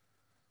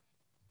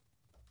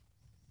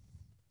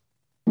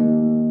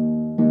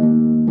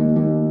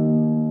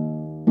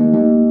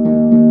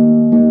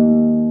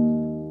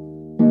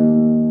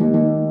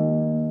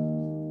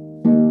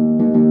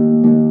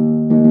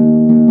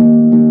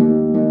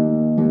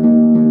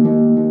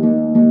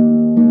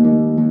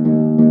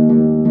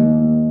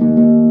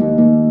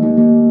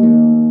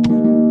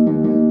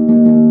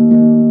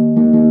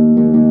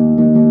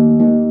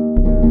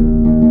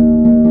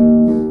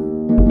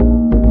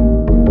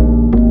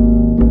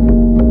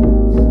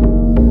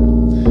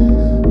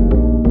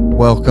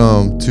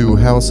Welcome to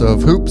House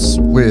of Hoops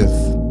with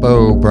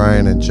Bo,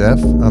 Brian, and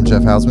Jeff. I'm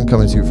Jeff Hausman,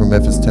 coming to you from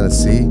Memphis,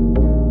 Tennessee.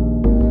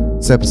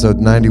 It's episode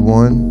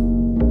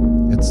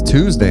 91. It's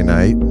Tuesday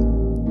night,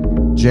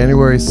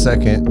 January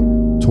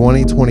 2nd,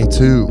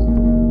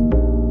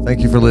 2022.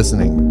 Thank you for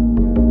listening.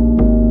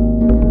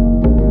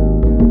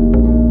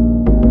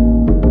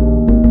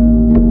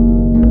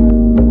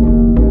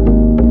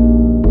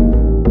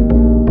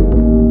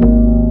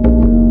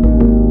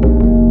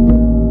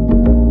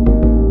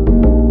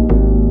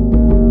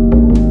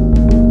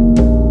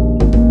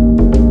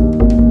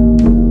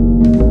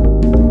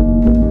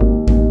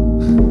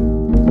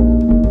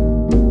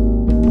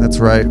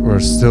 Right, we're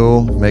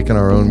still making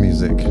our own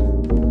music.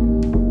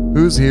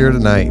 Who's here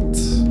tonight?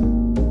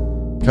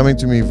 Coming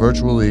to me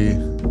virtually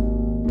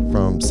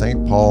from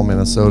St. Paul,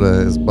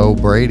 Minnesota is Bo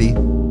Brady.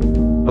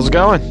 How's it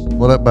going?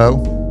 What up, Bo?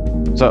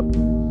 What's up?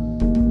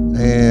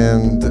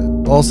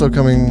 And also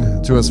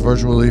coming to us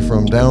virtually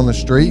from down the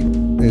street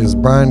is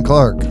Brian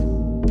Clark.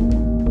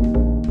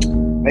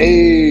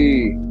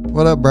 Hey.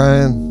 What up,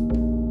 Brian?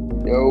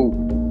 Yo,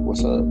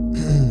 what's up?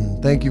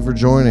 Thank you for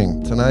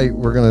joining. Tonight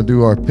we're going to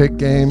do our pick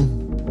game.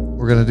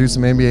 We're going to do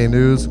some NBA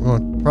news. We're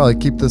going to probably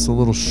keep this a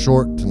little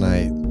short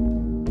tonight,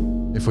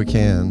 if we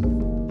can.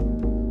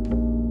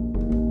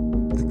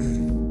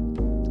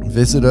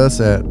 Visit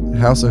us at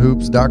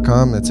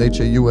houseofhoops.com. That's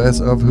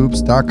HAUS of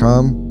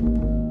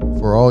hoops.com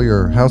for all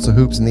your House of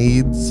Hoops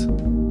needs. You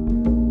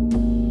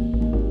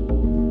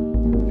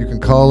can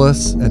call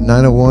us at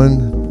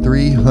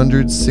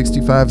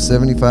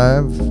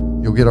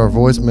 901-300-6575. You'll get our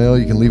voicemail.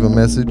 You can leave a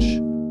message.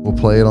 We'll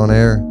play it on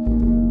air.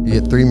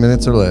 You get 3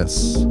 minutes or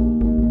less.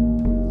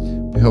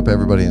 I hope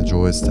everybody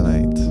enjoys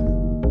tonight.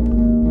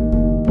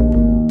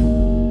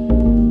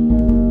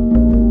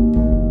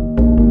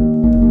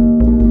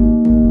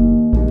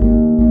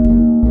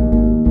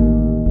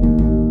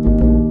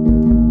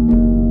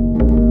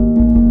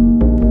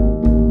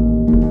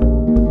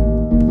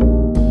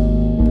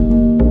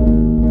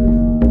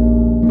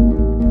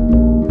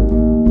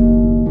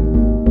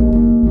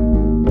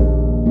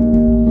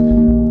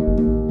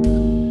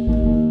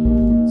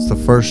 It's the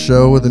first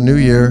show of the new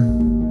year.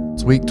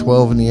 It's week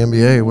 12 in the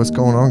NBA. What's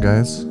going on,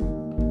 guys?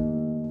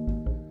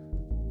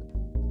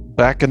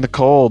 Back in the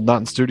cold, not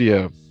in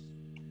studio.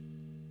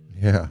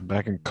 Yeah.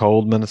 Back in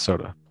cold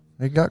Minnesota.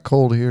 It got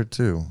cold here,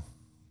 too.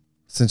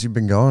 Since you've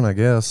been gone, I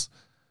guess.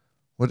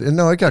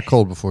 No, it got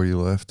cold before you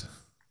left.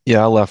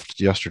 Yeah, I left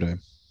yesterday.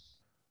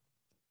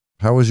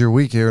 How was your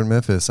week here in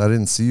Memphis? I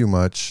didn't see you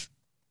much.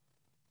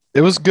 It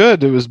was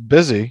good. It was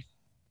busy.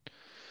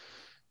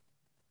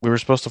 We were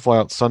supposed to fly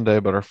out Sunday,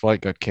 but our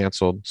flight got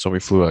canceled, so we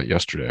flew out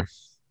yesterday.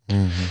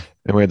 Mm-hmm.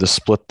 And we had to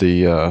split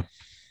the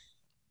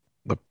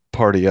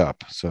party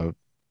up. So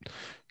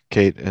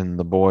Kate and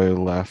the boy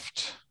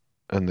left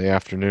in the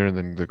afternoon, and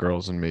then the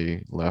girls and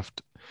me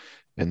left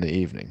in the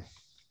evening.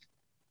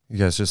 You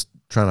guys just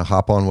trying to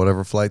hop on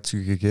whatever flights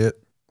you could get?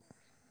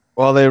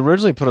 Well, they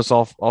originally put us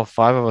all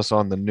five of us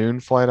on the noon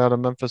flight out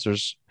of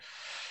Memphis.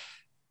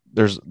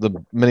 There's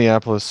the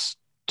Minneapolis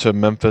to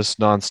Memphis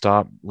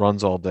nonstop,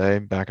 runs all day,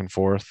 back and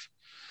forth.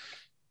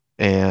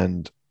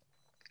 And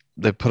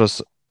they put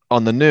us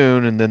on the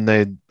noon, and then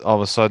they all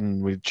of a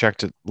sudden we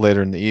checked it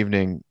later in the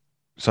evening,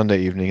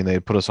 Sunday evening, and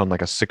they put us on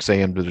like a 6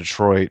 a.m. to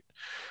Detroit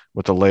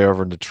with a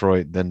layover in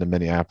Detroit, then to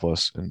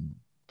Minneapolis. And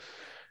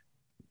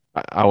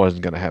I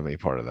wasn't going to have any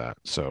part of that.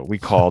 So we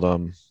called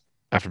them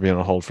after being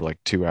on hold for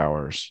like 2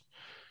 hours,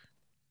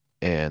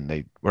 and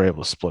they were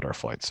able to split our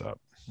flights up.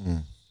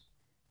 Mm.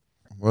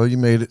 Well, you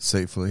made it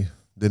safely.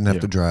 Didn't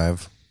have to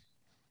drive.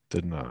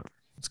 Did not.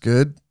 It's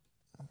good.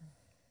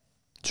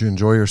 Did you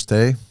enjoy your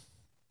stay?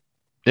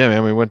 Yeah,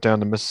 man, we went down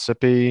to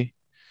Mississippi.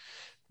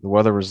 The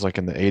weather was like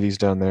in the 80s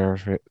down there.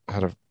 We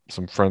had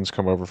some friends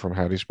come over from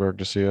Hattiesburg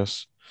to see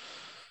us,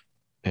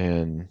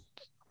 and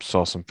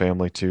saw some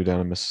family too down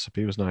in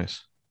Mississippi. It was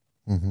nice.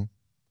 Mm-hmm.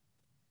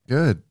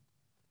 Good.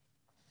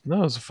 No,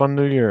 it was a fun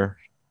New Year.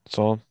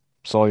 Saw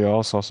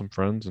y'all, saw some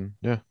friends, and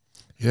yeah.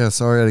 Yeah,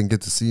 sorry I didn't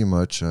get to see you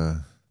much. I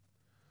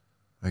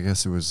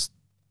guess it was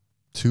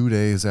 2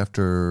 days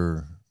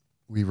after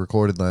we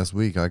recorded last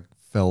week. I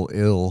fell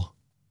ill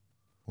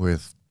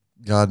with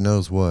God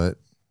knows what.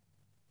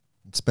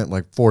 Spent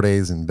like 4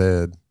 days in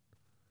bed.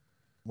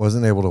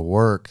 Wasn't able to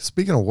work.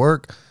 Speaking of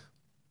work,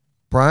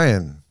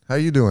 Brian, how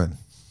you doing?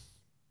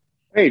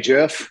 Hey,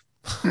 Jeff.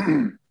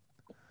 I'm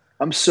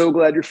so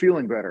glad you're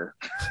feeling better.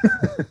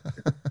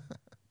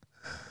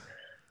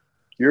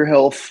 Your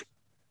health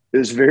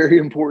is very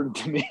important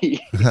to me.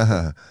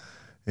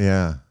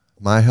 Yeah,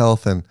 my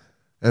health and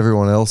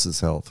everyone else's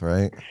health,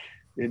 right?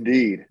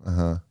 Indeed.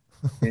 Uh-huh.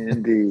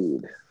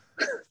 Indeed.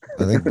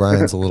 I think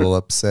Brian's a little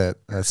upset.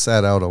 I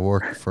sat out of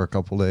work for a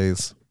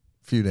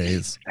few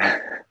days.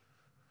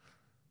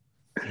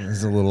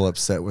 He's a little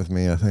upset with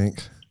me, I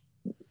think.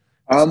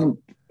 In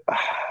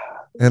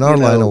our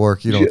line of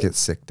work, you don't get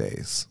sick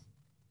days.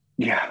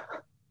 Yeah.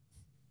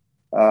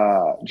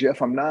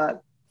 Jeff, I'm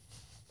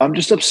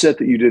just upset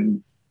that you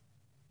didn't.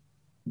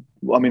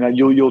 I mean,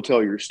 you'll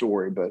tell your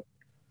story, but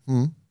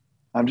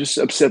I'm just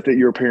upset that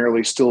you're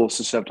apparently still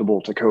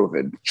susceptible to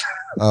COVID.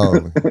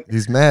 Oh,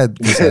 he's mad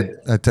because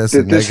I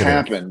tested That this negative.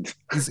 happened.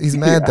 He's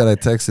mad Yeah, that I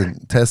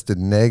tested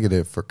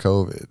negative for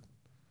COVID.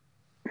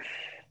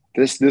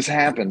 this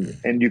happened,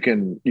 and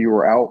you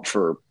were out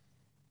for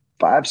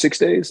 5 6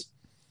 days.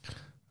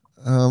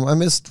 I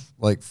missed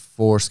like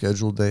 4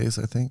 scheduled days,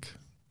 I think.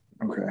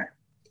 Okay.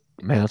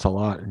 Man, that's a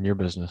lot in your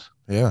business.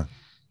 Yeah,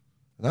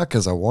 not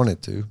because I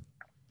wanted to.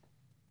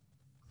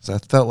 'Cause I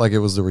felt like it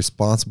was the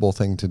responsible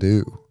thing to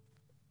do.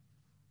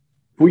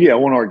 Well, yeah, I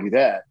won't argue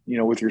that.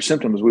 With your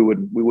symptoms, we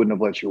wouldn't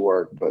have let you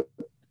work, but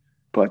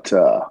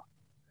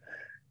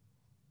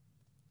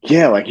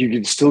yeah, like you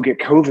can still get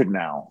COVID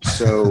now,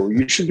 so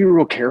you should be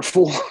real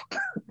careful.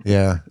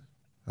 Yeah,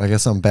 I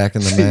guess I'm back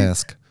in the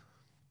mask.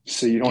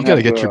 So you You don't got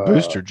to have get your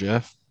booster,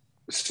 Jeff.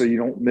 so you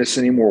don't miss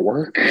any more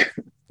work.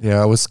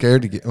 Yeah, I was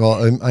scared to get.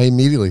 Well, I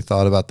immediately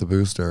thought about the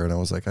booster, and I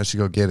was like, I should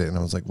go get it. And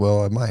I was like,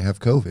 well, I might have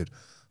COVID,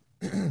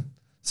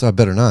 so I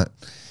better not.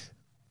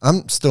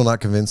 I'm still not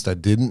convinced I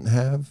didn't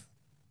have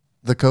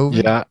the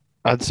COVID. Yeah,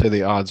 I'd say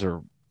the odds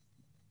are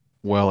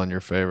well in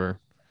your favor.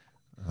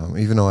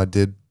 Even though I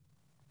did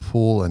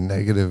pull a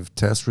negative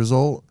test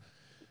result,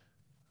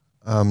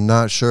 I'm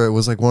not sure. It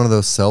was like one of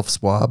those self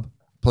swab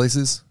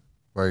places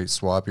where you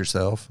swab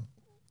yourself,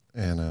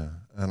 and I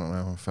don't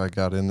know if I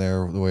got in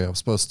there the way I was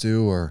supposed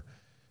to, or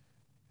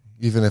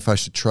even if I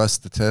should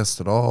trust the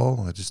test at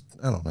all.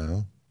 I don't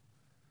know.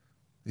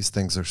 These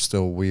things are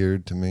still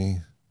weird to me.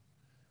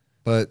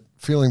 But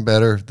feeling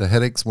better. The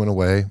headaches went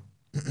away.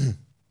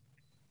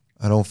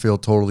 I don't feel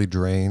totally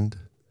drained.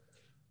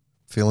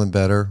 Feeling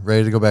better.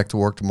 Ready to go back to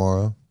work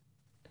tomorrow.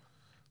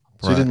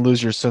 So you Right. didn't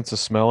lose your sense of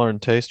smell or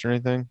taste or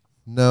anything?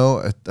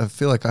 No, I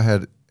feel like I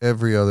had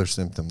every other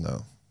symptom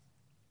though.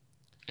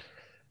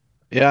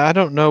 Yeah, I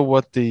don't know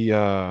what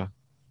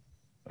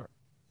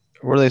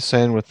what are they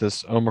saying with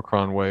this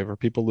Omicron wave? Are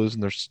people losing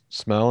their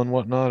smell and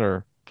whatnot,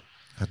 or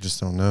I just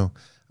don't know.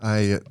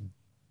 I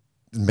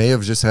may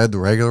have just had the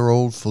regular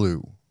old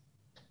flu.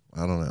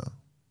 I don't know.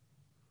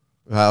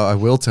 I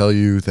will tell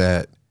you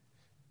that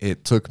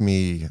it took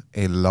me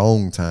a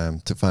long time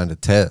to find a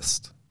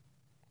test.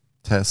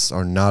 Tests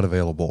are not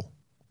available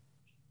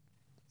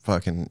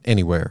fucking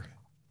anywhere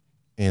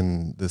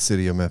in the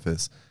city of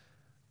Memphis.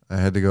 I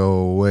had to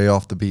go way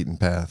off the beaten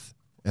path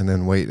and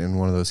then wait in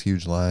one of those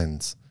huge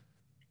lines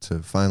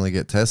to finally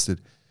get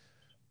tested.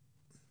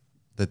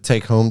 The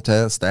take home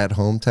test, at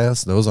home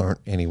test, those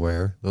aren't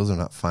anywhere. Those are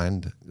not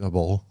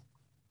findable.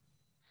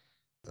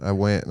 I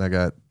went and I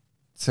got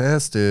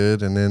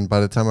tested, and then by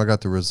the time I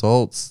got the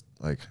results,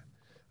 like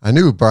I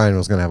knew Brian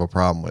was going to have a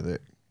problem with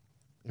it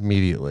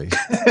immediately.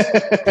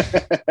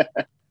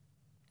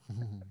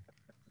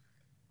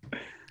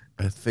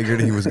 I figured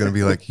he was going to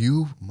be like,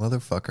 "You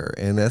motherfucker,"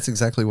 and that's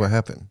exactly what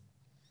happened.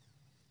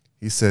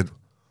 He said,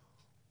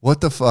 "What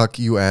the fuck,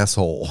 you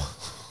asshole?"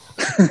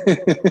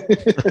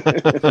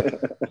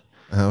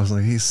 I was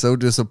like, he's so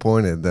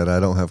disappointed that I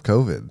don't have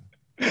COVID.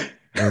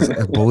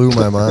 It blew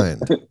my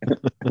mind.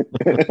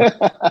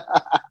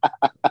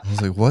 I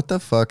was like, what the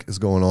fuck is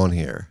going on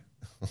here?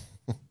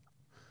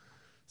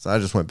 So I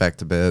just went back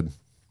to bed,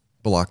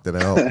 blocked it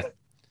out.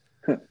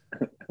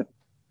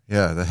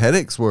 Yeah, the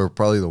headaches were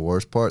probably the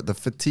worst part. The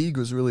fatigue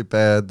was really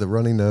bad. The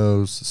runny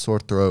nose, the sore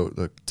throat,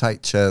 the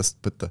tight chest,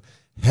 but the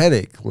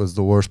headache was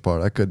the worst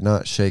part. I could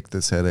not shake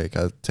this headache.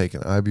 I've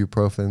taken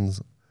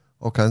ibuprofens,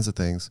 all kinds of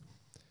things.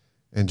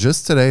 And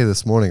just today,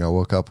 this morning, I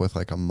woke up with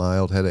like a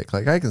mild headache.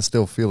 Like I can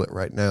still feel it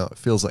right now. It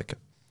feels like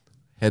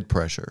head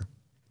pressure,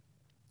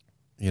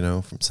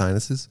 from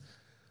sinuses.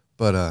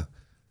 But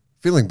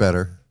feeling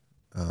better.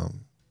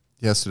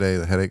 Yesterday,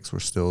 the headaches were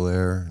still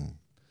there, and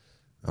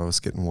I was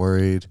getting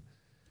worried.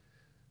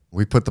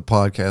 We put the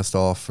podcast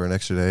off for an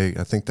extra day.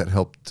 I think that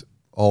helped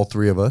all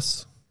three of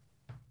us.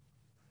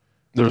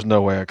 there was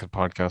no way I could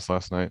podcast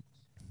last night.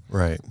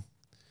 Right.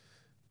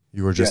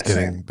 You were just Yeah,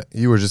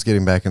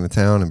 getting back into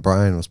town, and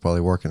Brian was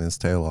probably working his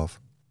tail off.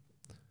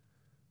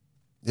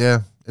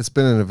 Yeah, it's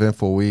been an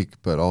eventful week,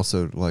 but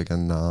also like a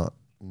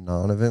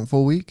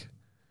non-eventful week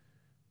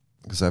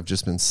because I've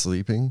just been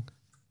sleeping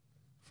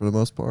for the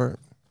most part.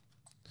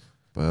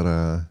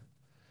 But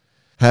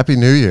Happy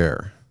New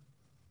Year.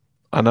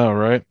 I know,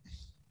 right?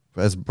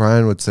 As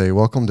Brian would say,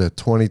 welcome to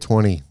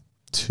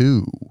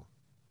 2022.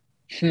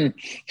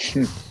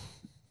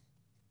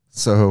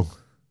 So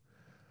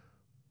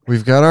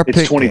we've got our It's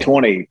pick game.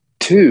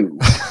 2022.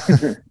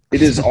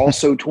 It is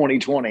also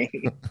 2020.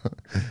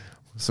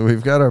 So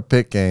we've got our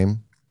pick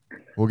game.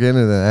 We'll get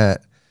into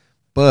that.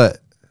 But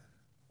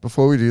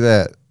before we do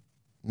that,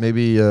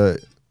 maybe,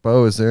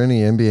 Bo, is there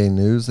any NBA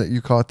news that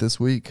you caught this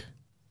week?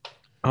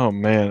 Oh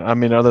man, I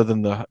mean, other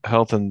than the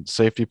health and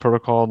safety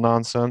protocol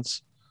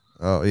nonsense,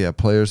 Oh, yeah,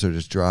 players are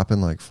just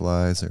dropping like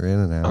flies. They're in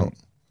and out.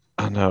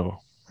 I know.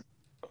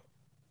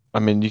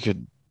 I mean, you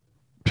could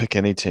pick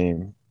any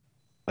team.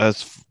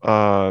 As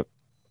let's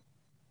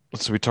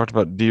see, we talked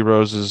about D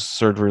Rose's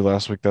surgery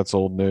last week. That's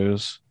old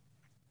news.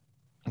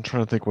 I'm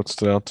trying to think what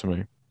stood out to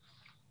me.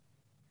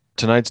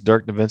 Tonight's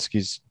Dirk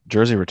Nowitzki's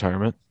jersey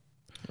retirement.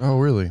 Oh,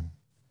 really?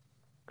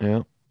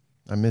 Yeah.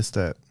 I missed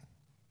that.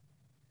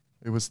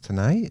 It was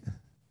tonight?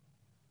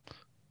 I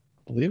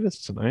believe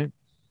it's tonight.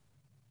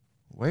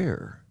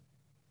 Where?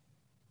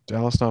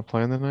 Dallas not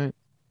playing tonight.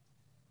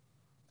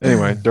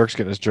 Anyway, Dirk's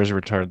getting his jersey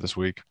retired this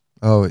week.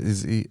 Oh,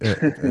 is he?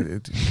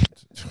 It's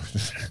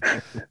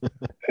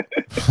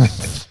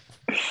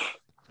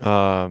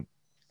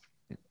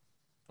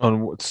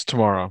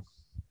tomorrow.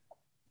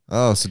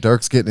 Oh, so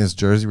Dirk's getting his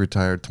jersey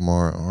retired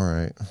tomorrow. All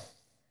right.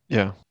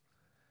 Yeah.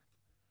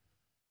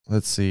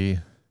 Let's see.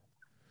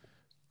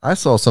 I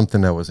saw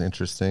something that was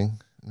interesting.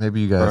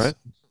 Maybe you guys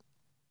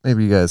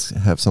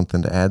have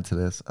something to add to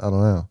this. I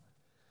don't know.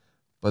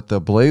 But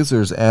the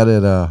Blazers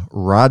added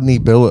Rodney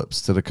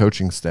Billups to the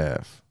coaching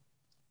staff.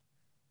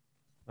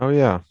 Oh,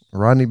 yeah.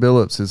 Rodney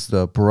Billups is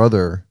the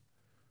brother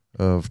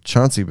of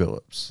Chauncey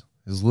Billups,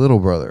 his little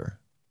brother.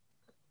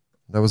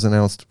 That was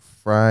announced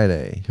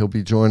Friday. He'll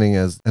be joining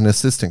as an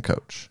assistant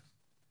coach.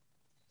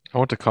 I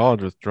went to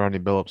college with Rodney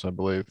Billups, I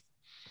believe.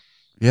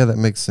 Yeah, that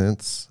makes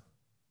sense.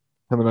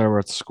 Him and I were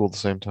at the school at the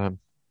same time.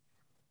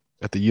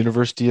 At the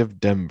University of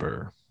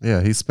Denver.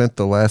 Yeah, he spent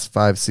the last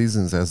 5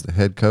 seasons as the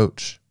head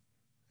coach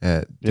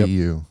at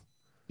DU.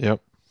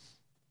 Yep.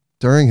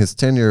 During his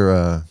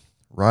tenure,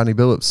 Rodney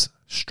Billups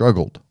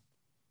struggled.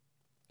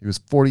 He was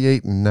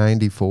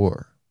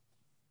 48-94.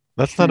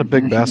 That's not a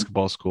big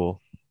basketball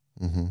school.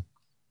 Mm-hmm.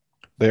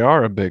 They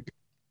are a big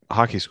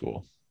hockey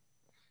school.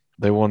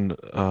 They won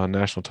a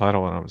national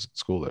title when I was at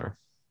school there.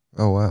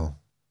 Oh, wow.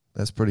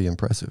 That's pretty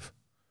impressive.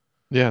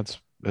 Yeah,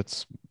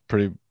 it's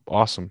pretty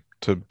awesome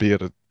to be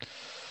at a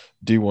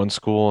D1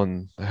 school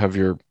and have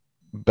your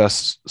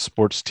best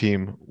sports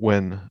team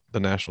win the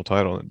national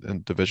title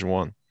in Division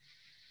One.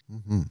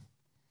 Mm-hmm.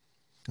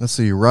 Let's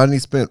see. Rodney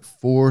spent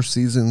 4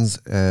 seasons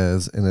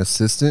as an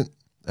assistant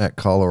at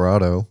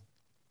Colorado.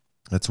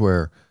 That's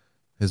where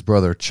his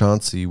brother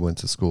Chauncey went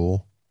to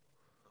school.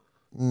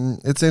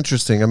 It's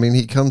interesting. I mean,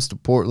 he comes to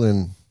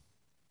Portland,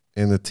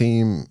 and the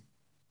team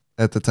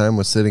at the time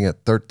was sitting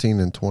at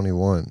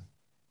 13-21.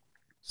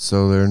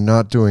 So they're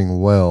not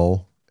doing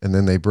well, and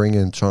then they bring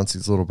in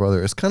Chauncey's little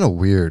brother. It's kind of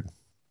weird.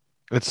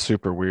 It's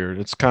super weird.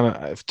 It's kind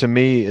of, to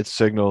me, it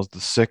signals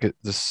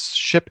the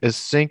ship is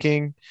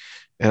sinking,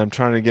 and I'm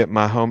trying to get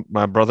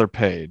my brother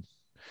paid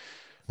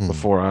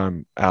before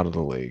I'm out of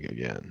the league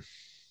again.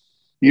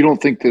 You don't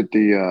think that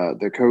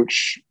the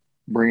coach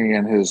bringing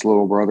in his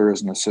little brother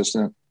as an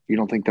assistant, you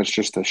don't think that's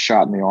just a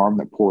shot in the arm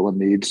that Portland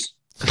needs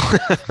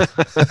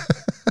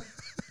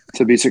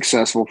to be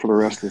successful for the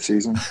rest of the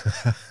season?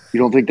 You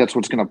don't think that's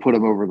what's going to put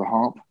him over the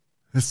hump?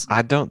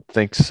 I don't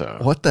think so.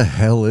 What the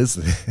hell is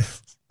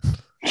this?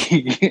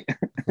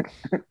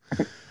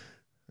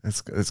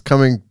 It's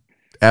coming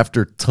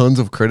after tons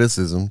of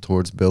criticism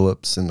towards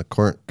Billups and the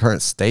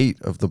current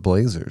state of the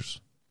Blazers.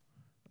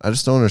 I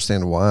just don't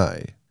understand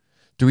why.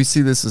 Do we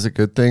see this as a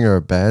good thing or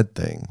a bad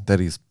thing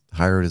that he's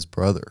hired his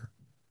brother?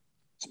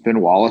 Is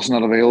Ben Wallace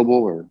not available?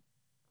 Or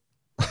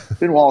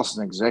Ben Wallace is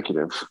an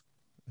executive.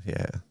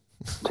 Yeah.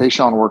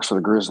 Tayshaun works for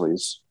the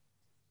Grizzlies.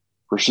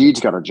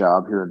 Rashid's got a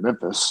job here in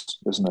Memphis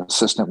as an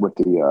assistant with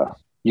the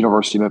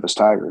University of Memphis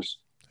Tigers.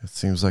 It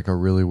seems like a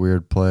really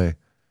weird play.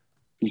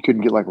 You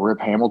couldn't get like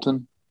Rip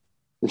Hamilton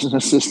as an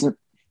assistant?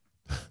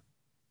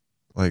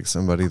 Like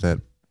somebody that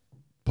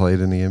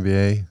played in the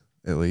NBA,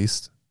 at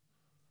least?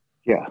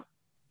 Yeah.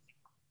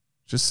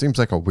 Just seems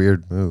like a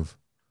weird move.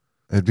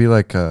 It'd be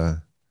like, I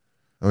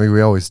mean,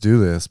 we always do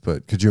this,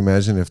 but could you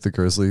imagine if the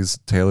Grizzlies,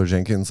 Taylor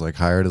Jenkins, like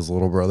hired his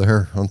little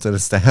brother onto the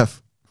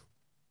staff?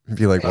 You'd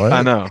be like, what?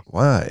 I know.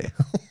 Why?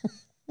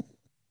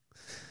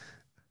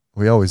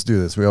 We always do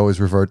this. We always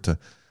revert to,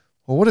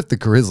 well, what if the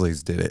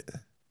Grizzlies did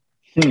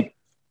it?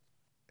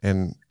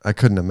 And I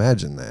couldn't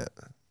imagine that.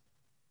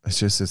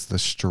 It's the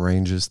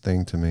strangest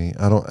thing to me.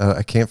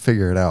 I can't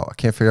figure it out. I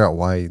can't figure out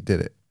why he did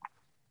it.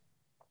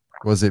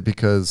 Was it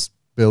because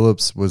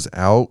Billups was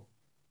out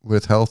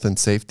with health and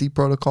safety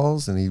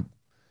protocols and he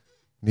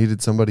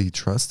needed somebody he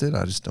trusted?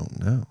 I just don't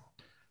know.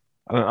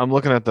 I'm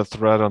looking at the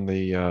thread on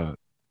the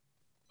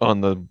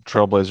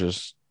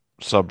Trailblazers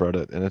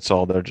subreddit, and it's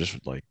all they're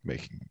just like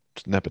making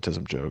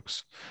nepotism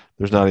jokes.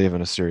 There's not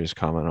even a serious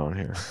comment on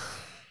here.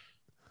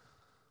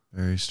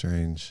 Very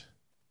strange.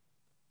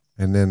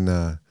 And then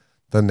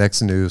the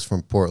next news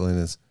from Portland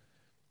is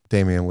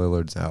Damian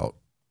Lillard's out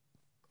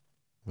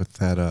with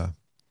that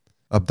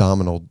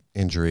abdominal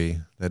injury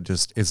that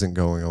just isn't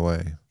going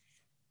away.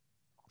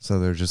 So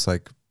they're just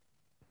like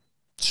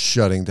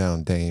shutting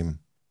down Dame.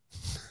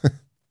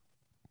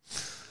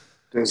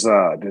 Does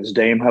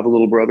Dame have a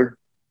little brother?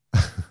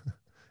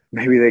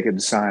 Maybe they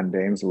could sign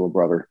Dame's little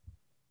brother.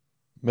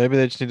 Maybe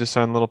they just need to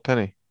sign Little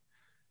Penny.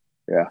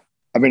 Yeah.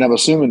 I mean, I'm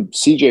assuming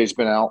CJ's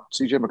been out.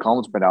 CJ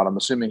McCollum's been out. I'm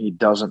assuming he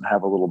doesn't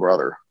have a little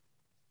brother.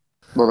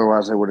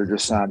 Otherwise, they would have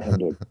just signed him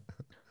to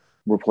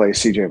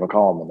replace CJ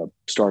McCollum in the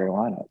starting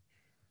lineup.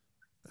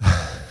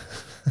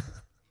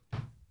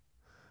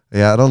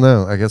 Yeah, I don't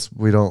know. I guess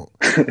we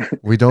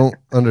don't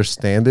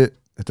understand it.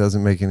 It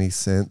doesn't make any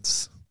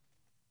sense.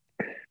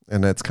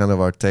 And that's kind of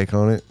our take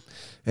on it.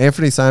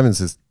 Anthony Simons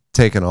has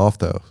taken off,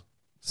 though,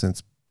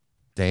 since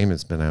Dame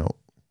has been out.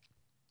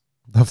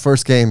 The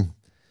first game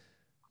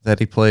that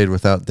he played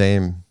without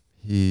Dame,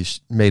 he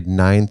made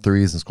 9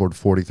 threes and scored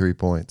 43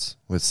 points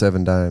with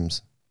 7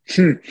 dimes.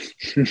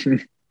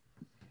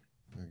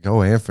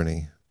 Go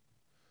Anthony.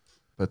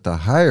 But the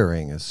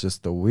hiring is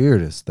just the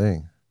weirdest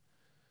thing.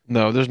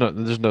 No, there's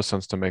no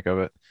sense to make of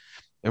it.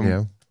 And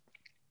Yeah.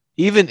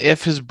 even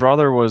if his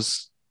brother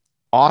was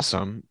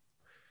awesome,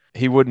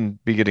 he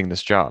wouldn't be getting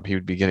this job. He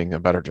would be getting a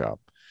better job,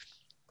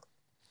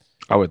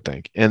 I would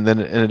think. And then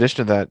in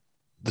addition to that,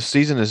 the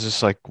season is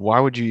just like, why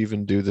would you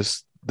even do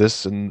this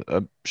in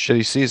a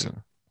shitty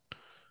season?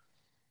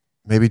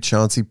 Maybe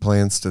Chauncey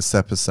plans to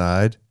step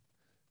aside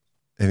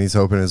and he's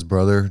hoping his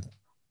brother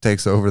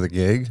takes over the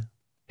gig.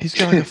 He's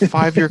got like a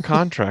 5-year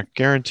contract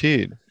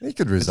guaranteed. He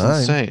could It's resign.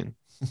 insane.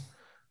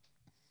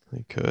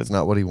 He could. It's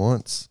not what he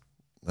wants.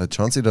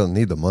 Chauncey doesn't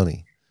need the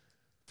money.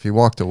 If he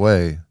walked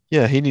away,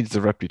 Yeah, he needs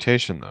the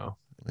reputation though.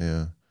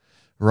 yeah.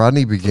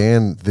 Rodney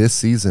began this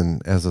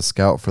season as a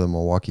scout for the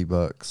Milwaukee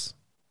Bucks.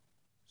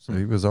 So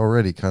he was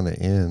already kind of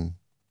in.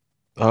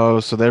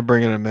 Oh, so they're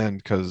bringing him in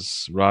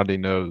because Rodney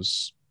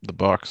knows the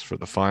Bucks for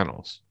the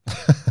finals.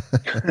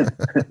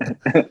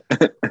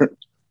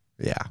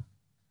 Yeah.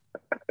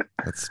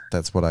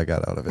 That's what I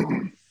got out of it.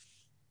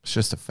 It's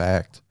just a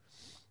fact.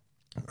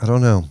 I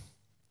don't know.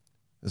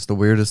 It's the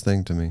weirdest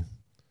thing to me.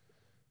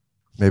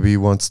 Maybe he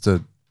wants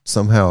to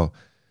somehow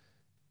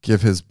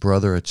give his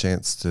brother a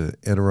chance to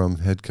interim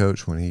head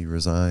coach when he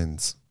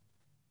resigns.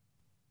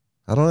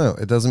 I don't know.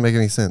 It doesn't make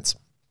any sense.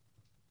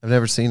 I've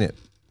never seen it.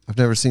 I've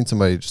never seen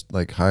somebody just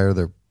like hire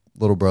their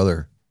little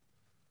brother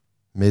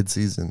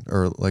mid-season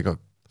or like a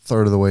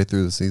third of the way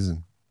through the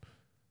season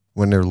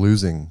when they're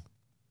losing.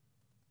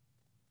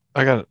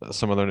 I got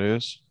some other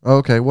news. Oh,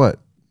 okay, what?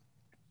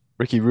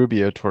 Ricky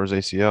Rubio tore his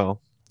ACL.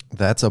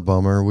 That's a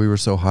bummer. We were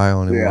so high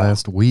on him Yeah.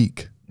 last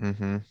week.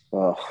 Mm-hmm.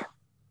 Ugh.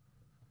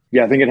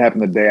 Yeah, I think it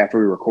happened the day after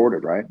we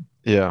recorded, right?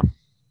 Yeah.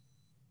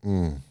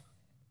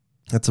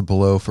 That's a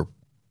blow for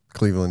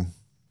Cleveland.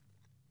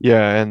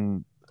 Yeah,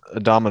 and a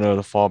domino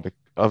to fall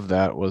of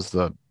that was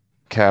the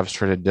Cavs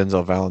traded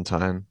Denzel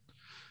Valentine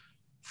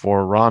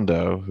for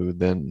Rondo, who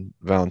then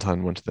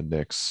Valentine went to the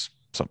Knicks,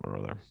 something or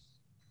other.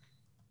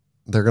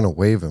 They're going to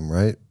waive him,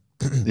 right?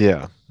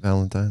 Yeah.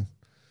 Valentine.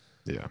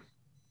 Yeah.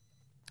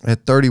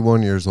 At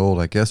 31 years old,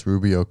 I guess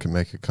Rubio can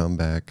make a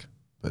comeback,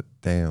 but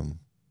damn.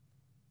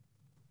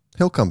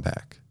 He'll come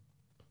back.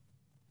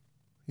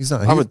 He's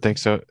not. I would think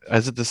so.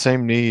 Is it the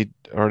same knee he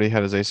already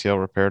had his ACL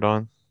repaired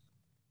on?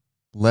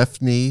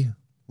 Left knee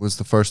was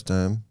the first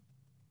time.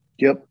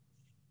 Yep.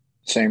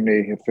 Same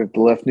knee. If the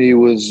left knee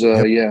was,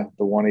 Yep.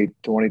 the one he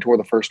tore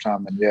the first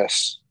time, then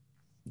yes.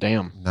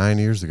 Damn. 9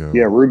 years ago.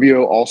 Yeah,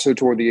 Rubio also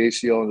tore the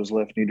ACL in his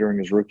left knee during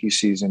his rookie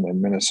season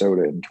in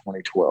Minnesota in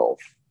 2012.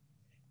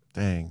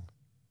 Dang.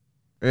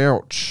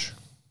 Ouch.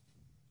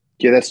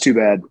 Yeah, that's too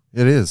bad.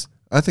 It is.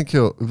 I think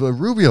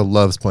Rubio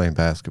loves playing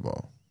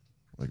basketball.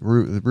 Like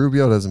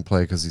Rubio doesn't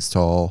play because he's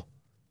tall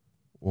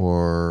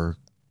or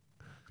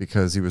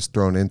because he was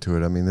thrown into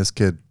it. I mean, this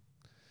kid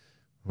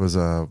was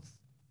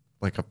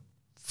like a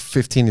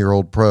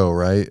 15-year-old pro,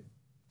 right?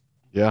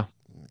 Yeah.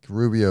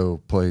 Rubio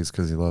plays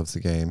because he loves the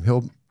game.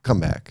 He'll come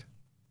back.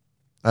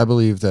 I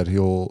believe that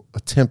he'll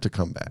attempt to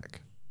come back.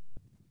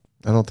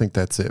 I don't think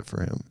that's it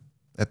for him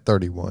at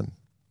 31.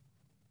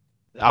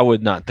 I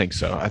would not think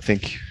so. I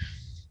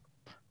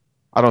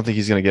don't think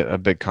he's going to get a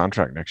big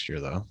contract next year,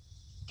 though.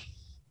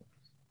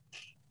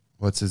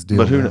 What's his deal?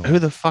 But who now? who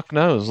the fuck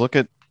knows? Look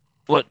at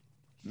what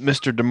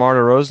Mr. DeMar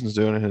DeRozan's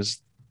doing in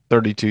his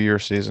 32-year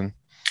season.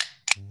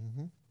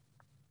 Mhm.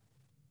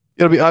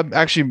 I'm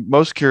actually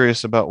most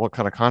curious about what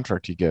kind of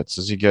contract he gets.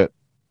 Does he get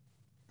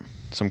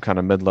some kind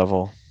of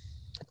mid-level?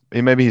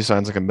 Maybe he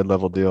signs like a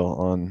mid-level deal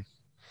on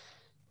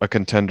a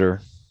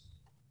contender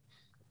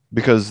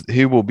because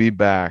he will be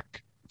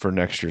back for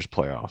next year's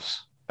playoffs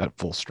at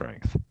full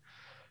strength.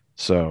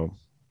 So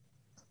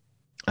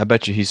I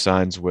bet you he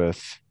signs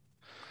with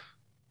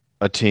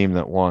a team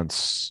that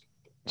wants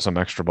some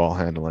extra ball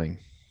handling.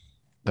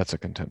 That's a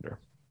contender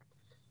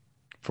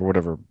for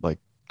whatever, like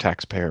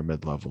taxpayer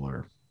mid-level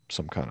or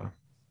something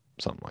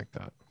like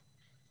that.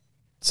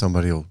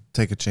 Somebody will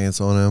take a chance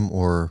on him,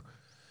 or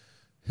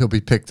he'll be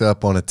picked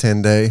up on a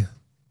 10-day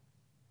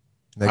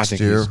next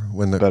think year he's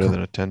when the Better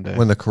than a 10-day.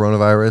 when the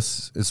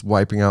coronavirus is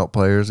wiping out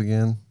players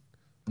again.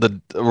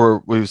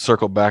 We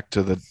circle back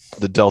to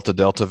the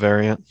Delta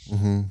variant.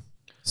 Mm-hmm.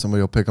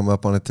 Somebody will pick him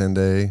up on a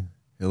 10-day.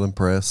 He'll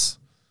impress.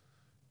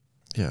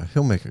 Yeah,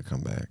 he'll make a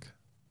comeback.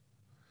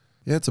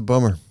 Yeah, it's a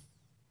bummer.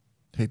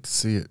 Hate to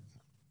see it,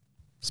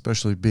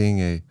 especially being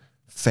a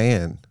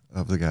fan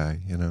of the guy,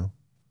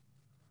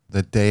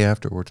 the day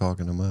after we're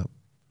talking him up.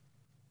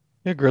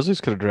 Yeah, Grizzlies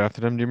could have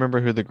drafted him. Do you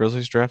remember who the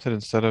Grizzlies drafted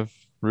instead of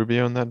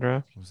Rubio in that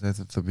draft? Was that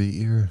the beat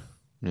year?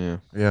 Yeah.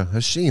 Yeah,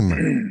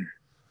 Hashim.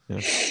 Yeah.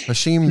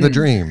 Hashim the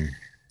Dream.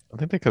 I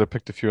think they could have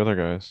picked a few other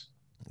guys.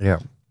 Yeah.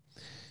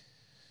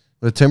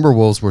 The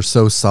Timberwolves were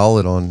so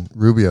solid on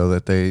Rubio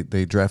that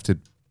they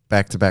drafted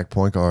back-to-back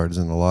point guards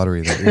in the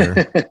lottery that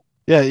year.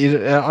 Yeah,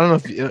 I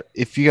don't know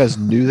if you guys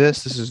knew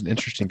this. This is an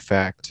interesting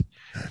fact.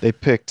 They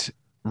picked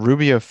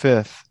Rubio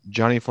 5th,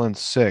 Johnny Flynn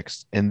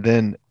 6th, and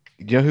then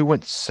you know who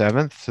went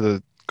 7th to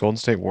the Golden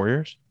State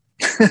Warriors?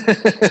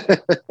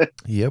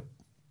 Yep.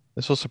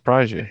 This will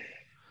surprise you.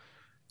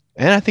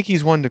 And I think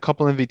he's won a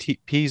couple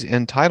MVPs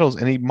and titles,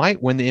 and he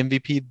might win the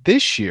MVP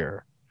this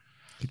year.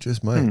 He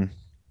just might.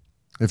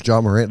 If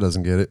John Morant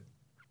doesn't get it.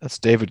 That's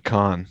David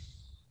Kahn.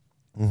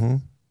 Mm-hmm.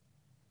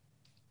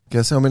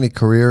 Guess how many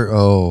career?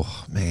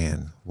 Oh,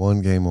 man.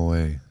 1 game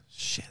away.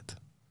 Shit.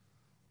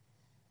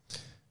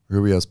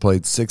 Rubio's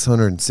played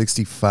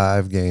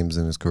 665 games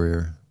in his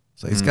career.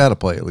 So he's got to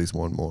play at least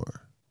one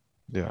more.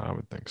 Yeah, I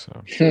would think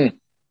so. Did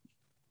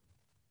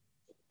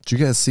you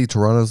guys see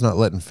Toronto's not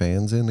letting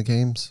fans in the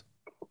games?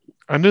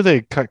 I knew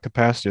they cut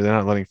capacity. They're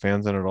not letting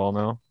fans in at all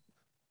now.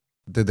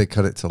 Did they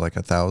cut it to like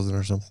 1,000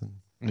 or something?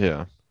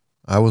 Yeah.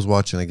 I was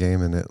watching a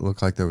game and it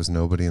looked like there was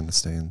nobody in the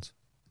stands.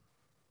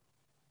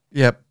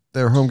 Yep.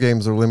 Their home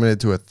games are limited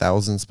to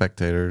 1,000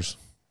 spectators.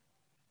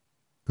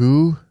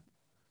 Who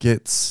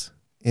gets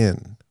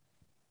in?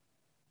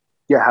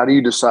 Yeah, how do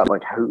you decide?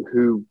 Like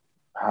who?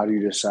 How do you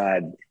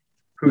decide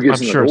who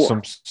gets I'm in sure the door?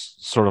 some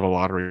sort of a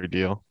lottery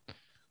deal.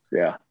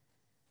 Yeah,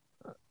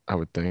 I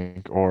would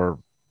think, or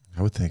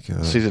I would think.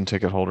 season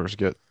ticket holders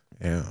get.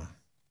 Yeah.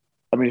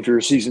 I mean, if you're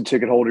a season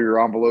ticket holder,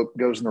 your envelope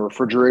goes in the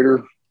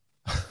refrigerator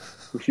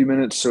for a few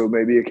minutes, so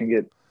maybe it can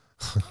get.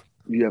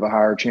 You have a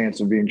higher chance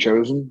of being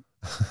chosen.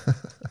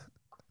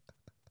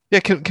 Yeah,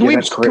 can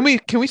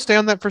we stay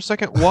on that for a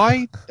second?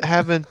 Why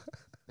haven't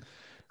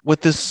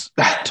with this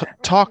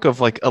talk of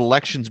like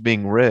elections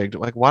being rigged?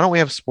 Like, why don't we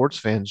have sports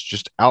fans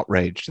just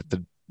outraged that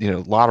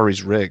the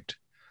lottery's rigged,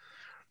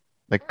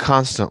 like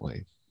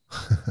constantly?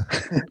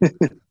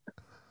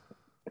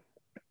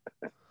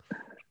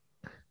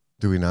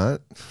 Do we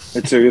not?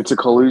 It's a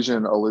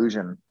collusion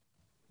illusion.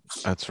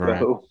 That's right.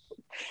 So,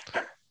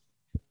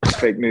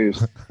 fake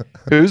news.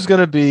 Who's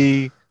gonna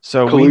be?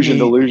 So Collusion,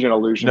 delusion,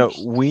 illusion. No,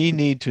 we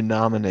need to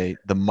nominate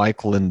the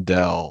Mike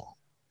Lindell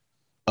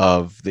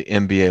of the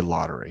NBA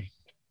lottery.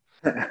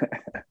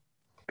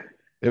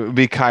 It would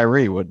be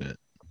Kyrie, wouldn't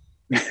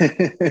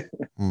it?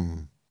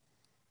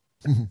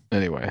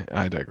 Anyway,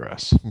 I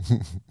digress.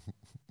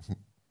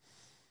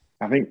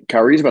 I think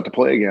Kyrie's about to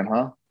play again,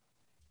 huh?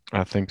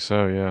 I think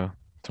so. Yeah,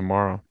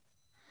 tomorrow.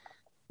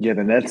 Yeah,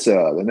 the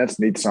Nets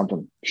need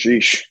something.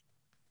 Sheesh.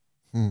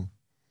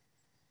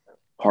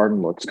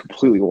 Harden looks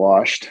completely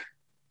washed,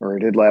 or he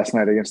did last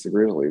night against the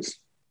Grizzlies.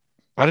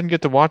 I didn't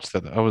get to watch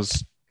that.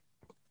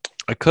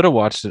 I could have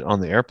watched it on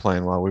the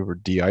airplane while we were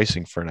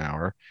de-icing for an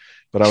hour,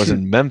 but I was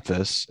in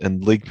Memphis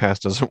and League Pass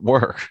doesn't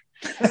work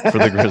for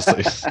the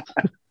Grizzlies.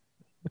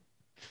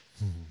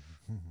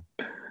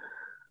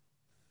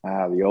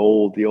 The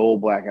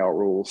old blackout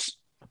rules.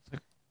 I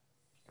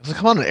was like,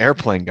 come on an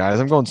airplane, guys.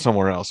 I'm going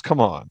somewhere else. Come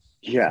on.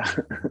 Yeah.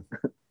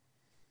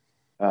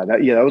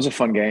 That was a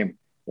fun game.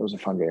 It was a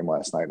fun game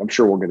last night. I'm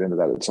sure we'll get into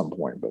that at some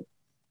point. But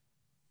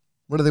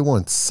what do they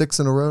won? 6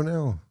 in a row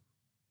now?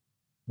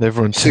 They've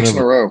run 6 in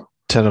a row.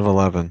 10 of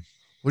 11.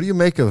 What do you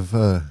make of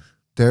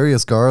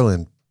Darius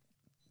Garland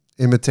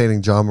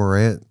imitating John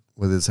Morant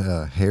with his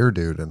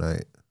hairdo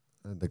tonight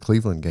at the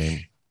Cleveland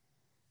game?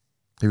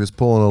 He was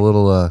pulling a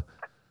little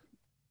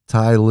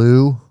Ty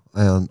Lue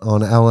on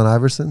Allen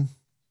Iverson.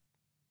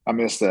 I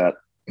missed that.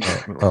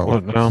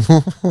 What now?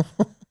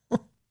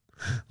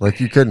 Like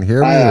you couldn't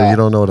hear me, or you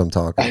don't know what I'm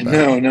talking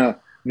about?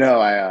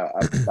 No.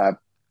 I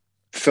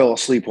fell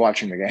asleep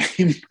watching the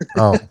game.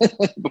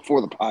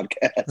 Before the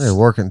podcast. They're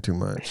working too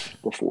much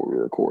before we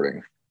were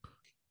recording.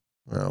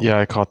 Well, yeah,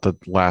 I caught the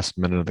last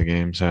minute of the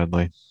game,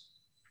 sadly.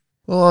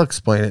 Well, I'll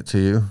explain it to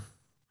you.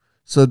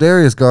 So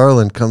Darius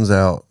Garland comes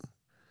out,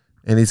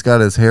 and he's got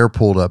his hair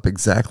pulled up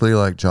exactly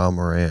like John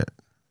Morant.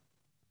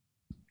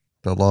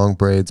 The long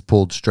braids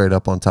pulled straight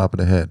up on top of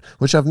the head,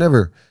 which I've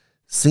never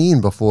seen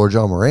before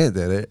John Morant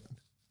did it.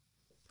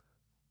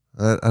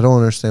 I don't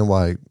understand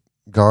why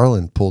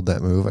Garland pulled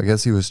that move. I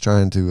guess he was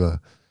trying to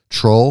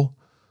troll,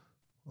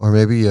 or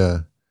maybe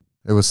it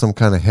was some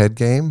kind of head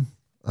game.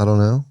 I don't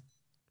know.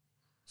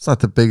 It's not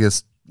the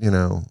biggest,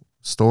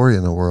 story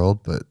in the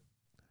world, but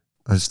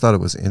I just thought it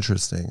was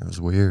interesting. It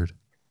was weird.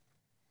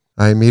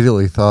 I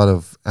immediately thought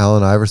of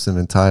Allen Iverson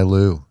and Ty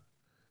Lue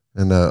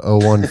in the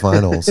 01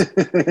 finals.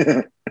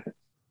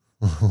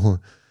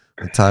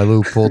 Ty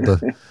Lue pulled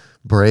the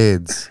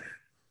braids,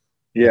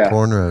 the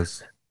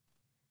cornrows.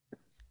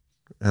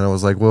 And I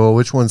was like, well,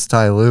 which one's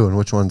Ty Lue and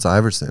which one's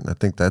Iverson? I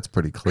think that's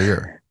pretty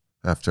clear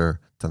after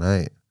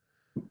tonight.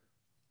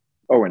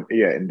 Oh, and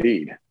yeah,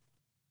 indeed.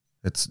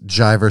 It's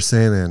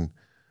Jiverson and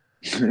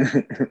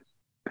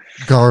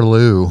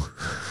Garloo.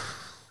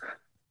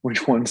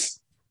 Which one's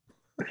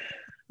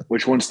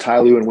Ty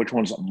Lue and which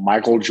one's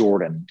Michael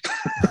Jordan?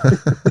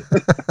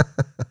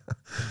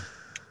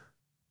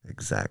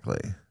 Exactly.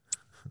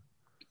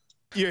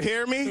 You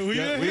hear me? We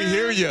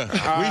hear you.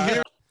 We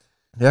hear.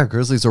 Yeah,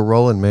 Grizzlies are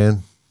rolling,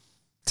 man.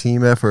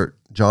 Team effort.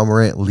 John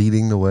Morant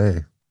leading the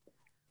way.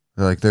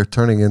 They're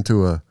turning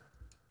into a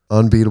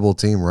unbeatable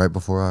team right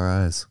before our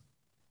eyes.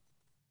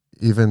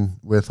 Even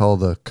with all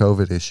the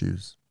COVID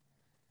issues.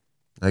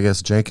 I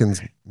guess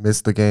Jenkins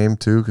missed the game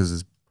too because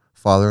his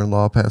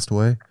father-in-law passed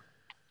away.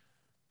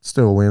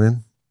 Still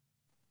winning.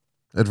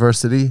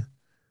 Adversity,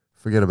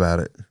 forget about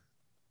it.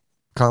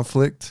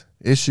 Conflict,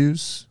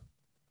 issues,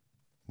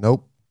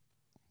 nope.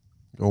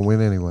 Gonna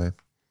win anyway.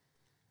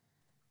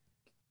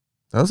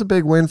 That was a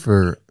big win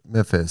for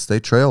Memphis. They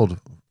trailed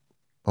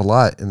a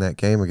lot in that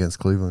game against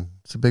Cleveland.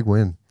 It's a big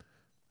win.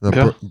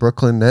 The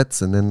Brooklyn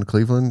Nets and then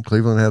Cleveland.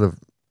 Cleveland had a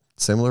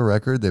similar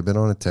record. They've been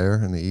on a tear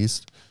in the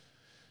East.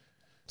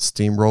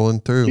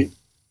 Steamrolling through.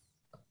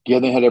 Yeah,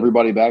 they had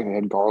everybody back. They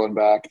had Garland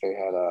back. They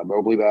had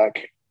Mobley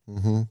back.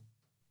 Mm-hmm.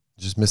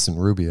 Just missing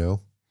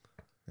Rubio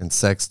and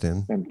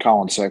Sexton. And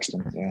Colin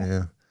Sexton,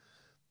 yeah.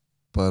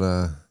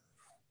 But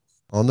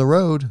on the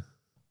road.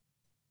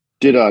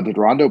 Did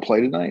Rondo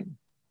play tonight?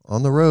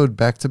 On the road,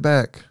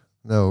 back-to-back.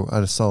 No, I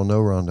just saw no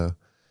Rondo.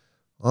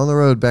 On the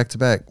road,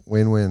 back-to-back,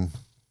 win-win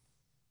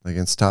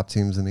against top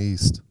teams in the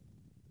East.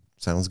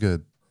 Sounds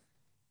good.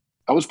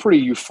 I was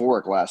pretty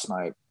euphoric last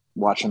night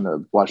watching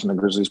the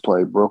Grizzlies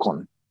play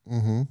Brooklyn.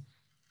 Mm-hmm.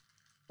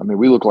 I mean,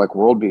 we look like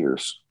world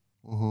beaters.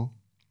 Mm-hmm.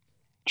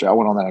 Ja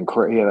went on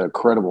that he had an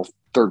incredible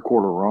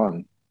third-quarter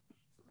run.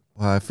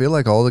 Well, I feel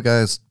like all the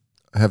guys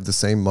have the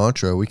same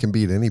mantra. We can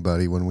beat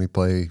anybody when we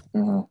play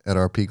at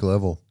our peak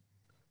level.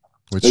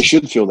 Which they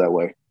should feel that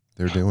way.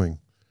 They're doing.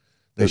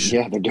 They're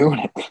doing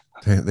it.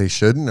 They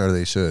shouldn't, or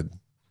they should?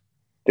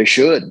 They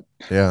should.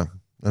 Yeah.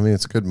 I mean,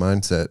 it's a good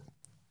mindset.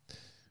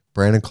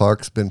 Brandon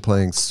Clark's been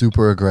playing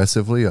super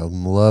aggressively.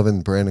 I'm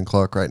loving Brandon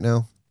Clark right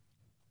now.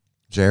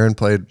 Jaren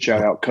played.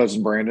 Shout out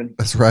cousin Brandon.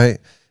 That's right.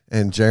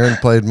 And Jaren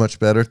played much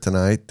better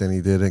tonight than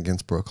he did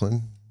against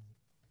Brooklyn.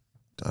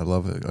 I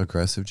love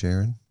aggressive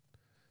Jaren.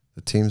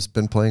 The team's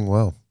been playing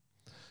well.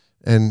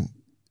 And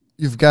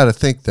you've got to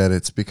think that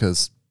it's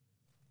because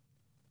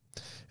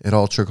it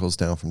all trickles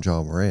down from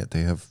Ja Morant.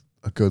 They have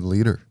a good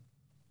leader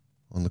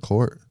on the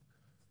court.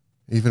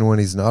 Even when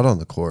he's not on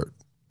the court,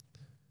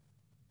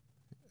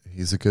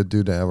 he's a good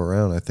dude to have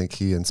around. I think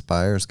he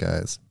inspires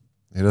guys.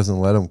 He doesn't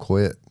let them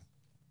quit.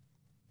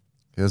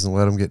 He doesn't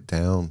let them get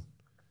down.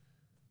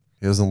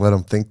 He doesn't let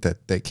them think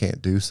that they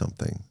can't do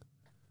something.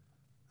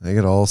 I think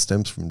it all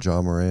stems from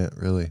Ja Morant,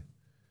 really.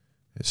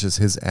 It's just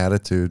his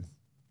attitude.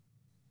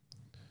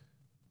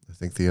 I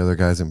think the other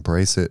guys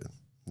embrace it.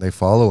 They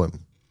follow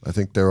him. I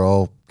think they're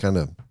all kind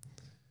of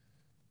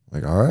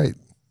like, all right,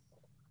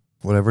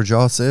 whatever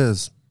Ja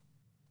says,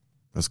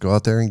 let's go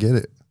out there and get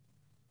it.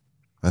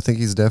 I think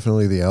he's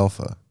definitely the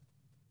alpha.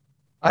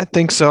 I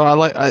think so.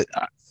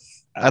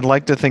 I'd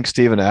like to think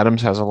Steven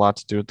Adams has a lot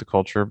to do with the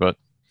culture, but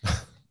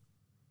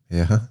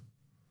yeah.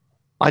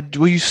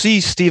 You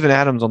see Steven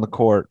Adams on the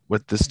court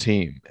with this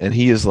team, and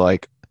he is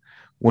like,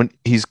 when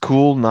he's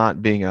cool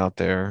not being out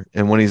there,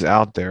 and when he's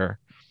out there,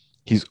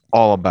 he's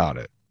all about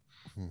it.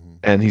 Mm-hmm.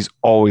 And he's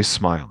always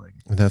smiling.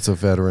 And that's a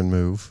veteran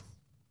move.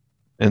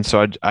 And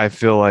so I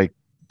feel like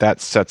that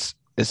sets.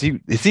 Is he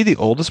the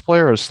oldest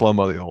player, or is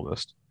Slow-Mo the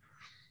oldest?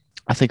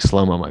 I think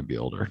Slow-Mo might be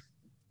older.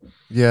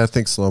 Yeah, I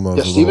think Slow-Mo.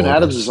 Yeah, Steven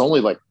Adams is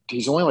only like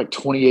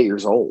 28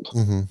 years old.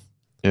 Mm-hmm.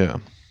 Yeah.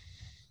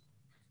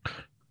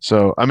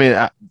 So I mean,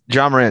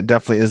 Ja Morant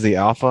definitely is the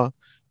alpha.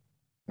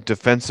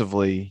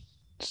 Defensively,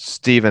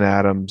 Steven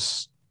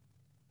Adams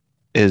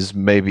is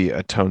maybe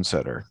a tone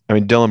setter. I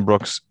mean, Dylan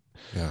Brooks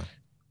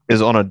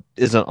is on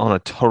a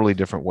totally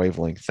different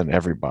wavelength than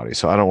everybody.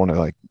 So I don't want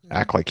to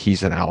act like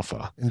he's an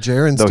alpha. And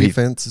Jaren's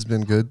defense has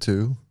been good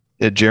too.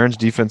 Jaren's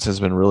defense has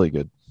been really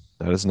good.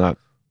 That is not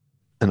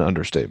an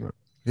understatement.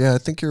 Yeah, I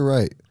think you're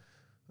right.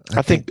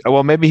 I think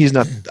well, maybe he's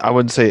not. I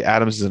wouldn't say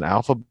Adams is an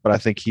alpha, but I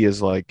think he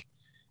is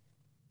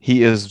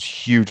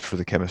huge for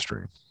the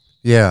chemistry.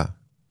 Yeah,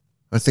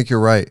 I think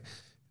you're right.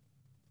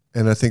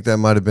 And I think that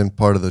might have been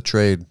part of the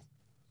trade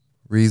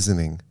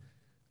reasoning.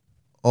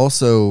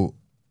 Also,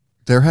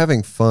 they're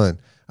having fun.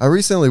 I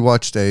recently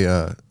watched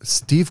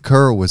Steve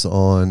Kerr was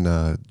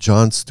on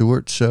Jon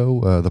Stewart's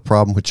show, The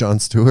Problem with Jon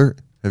Stewart.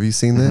 Have you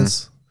seen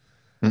this?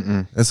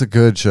 Mm-mm. It's a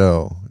good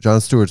show. Jon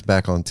Stewart's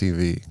back on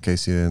TV, in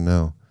case you didn't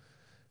know.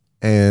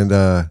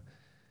 And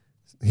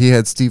he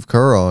had Steve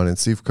Kerr on, and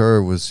Steve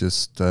Kerr was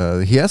just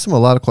he asked him a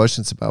lot of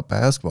questions about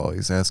basketball.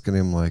 He's asking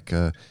him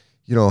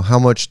how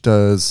much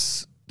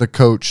does the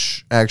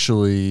coach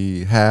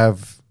actually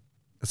have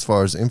as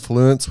far as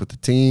influence with the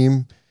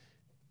team,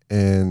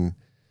 and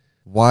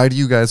why do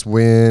you guys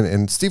win?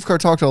 And Steve Kerr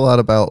talked a lot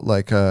about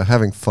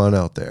having fun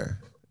out there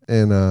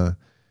and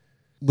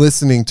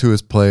listening to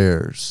his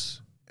players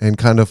and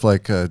kind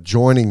of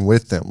joining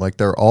with them, like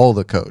they're all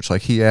the coach.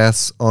 Like he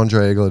asks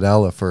Andre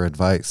Iguodala for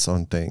advice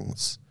on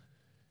things.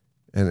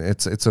 And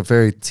it's a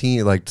very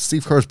team, like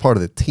Steve Kerr's part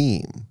of the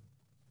team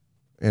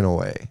in a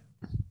way.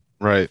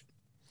 Right.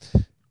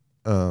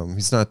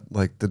 He's not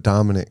like the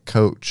dominant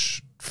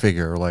coach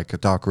figure like a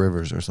Doc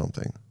Rivers or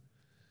something.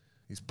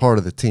 He's part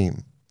of the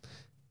team.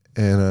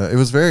 And it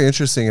was very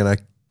interesting, and I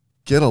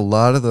get a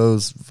lot of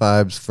those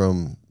vibes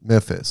from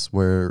Memphis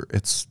where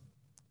it's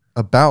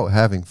about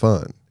having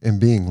fun and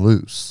being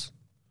loose.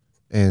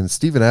 And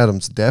Steven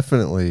Adams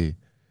definitely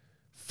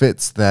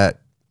fits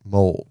that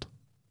mold.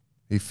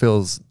 He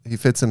fits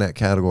in that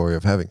category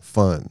of having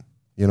fun,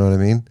 you know what I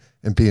mean?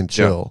 And being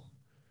chill.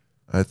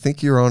 I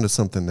think you're onto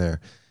something there.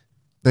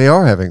 They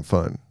are having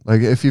fun.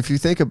 Like if you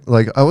think of,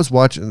 like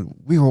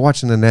we were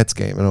watching the Nets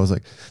game and I was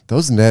like,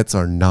 those Nets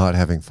are not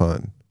having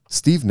fun.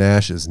 Steve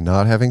Nash is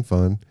not having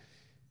fun.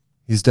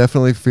 He's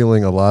definitely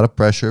feeling a lot of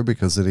pressure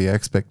because of the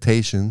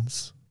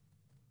expectations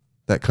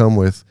that come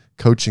with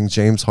coaching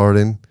James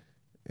Harden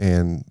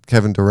and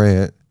Kevin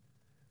Durant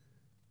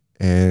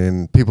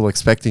and people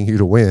expecting you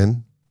to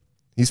win.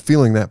 He's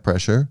feeling that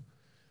pressure.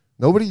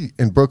 Nobody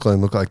in Brooklyn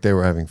looked like they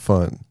were having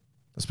fun,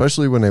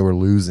 especially when they were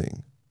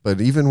losing. But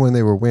even when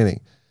they were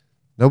winning,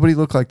 nobody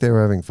looked like they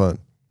were having fun.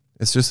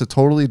 It's just a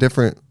totally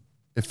different,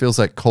 it feels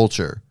like,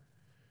 culture.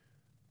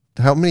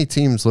 How many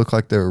teams look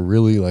like they're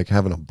really like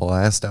having a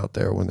blast out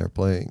there when they're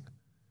playing?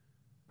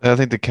 I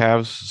think the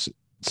Cavs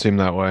seem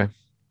that way.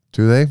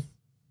 Do they?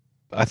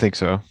 I think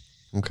so.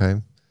 Okay.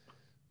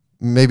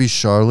 Maybe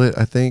Charlotte,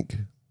 I think.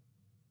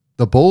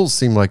 The Bulls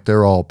seem like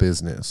they're all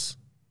business.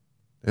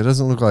 It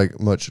doesn't look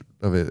like much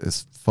of it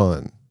is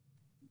fun.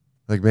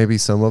 Like maybe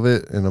some of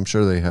it, and I'm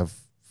sure they have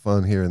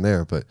fun here and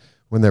there, but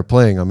when they're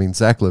playing, I mean,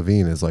 Zach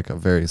LaVine is like a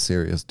very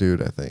serious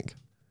dude, I think.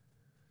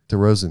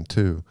 DeRozan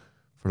too,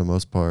 for the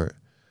most part.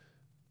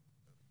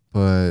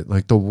 But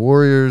like the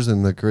Warriors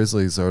and the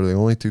Grizzlies are the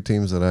only two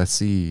teams that I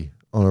see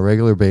on a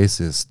regular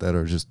basis that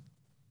are just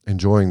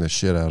enjoying the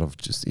shit out of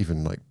just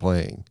even like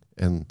playing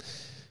and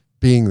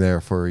being there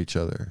for each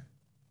other,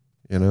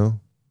 you know?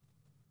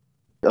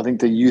 I think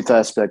the youth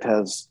aspect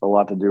has a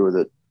lot to do with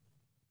it.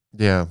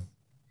 Yeah.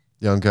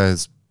 Young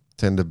guys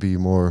tend to be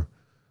more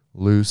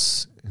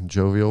loose and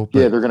jovial. But,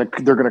 Yeah, they're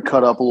gonna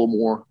cut up a little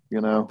more,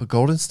 you know. but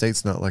Golden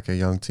State's not like a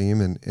young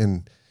team,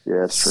 and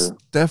Yeah, it's true.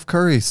 Steph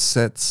Curry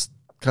sets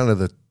kind of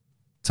the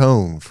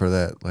tone for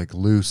that like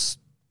loose,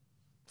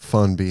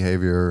 fun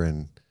behavior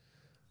and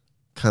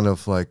kind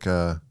of like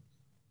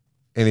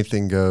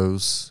anything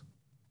goes.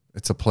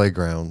 It's a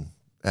playground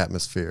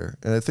atmosphere,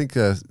 and I think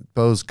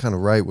Bo's kind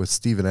of right with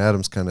Steven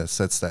Adams. Kind of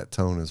sets that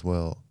tone as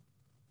well,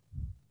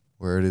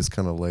 where it is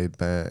kind of laid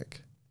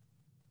back.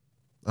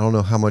 I don't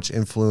know how much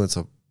influence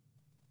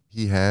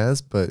he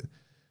has, but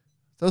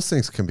those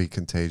things can be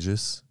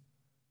contagious.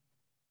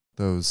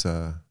 Those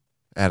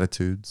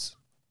attitudes,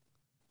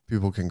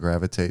 people can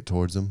gravitate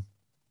towards them.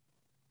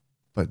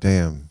 But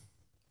damn,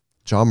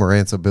 John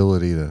Morant's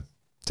ability to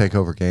take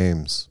over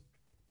games,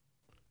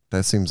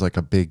 that seems like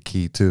a big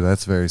key too.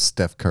 That's very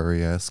Steph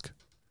Curry-esque.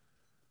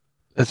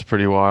 It's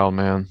pretty wild,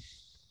 man.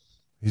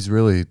 He's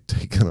really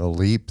taken a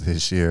leap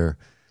this year,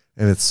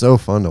 and it's so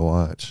fun to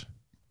watch.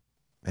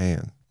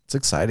 Man, it's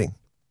exciting.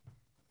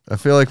 I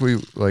feel like we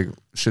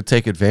should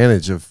take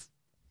advantage of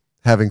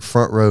having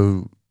front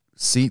row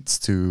seats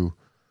to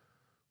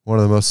one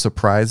of the most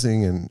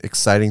surprising and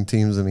exciting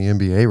teams in the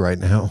NBA right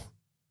now.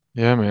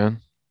 Yeah,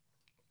 man.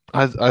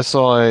 I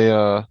saw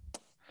a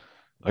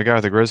guy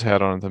with a Grizz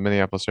hat on at the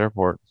Minneapolis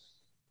airport.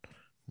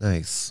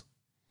 Nice.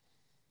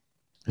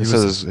 He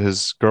says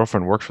his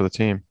girlfriend works for the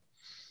team.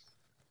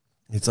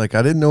 It's like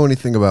I didn't know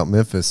anything about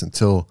Memphis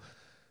until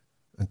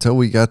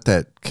we got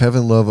that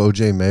Kevin Love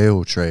OJ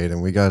Mayo trade,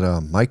 and we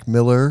got Mike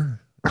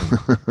Miller,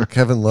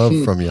 Kevin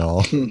Love from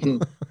y'all.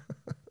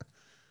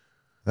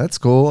 That's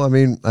cool. I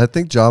mean, I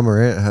think Ja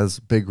Morant has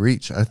big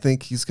reach. I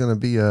think he's going to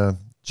be a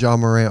Ja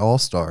Morant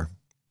All-Star.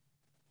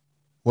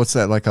 What's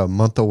that, like a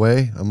month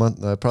away?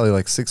 Probably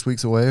like 6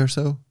 weeks away or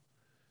so.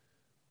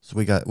 So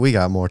we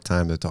got more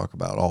time to talk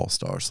about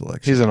All-Star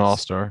selections. He's an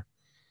All-Star.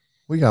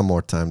 We got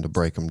more time to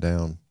break them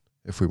down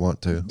if we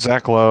want to.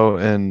 Zach Lowe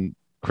and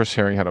Chris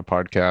Herring had a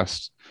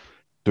podcast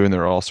doing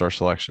their All-Star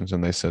selections,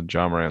 and they said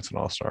Ja Morant's an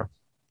All-Star.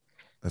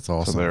 That's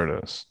awesome. So there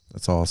it is.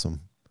 That's awesome.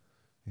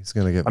 He's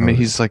going to get I mean, voted.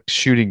 he's like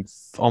shooting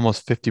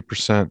almost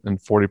 50% and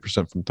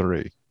 40% from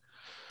three.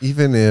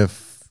 Even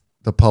if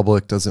the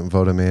public doesn't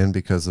vote him in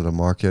because of the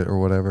market or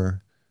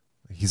whatever,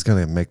 he's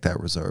going to make that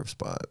reserve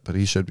spot. But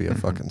he should be a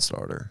fucking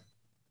starter.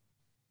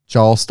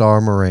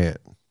 All-Star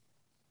Morant.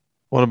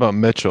 What about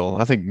Mitchell?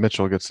 I think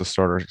Mitchell gets the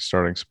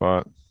starting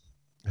spot.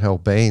 Hell,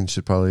 Bane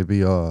should probably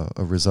be a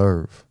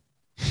reserve.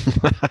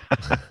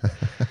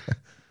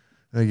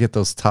 They get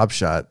those Top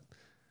Shot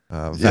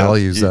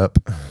values up.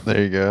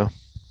 There you go.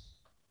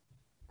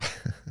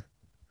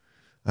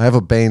 I have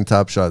a Bane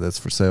Top Shot that's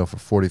for sale for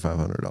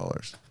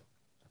 $4,500.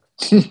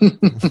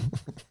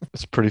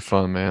 It's pretty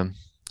fun, man.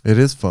 It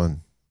is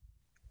fun.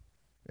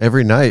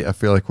 Every night I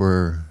feel like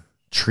we're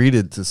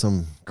treated to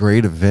some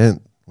great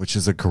event, which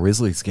is a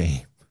Grizzlies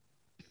game.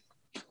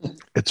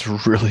 It's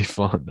really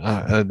fun.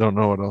 I don't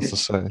know what else to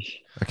say.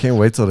 I can't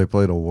wait till they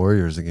play the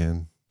Warriors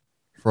again.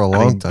 For a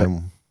long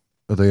time,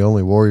 the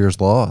only Warriors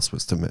loss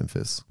was to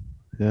Memphis.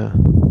 Yeah.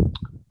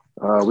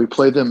 We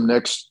play them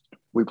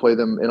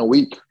in a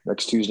week,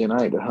 next Tuesday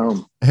night at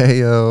home. Hey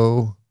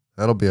yo,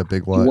 that'll be a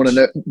big watch.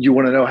 You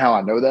want to know how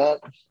I know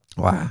that?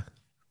 Why?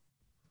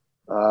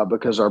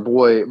 Because our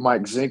boy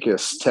Mike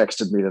Zinkus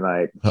texted me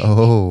tonight.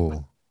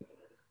 Oh.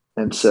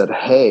 And said,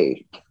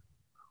 "Hey,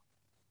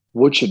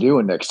 what you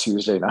doing next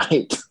Tuesday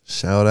night?"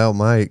 Shout out,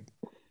 Mike.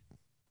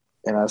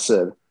 And I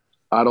said,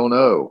 "I don't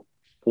know.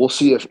 we'll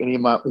see if any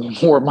of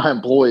more of my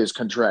employees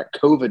contract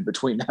COVID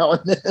between now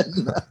and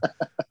then.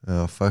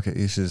 Oh, fuck it.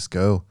 You should just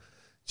go.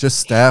 Just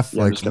staff,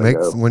 Yeah, I'm like, just gonna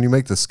go. when you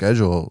make the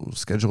schedule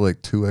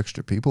like 2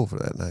 extra people for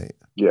that night.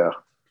 Yeah.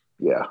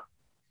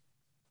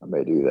 I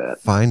may do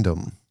that. Find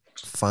them.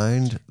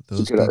 Find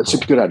those people. It's a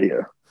good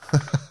idea.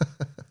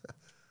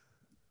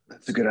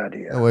 That's a good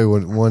idea. That way,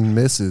 when one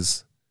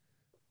misses,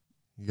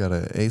 you got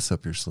an ace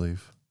up your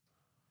sleeve.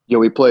 Yeah,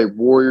 we play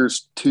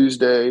Warriors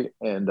Tuesday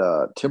and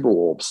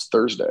Timberwolves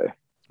Thursday.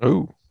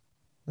 Oh,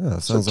 Yeah,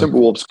 So sounds like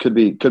Timberwolves could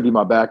be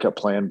my backup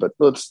plan, but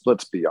let's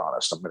be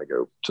honest. I'm going to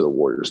go to the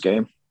Warriors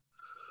game.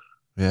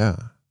 yeah,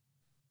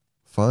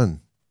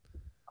 fun.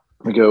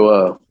 We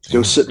go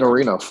sit in an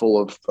arena full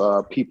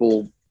of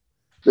people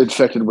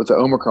infected with the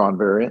Omicron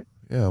variant.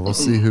 Yeah, we'll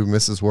see who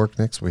misses work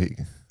next week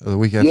or the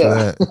week after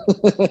Yeah.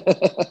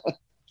 that.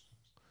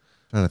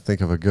 Trying to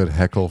think of a good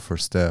heckle for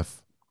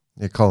Steph.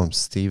 You call him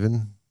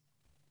Steven.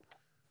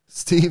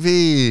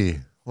 Stevie,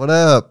 what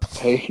up?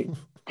 Hey,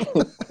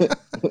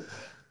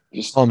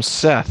 just call him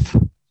Seth.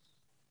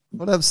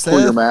 What up, pull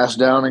your Steph? mask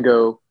down and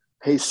go,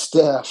 "Hey,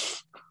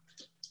 Steph,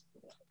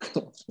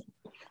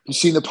 you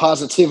seen the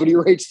positivity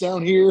rates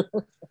down here?"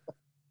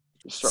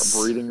 Just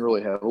start breathing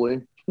really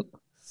heavily.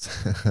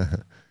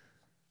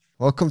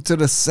 Welcome to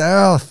the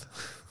South.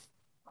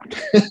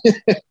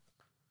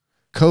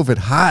 COVID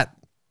hot.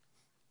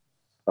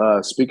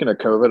 Speaking of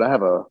COVID,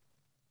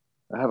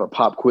 I have a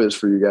pop quiz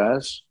for you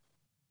guys.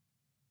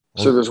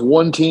 So there's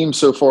one team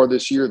so far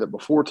this year that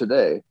before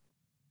today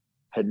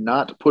had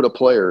not put a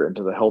player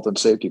into the health and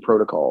safety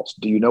protocols.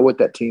 Do you know what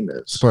that team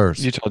is?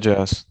 Spurs. Utah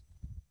Jazz.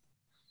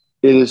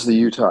 It is the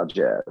Utah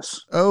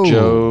Jazz. Oh,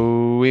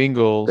 Joe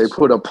Ingles. They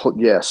put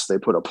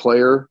a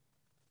player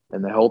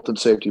in the health and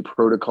safety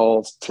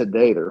protocols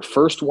today. Their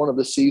first one of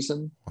the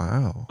season.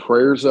 wow.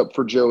 Prayers up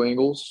for Joe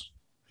Ingles.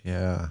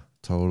 Yeah,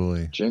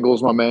 totally.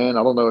 Jingles, my man.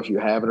 I don't know if you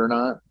have it or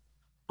not,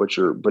 but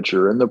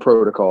you're in the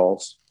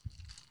protocols.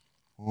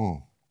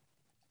 Mm.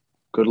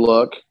 Good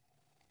luck.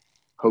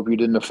 Hope you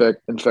didn't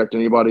infect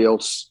anybody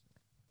else,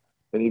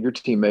 any of your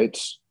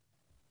teammates.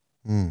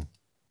 Mm.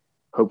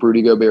 Hope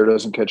Rudy Gobert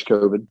doesn't catch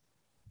COVID.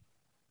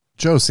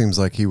 Joe seems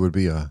like he would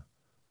be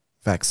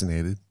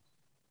vaccinated.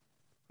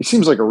 He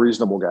seems like a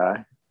reasonable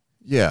guy.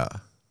 Yeah,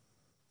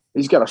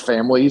 He's got a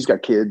family. He's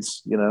got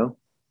kids, you know.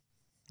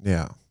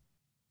 yeah.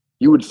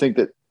 You would think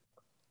that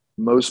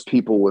most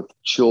people with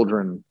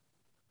children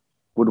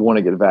would want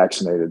to get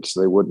vaccinated so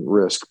they wouldn't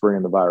risk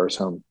bringing the virus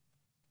home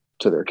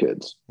to their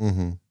kids.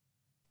 Mm-hmm.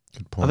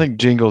 Good point. I think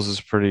Jingles is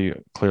pretty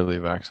clearly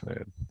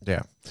vaccinated.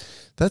 yeah.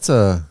 That's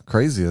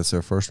crazy. That's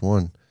their first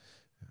one.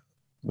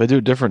 They do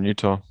different in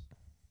Utah.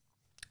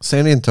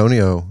 San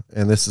Antonio,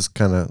 and this is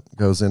kind of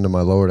goes into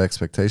my lowered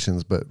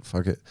expectations, but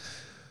fuck it.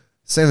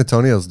 San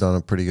Antonio's done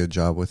a pretty good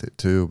job with it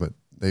too, but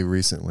they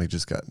recently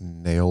just got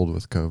nailed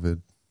with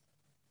COVID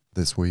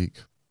this week.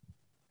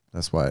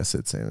 That's why I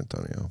said San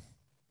Antonio.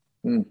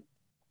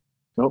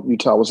 Nope,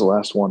 Utah was the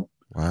last one.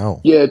 Wow.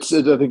 Yeah, I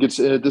think it's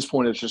at this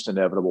point it's just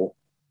inevitable.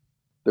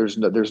 There's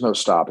no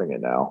stopping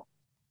it now.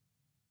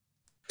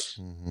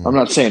 Mhm. I'm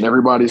not saying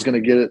everybody's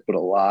going to get it, but a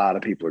lot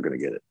of people are going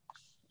to get it.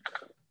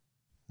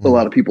 A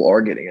lot of people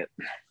are getting it.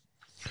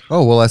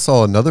 Oh, well, I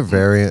saw another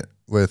variant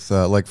with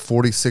like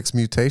 46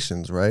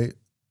 mutations, right?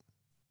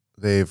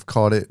 They've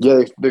caught it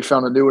Yeah, they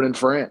found a new one in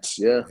France.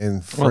 Yeah.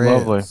 in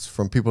lovely. France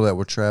from people that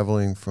were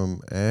traveling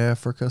from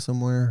Africa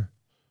somewhere.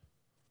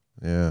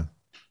 Yeah,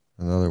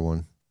 another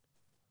one.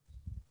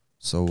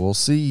 So we'll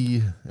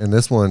see. And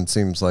this one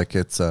seems like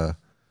it's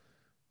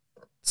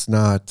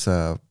not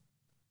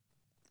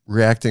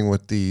reacting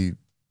with the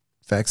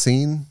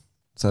vaccine.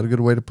 Is that a good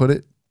way to put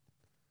it?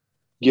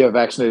 Yeah,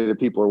 vaccinated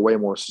people are way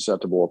more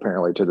susceptible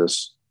apparently to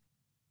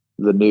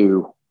the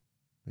new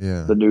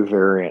Yeah.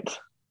 variant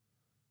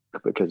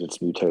because it's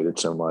mutated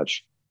so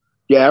much.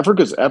 Yeah,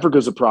 Africa's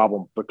a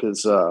problem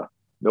because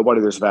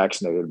nobody there's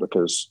vaccinated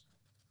because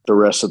the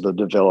rest of the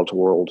developed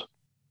world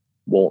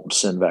won't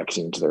send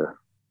vaccines there.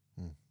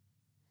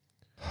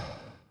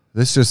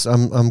 This just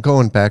I'm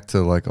going back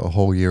to like a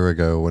whole year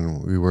ago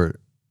when we were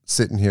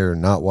sitting here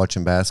not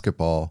watching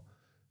basketball.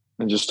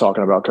 And just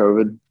talking about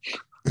COVID.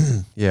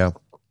 Yeah.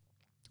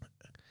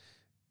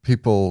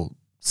 People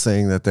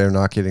saying that they're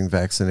not getting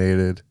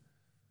vaccinated,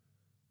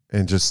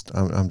 and just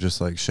I'm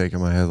just like shaking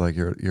my head like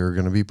you're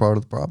going to be part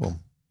of the problem.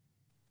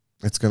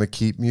 It's going to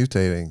keep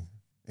mutating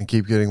and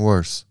keep getting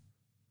worse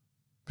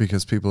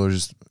because people are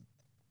just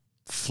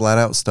flat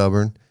out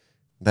stubborn.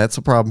 That's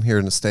a problem here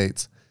in the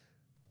States.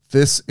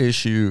 This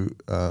issue,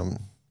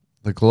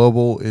 the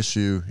global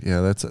issue, yeah,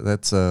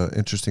 that's a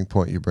interesting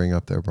point you bring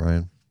up there,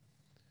 Brian.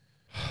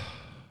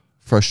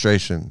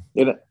 Frustration.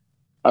 And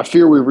I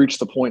fear we've reached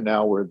the point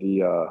now where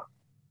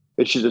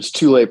it's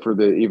too late for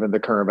even the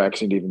current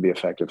vaccine to even be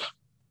effective.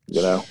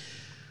 You know?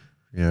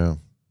 Yeah.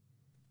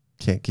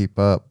 Can't keep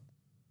up.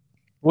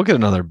 We'll get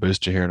another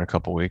booster here in a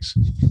couple weeks.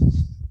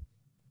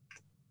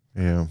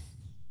 Yeah.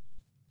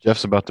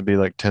 Jeff's about to be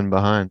like 10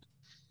 behind.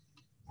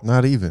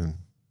 Not even.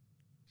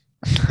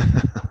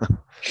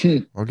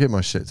 I'll get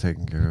my shit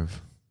taken care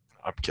of.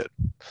 I'm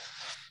kidding.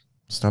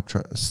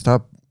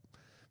 Stop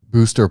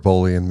booster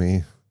bullying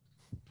me.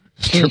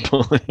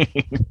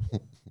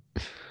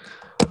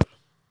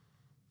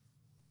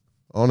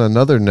 On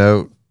another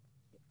note,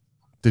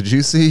 did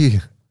you see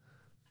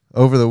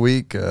over the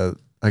week,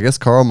 I guess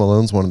Karl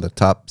Malone's one of the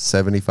top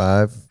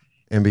 75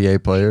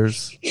 NBA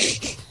players.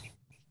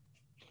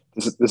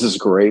 This is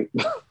great.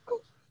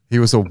 He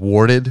was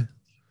awarded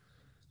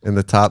in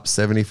the top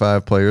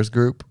 75 players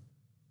group.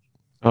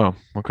 Oh,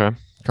 okay.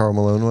 Karl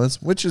Malone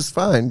was, which is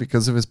fine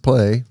because of his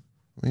play.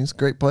 I mean, he's a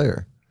great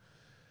player.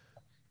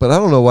 But I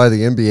don't know why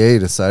the NBA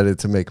decided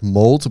to make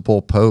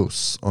multiple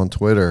posts on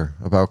Twitter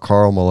about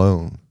Karl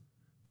Malone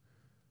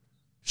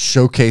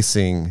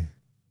showcasing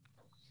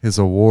his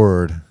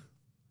award.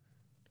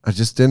 I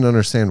just didn't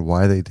understand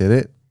why they did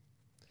it.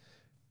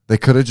 They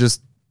could have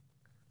just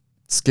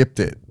skipped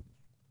it.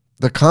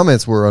 The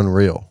comments were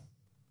unreal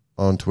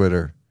on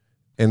Twitter,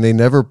 and they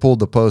never pulled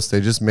the post.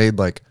 They just made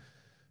like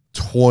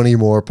 20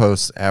 more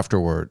posts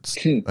afterwards,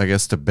 I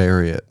guess, to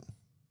bury it.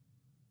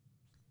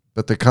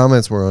 But the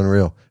comments were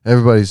unreal.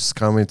 Everybody's just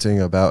commenting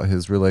about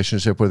his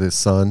relationship with his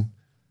son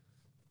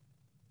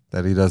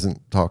that he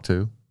doesn't talk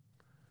to.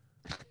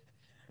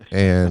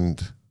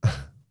 And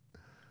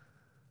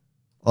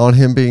on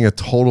him being a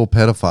total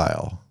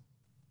pedophile.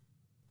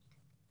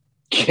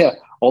 Yeah,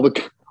 all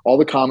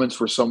the comments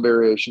were some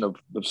variation of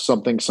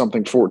something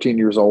 14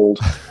 years old.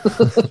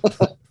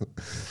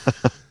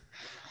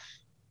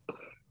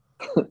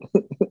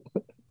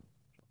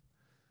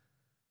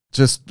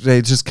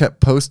 They just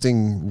kept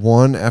posting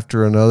one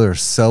after another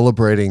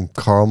celebrating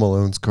Karl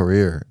Malone's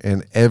career,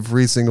 and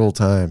every single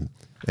time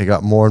they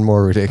got more and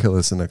more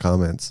ridiculous in the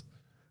comments.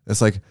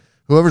 It's like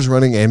whoever's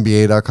running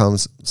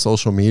NBA.com's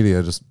social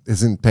media just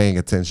isn't paying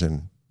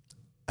attention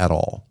at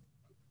all.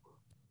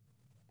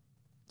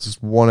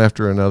 Just one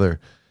after another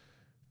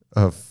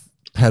of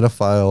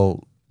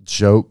pedophile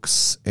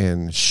jokes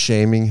and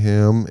shaming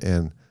him,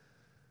 and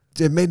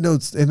it made no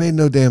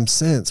damn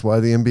sense why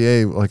the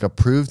NBA like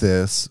approved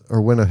this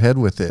or went ahead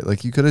with it.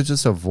 Like, you could have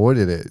just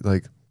avoided it.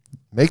 Like,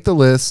 make the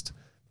list,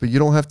 but you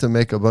don't have to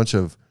make a bunch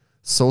of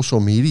social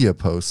media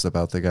posts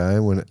about the guy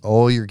when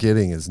all you're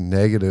getting is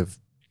negative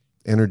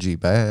energy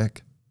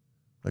back.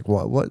 Like,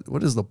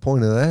 what is the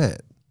point of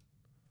that?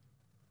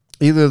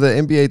 Either the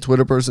NBA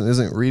Twitter person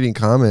isn't reading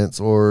comments,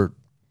 or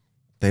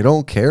they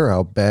don't care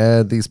how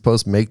bad these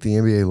posts make the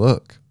NBA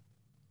look.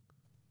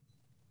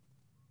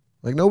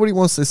 Like, nobody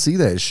wants to see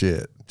that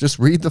shit. Just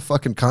read the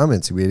fucking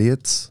comments, you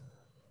idiots.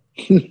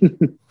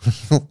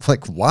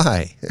 Like,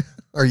 why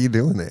are you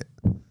doing it?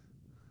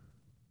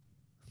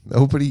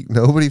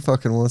 Nobody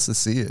fucking wants to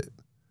see it.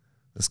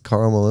 This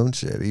Karl Malone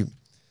shit. He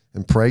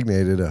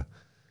impregnated a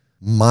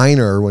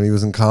minor when he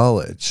was in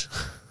college.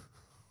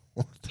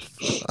 What the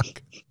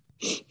fuck?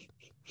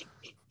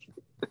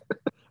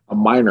 A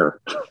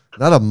minor.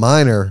 Not a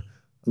minor.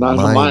 Not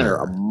a minor,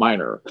 a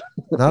minor.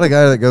 Not a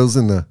guy that goes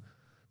in the,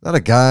 not a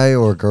guy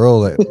or a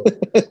girl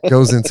that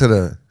goes into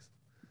the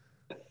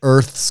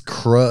Earth's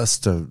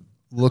crust to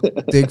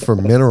dig for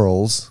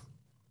minerals.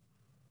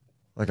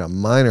 Like a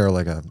minor,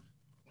 like a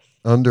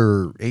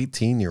under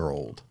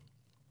 18-year-old.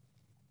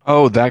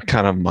 Oh, that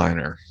kind of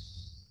minor.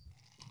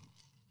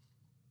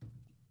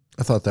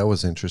 I thought that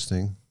was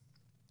interesting.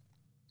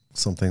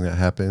 Something that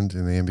happened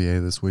in the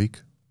NBA this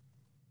week.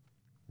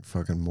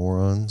 Fucking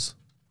morons.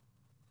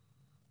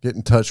 Get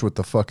in touch with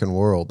the fucking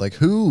world. Like,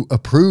 who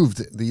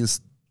approved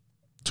these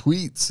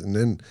tweets and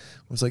then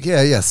was like,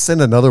 yeah,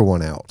 send another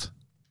one out.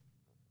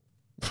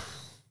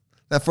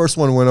 That first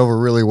one went over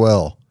really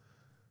well.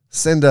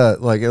 Send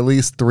like at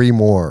least 3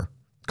 more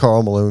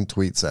Karl Malone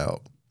tweets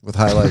out with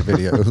highlight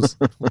videos.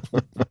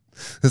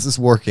 This is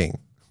working.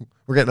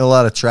 We're getting a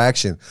lot of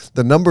traction.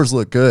 The numbers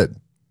look good.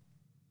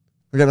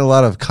 We're getting a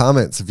lot of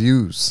comments,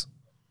 views.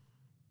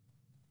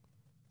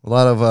 A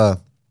lot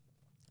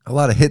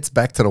of hits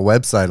back to the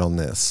website on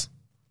this.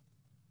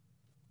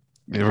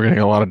 Yeah, we're getting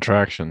a lot of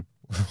traction.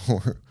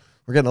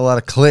 We're getting a lot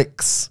of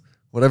clicks.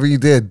 Whatever you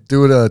did,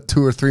 do it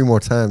 2 or 3 more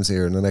times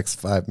here in the next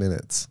 5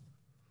 minutes.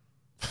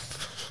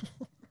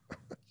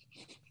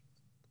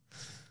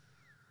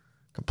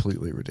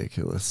 Completely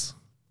ridiculous.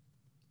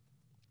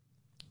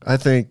 I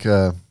think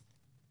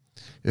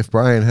if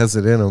Brian has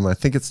it in him, I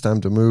think it's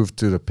time to move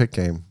to the pick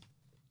game.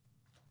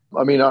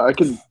 I mean, I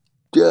can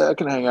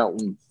hang out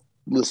and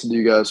listen to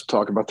you guys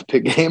talk about the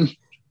pick game.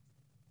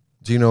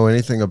 Do you know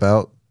anything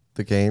about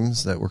the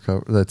games that were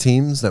covered, the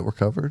teams that were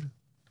covered?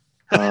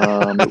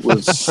 It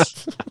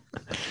was,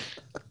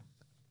 I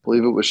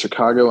believe it was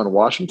Chicago and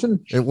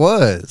Washington. It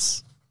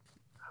was.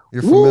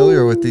 You're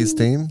familiar with these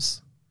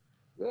teams?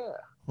 Yeah.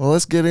 Well,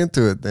 let's get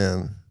into it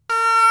then.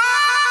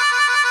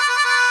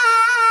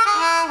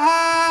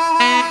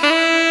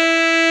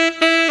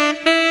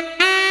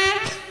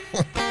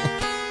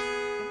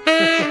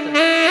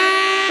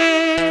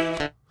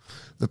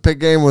 The pick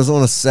game was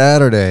on a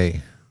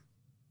Saturday.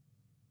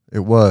 It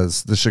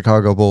was the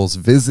Chicago Bulls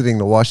visiting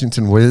the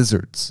Washington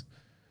Wizards.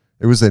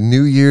 It was a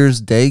New Year's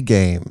Day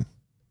game.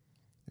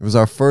 It was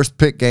our first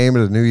pick game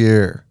of the new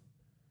year.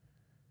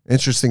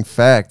 Interesting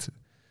fact,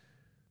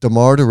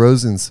 DeMar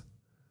DeRozan's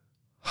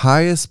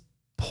highest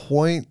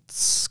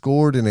points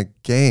scored in a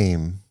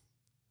game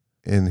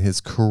in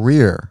his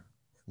career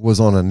was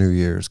on a New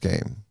Year's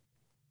game.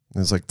 It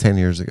was like 10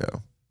 years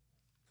ago.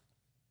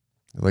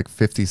 Like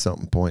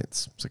 50-something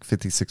points. It's like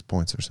 56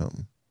 points or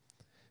something.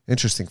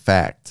 Interesting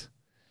fact.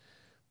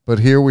 But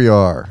here we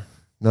are,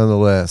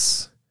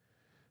 nonetheless,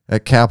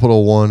 at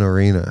Capital One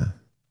Arena.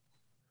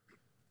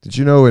 Did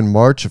you know in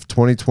March of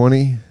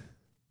 2020,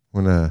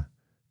 when a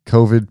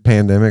COVID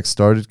pandemic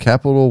started,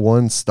 Capital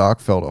One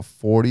stock fell to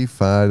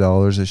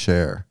 $45 a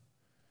share.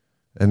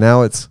 And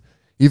now it's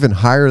even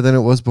higher than it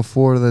was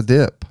before the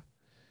dip.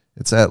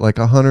 It's at like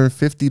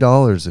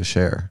 $150 a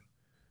share.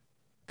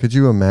 Could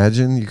you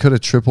imagine? You could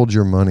have tripled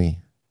your money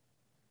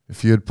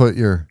if you had put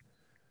your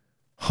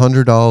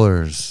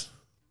 $100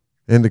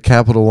 into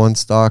Capital One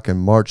stock in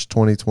March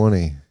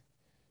 2020.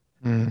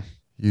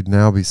 You'd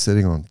now be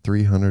sitting on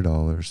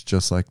 $300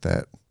 just like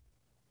that.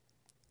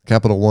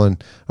 Capital One,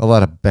 a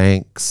lot of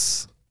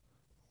banks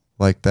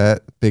like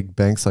that, big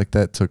banks like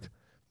that, took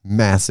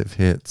massive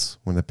hits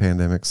when the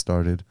pandemic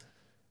started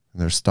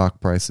and their stock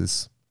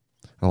prices.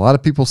 A lot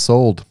of people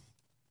sold.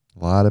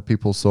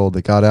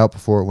 They got out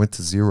before it went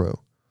to zero.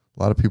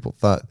 A lot of people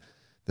thought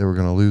they were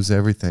going to lose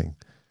everything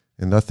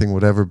and nothing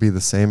would ever be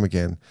the same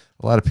again.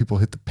 A lot of people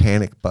hit the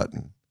panic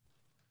button.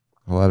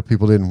 A lot of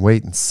people didn't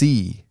wait and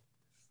see.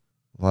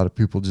 A lot of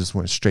people just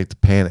went straight to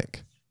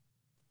panic.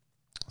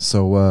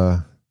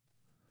 So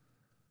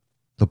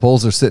the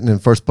Bulls are sitting in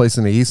first place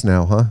in the East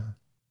now, huh?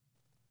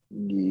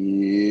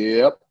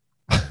 Yep.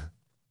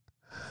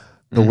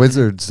 The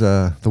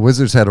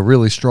Wizards had a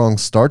really strong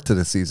start to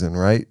the season,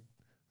 right?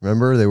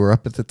 Remember, they were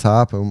up at the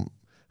top, and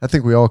I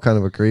think we all kind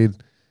of agreed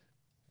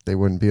they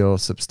wouldn't be able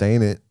to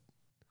sustain it.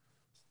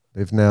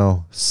 They've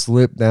now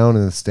slipped down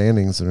in the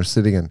standings and are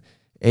sitting in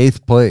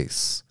 8th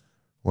place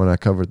when I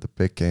covered the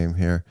pick game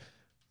here.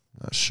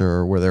 Not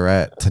sure where they're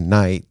at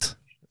tonight.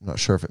 I'm not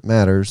sure if it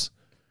matters.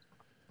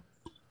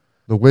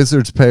 The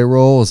Wizards'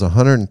 payroll is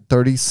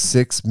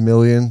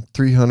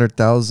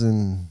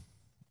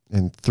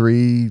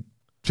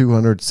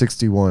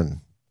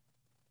 $136,300,261.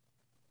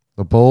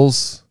 The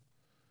Bulls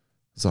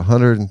is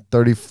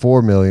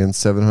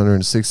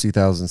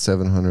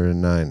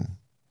 $134,760,709.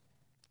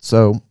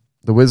 So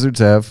the Wizards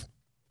have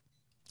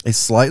a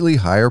slightly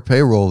higher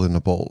payroll than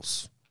the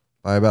Bulls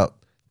by about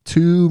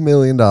 $2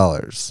 million,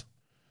 about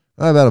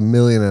 $1.5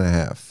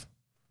 million,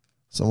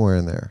 somewhere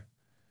in there.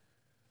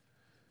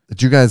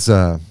 Did you guys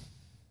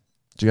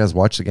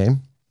watch the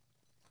game?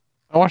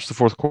 I watched the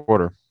fourth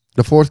quarter.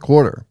 The fourth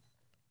quarter.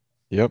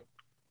 Yep.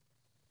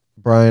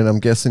 Brian, I'm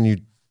guessing you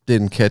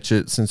didn't catch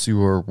it since you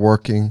were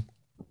working.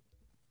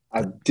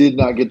 I did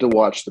not get to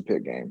watch the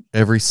pit game.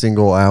 Every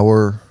single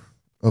hour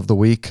of the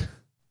week?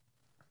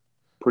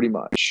 Pretty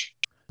much.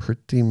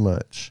 Pretty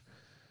much.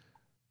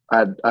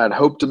 I'd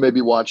hoped to maybe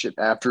watch it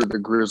after the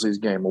Grizzlies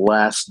game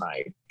last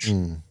night.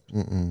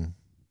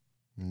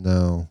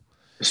 No.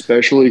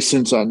 Especially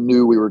since I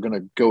knew we were going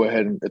to go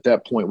ahead and at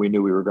that point we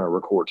knew we were going to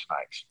record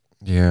tonight.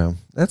 Yeah,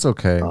 that's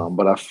okay.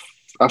 But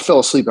I fell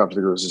asleep after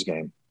the Grizzlies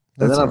game.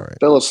 That's and then all I right.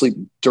 fell asleep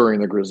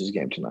during the Grizzlies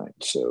game tonight.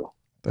 So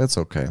That's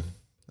okay.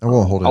 I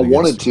won't hold it I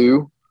wanted against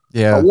you. to.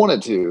 Yeah. I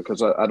wanted to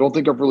because I don't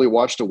think I've really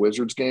watched a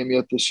Wizards game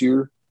yet this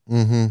year.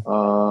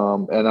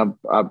 Mm-hmm. And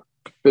I've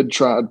been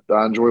trying.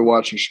 I enjoy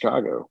watching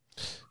Chicago.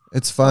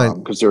 It's fine.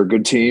 Because they're a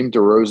good team.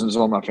 DeRozan's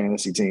on my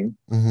fantasy team.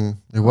 Mm-hmm.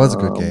 It was a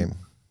good game.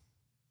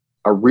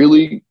 I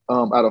really,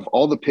 out of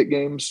all the pit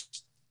games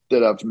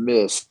that I've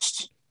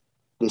missed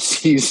this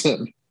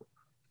season,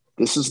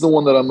 this is the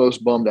one that I'm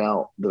most bummed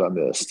out that I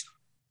missed.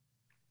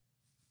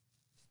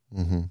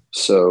 Mm-hmm.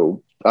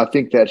 So I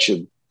think that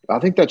should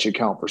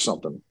count for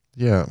something.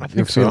 Yeah, I think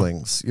your so.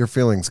 your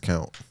feelings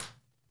count.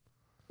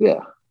 Yeah,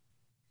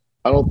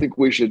 I don't think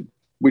we should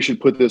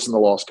put this in the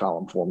loss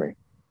column for me.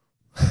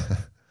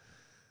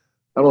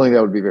 I don't think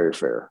that would be very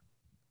fair.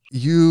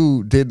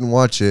 You didn't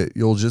watch it.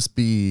 You'll just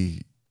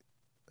be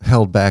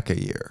held back a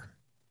year.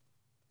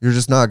 You're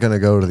just not going to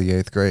go to the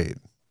 8th grade.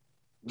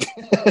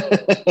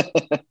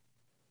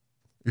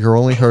 You're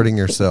only hurting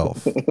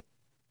yourself.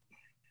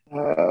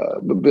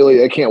 But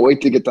Billy, I can't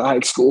wait to get to high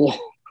school.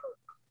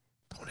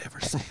 Don't ever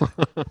say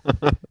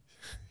that.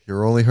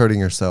 You're only hurting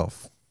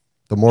yourself.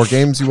 The more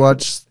games you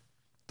watch,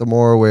 the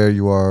more aware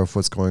you are of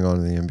what's going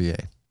on in the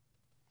NBA.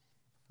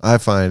 I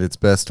find it's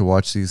best to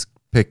watch these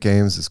pick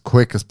games as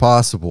quick as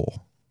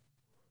possible,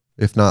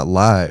 if not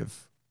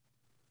live.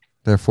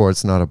 Therefore,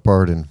 it's not a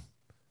burden,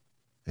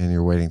 and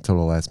you're waiting till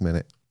the last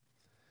minute.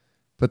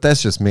 But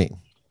that's just me.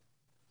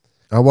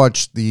 I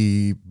watched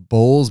the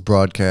Bulls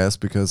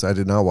broadcast because I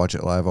did not watch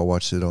it live. I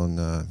watched it on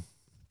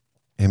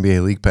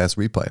NBA League Pass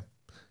replay.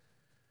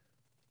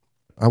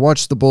 I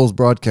watched the Bulls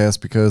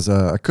broadcast because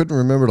I couldn't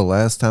remember the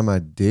last time I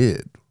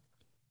did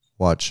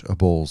watch a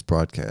Bulls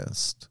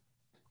broadcast.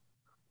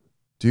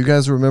 Do you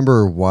guys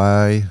remember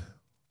why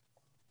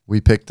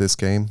we picked this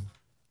game?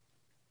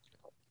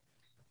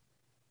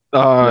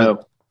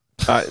 No.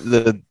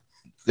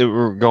 They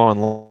were going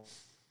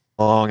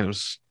long and it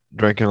was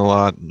drinking a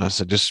lot. And I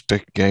said, just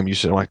pick a game. You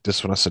said, I like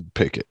this one. I said,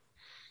 pick it.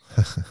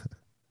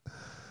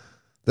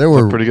 There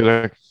were pretty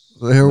good.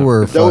 There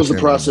were. If that was the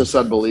process,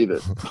 I'd believe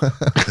it.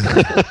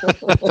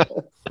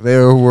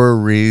 There were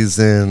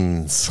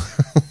reasons.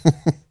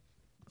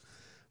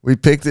 We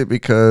picked it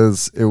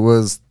because it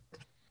was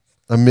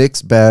a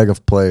mixed bag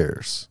of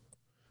players.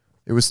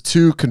 It was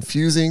two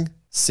confusing,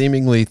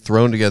 seemingly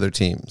thrown together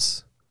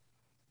teams.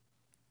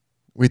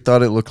 We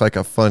thought it looked like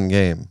a fun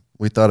game.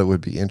 We thought it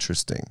would be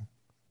interesting.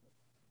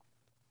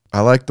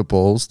 I like the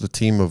Bulls, the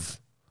team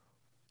of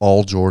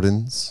all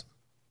Jordans.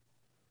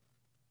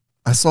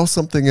 I saw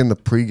something in the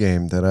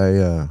pregame that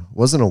I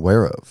wasn't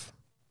aware of.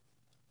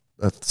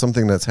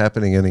 Something that's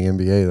happening in the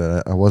NBA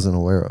that I wasn't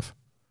aware of.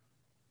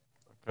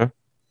 Okay.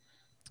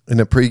 In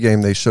the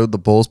pregame, they showed the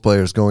Bulls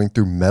players going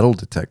through metal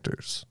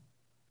detectors.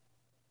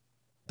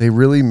 They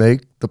really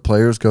make the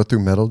players go through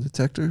metal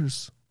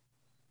detectors?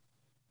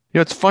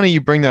 It's funny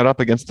you bring that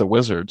up against the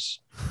Wizards,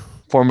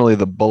 formerly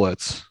the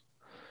Bullets.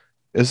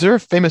 Is there a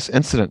famous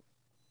incident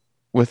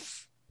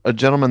with a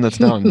gentleman that's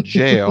now in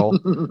jail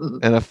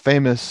and a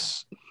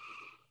famous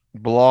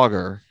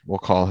blogger, we'll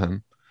call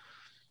him,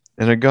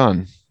 and a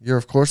gun? You're,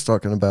 of course,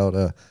 talking about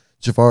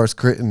Javaris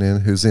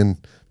Crittenton, who's in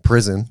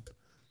prison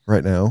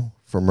right now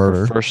for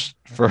murder.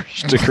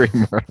 First degree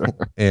murder.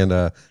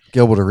 And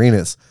Gilbert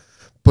Arenas.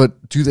 But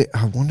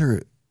I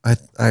wonder, I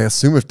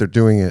assume if they're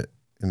doing it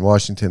in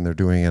Washington, they're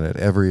doing it at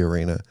every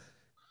arena.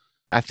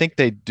 I think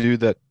they do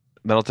that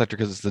metal detector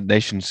because it's the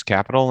nation's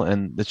capital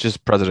and it's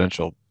just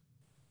presidential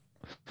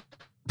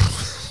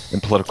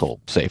and political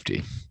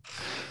safety.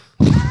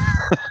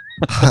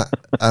 I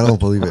don't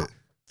believe it.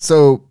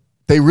 So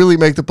they really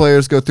make the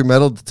players go through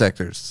metal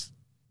detectors.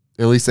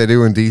 At least they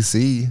do in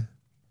D.C.,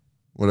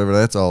 whatever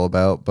that's all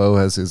about. Bo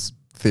has his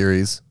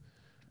theories.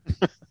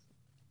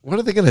 What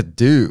are they going to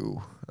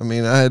do? I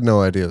mean, I had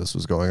no idea this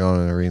was going on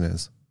in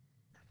arenas.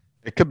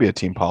 It could be a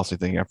team policy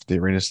thing after the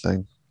arenas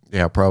thing.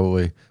 Yeah,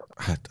 probably.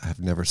 I've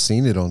never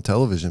seen it on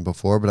television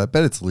before, but I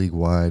bet it's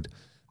league-wide.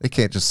 They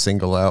can't just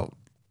single out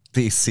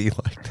D.C.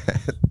 like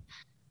that.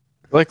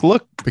 Like,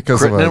 look,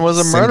 Crittenton was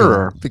a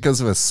murderer.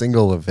 Because of a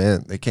single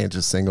event. They can't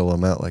just single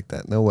them out like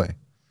that. No way.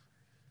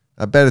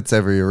 I bet it's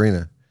every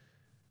arena.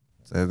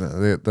 So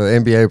the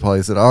NBA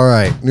probably said, all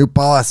right, new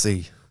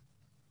policy.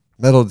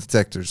 Metal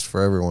detectors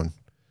for everyone.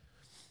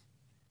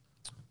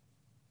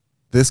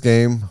 This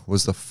game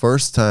was the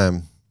first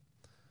time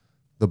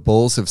the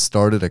Bulls have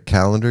started a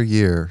calendar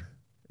year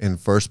in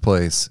first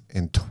place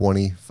in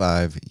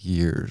 25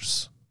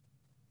 years.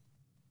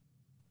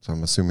 So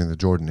I'm assuming the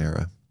Jordan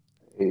era.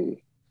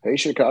 Hey,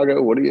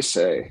 Chicago, what do you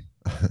say?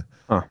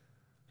 Huh.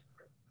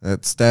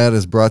 That stat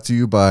is brought to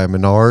you by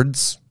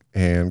Menards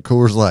and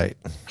Coors Light.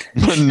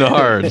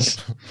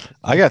 Menards.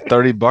 I got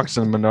 $30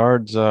 in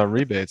Menards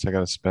rebates I got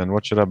to spend.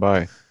 What should I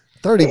buy?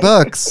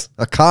 $30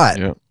 a cot.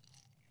 Yeah.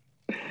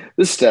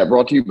 This stat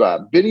brought to you by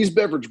Benny's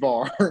Beverage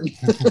Barn.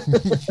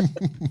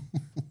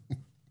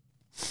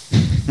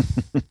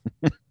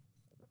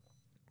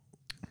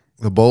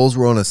 The Bulls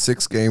were on a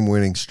 6-game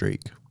winning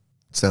streak.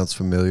 Sounds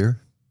familiar.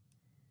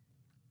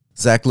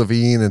 Zach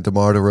LaVine and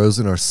DeMar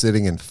DeRozan are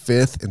sitting in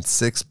 5th and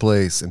 6th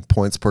place in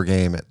points per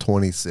game at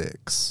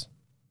 26.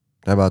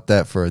 How about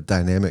that for a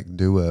dynamic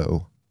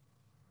duo?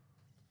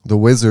 The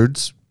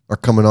Wizards are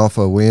coming off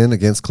a win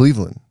against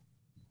Cleveland.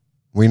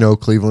 We know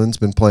Cleveland's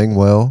been playing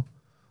well,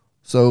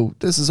 so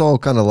this is all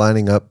kind of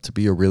lining up to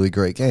be a really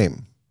great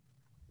game.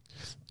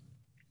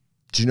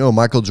 Do you know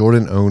Michael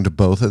Jordan owned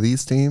both of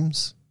these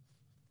teams?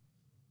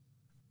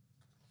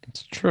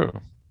 It's true.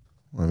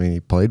 I mean, he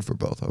played for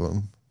both of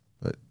them,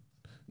 but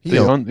He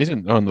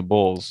didn't own the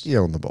Bulls. he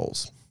owned the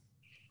Bulls.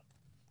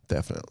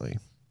 Definitely.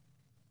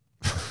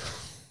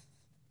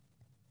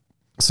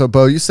 So,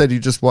 Bo, you said you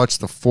just watched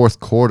the fourth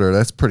quarter.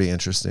 That's pretty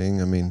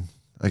interesting. I mean,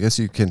 I guess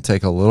you can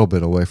take a little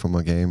bit away from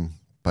a game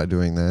by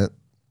doing that.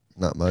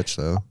 Not much,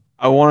 though.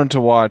 I wanted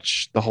to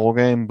watch the whole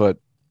game, but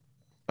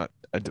I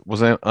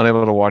was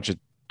unable to watch it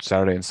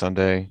Saturday and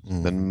Sunday.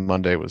 Mm. Then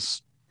Monday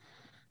was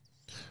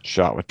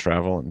shot with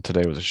travel, and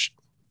today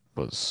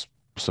was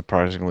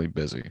surprisingly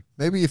busy.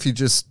 Maybe if you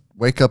just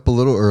wake up a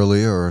little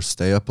earlier or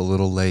stay up a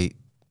little late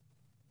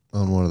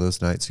on one of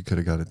those nights, you could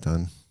have got it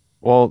done.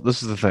 Well,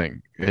 this is the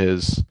thing,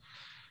 is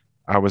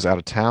I was out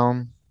of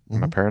town at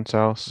my parents'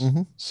 house.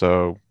 Mhm.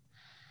 So,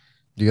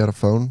 You got a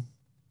phone?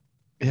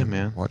 yeah,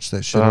 man. Watch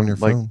that shit on your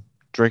like, phone.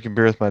 Drinking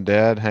beer with my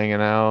dad, hanging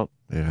out,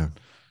 Yeah.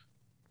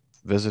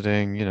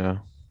 visiting, you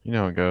know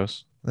how it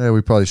goes. Yeah,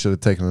 we probably should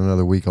have taken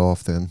another week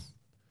off then.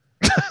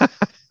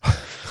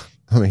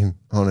 I mean,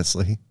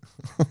 honestly.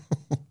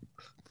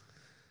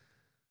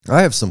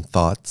 I have some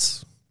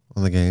thoughts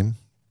on the game,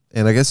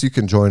 and I guess you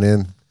can join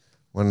in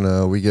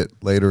when we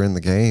get later in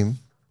the game.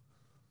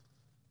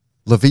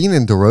 LaVine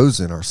and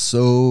DeRozan are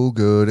so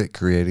good at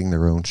creating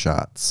their own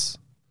shots.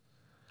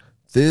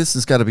 This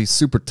has got to be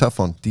super tough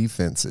on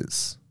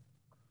defenses.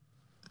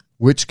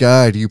 Which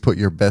guy do you put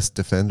your best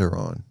defender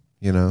on,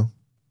 you know?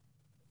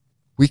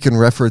 We can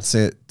reference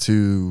it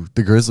to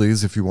the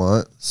Grizzlies if you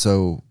want.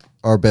 So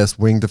our best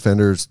wing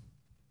defenders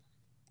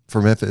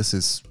for Memphis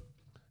is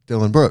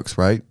Dylan Brooks,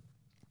 right?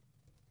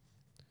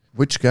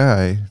 Which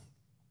guy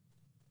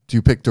Do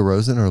you pick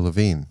DeRozan or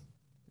Levine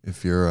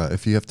if you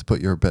have to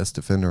put your best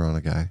defender on a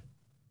guy?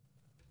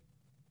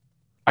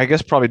 I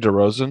guess probably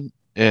DeRozan,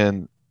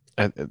 and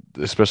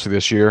especially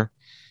this year.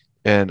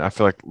 And I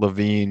feel like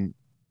Levine,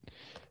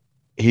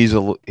 he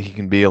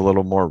can be a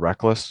little more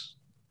reckless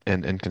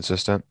and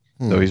inconsistent,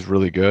 though he's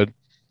really good.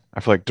 I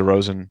feel like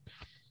DeRozan,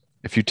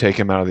 if you take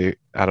him out of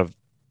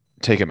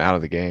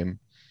the game,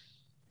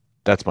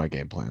 that's my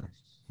game plan.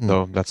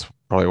 So that's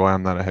probably why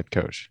I'm not a head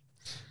coach.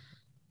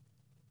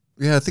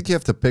 Yeah, I think you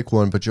have to pick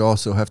one, but you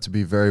also have to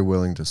be very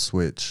willing to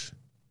switch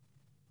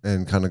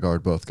and kind of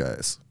guard both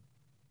guys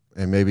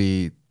and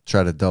maybe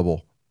try to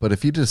double. But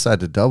if you decide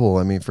to double,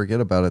 I mean,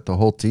 forget about it. The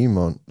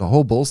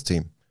whole Bulls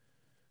team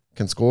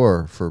can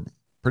score for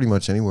pretty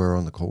much anywhere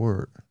on the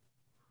court.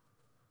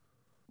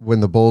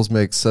 When the Bulls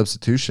make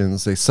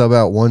substitutions, they sub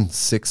out one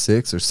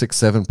 6'6" or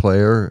 6'7"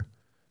 player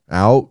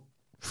out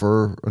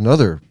for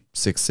another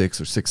 6'6"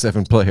 or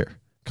 6'7" player.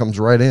 Comes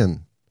right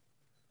in.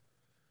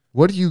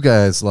 What do you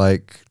guys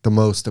like the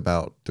most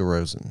about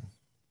DeRozan?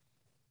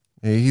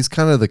 He's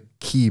kind of the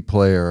key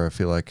player, I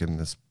feel like, in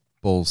this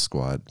Bulls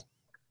squad.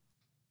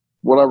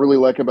 What I really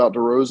like about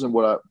DeRozan,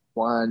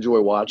 why I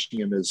enjoy watching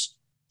him is,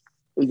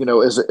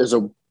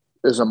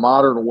 as a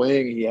modern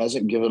wing, he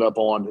hasn't given up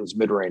on his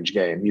mid-range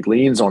game. He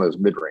leans on his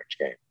mid-range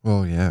game.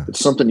 Oh yeah, it's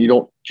something you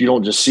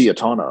don't just see a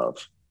ton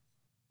of.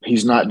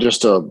 He's not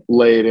just a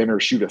lay it in or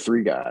shoot a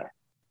three guy.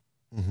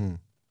 Mm-hmm.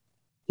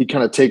 He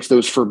kind of takes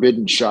those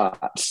forbidden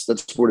shots.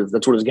 That's what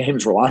his game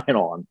is relying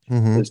on.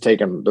 Mm-hmm. Is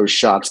taking those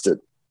shots that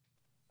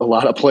a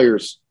lot of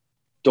players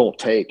don't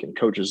take, and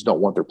coaches don't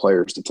want their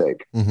players to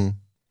take. Mm-hmm.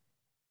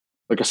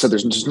 Like I said,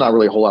 there's just not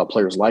really a whole lot of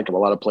players like him. A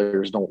lot of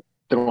players don't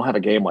have a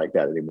game like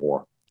that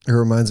anymore. It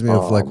reminds me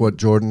of like what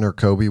Jordan or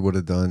Kobe would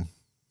have done.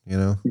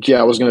 Yeah,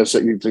 I was going to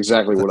say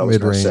exactly what I was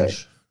going to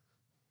say.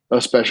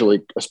 Especially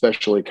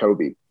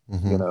Kobe.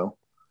 Mm-hmm.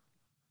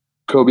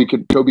 Kobe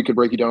could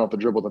break you down off the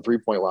dribble at the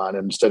 3-point line,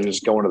 and instead of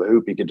just going to the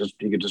hoop, he could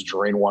just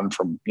drain one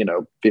from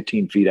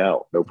 15 feet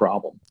out, no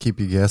problem. Keep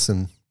you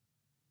guessing.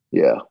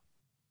 Yeah,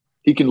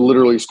 he can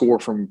literally score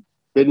from.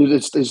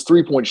 His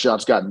 3-point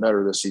shots gotten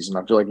better this season.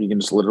 I feel like he can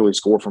just literally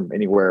score from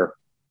anywhere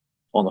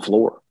on the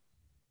floor.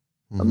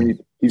 Mm-hmm. I mean,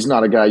 he's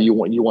not a guy you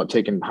want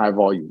taking high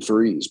volume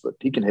threes, but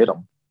he can hit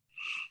them.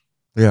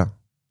 Yeah,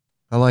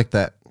 I like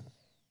that.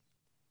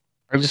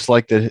 I just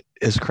like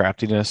his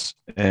craftiness,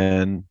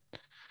 and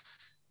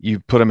you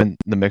put him in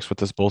the mix with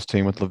this Bulls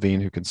team with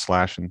Levine, who can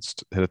slash and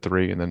hit a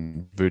three, and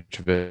then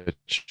Vucevic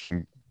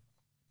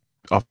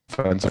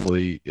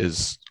offensively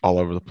is all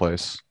over the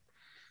place.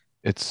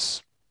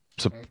 It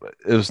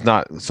was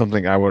not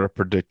something I would have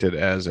predicted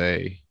as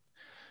a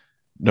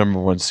number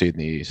one seed in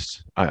the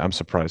East. I'm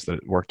surprised that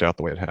it worked out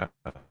the way it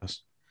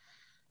has.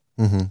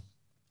 Mm-hmm.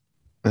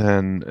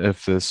 And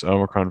if this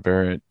Omicron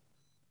variant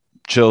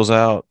chills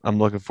out, I'm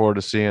looking forward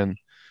to seeing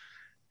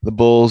the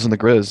Bulls and the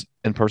Grizz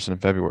in person in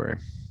February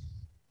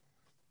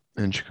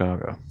in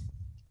Chicago.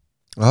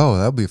 Oh,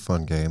 that'll be a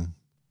fun game.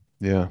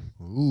 Yeah.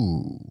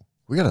 Ooh,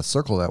 we got to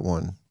circle that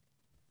one.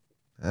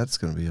 That's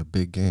going to be a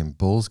big game.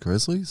 Bulls,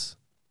 Grizzlies?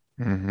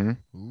 Mm-hmm.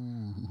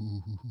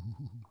 Ooh.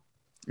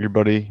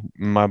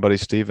 My buddy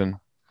Steven.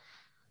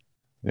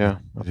 Yeah,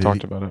 I've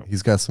talked about it.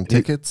 He's got some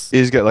tickets?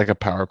 He's got like a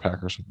power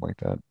pack or something like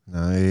that.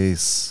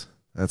 Nice.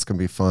 That's going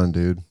to be fun,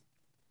 dude.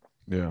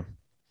 Yeah.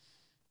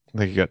 I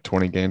think he got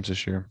 20 games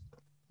this year.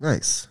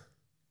 Nice.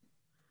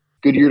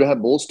 Good year to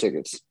have Bulls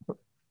tickets.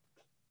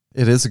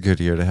 It is a good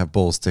year to have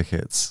Bulls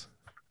tickets.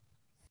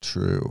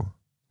 True.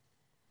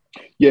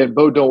 Yeah, and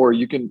Bo, don't worry.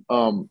 You can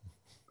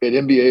at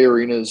NBA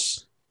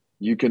arenas,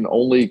 you can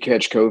only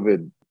catch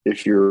COVID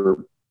if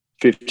you're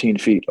 15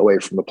 feet away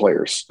from the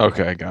players.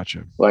 Okay, I got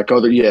you. Like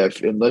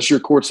unless you're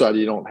courtside,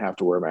 you don't have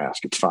to wear a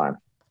mask. It's fine.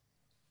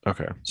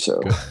 Okay.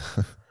 So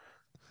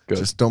Good.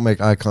 Just don't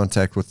make eye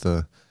contact with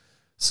the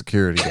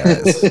security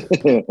guys.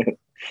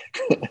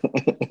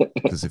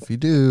 Because if you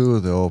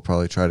do, they'll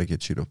probably try to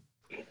get you to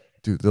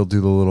they'll do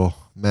the little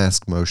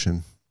mask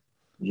motion.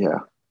 Yeah.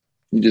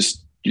 You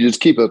just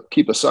keep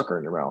a sucker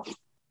in your mouth.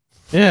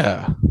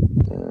 Yeah.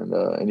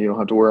 And you don't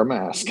have to wear a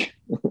mask.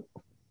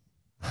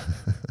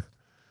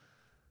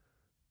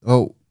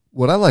 Oh,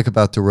 what I like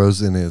about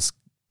DeRozan is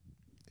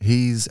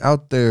he's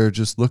out there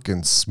just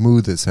looking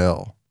smooth as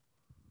hell.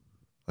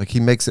 Like, he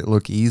makes it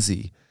look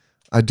easy.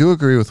 I do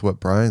agree with what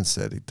Brian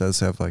said. He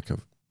does have like a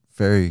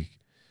very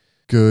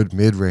good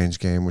mid-range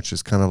game, which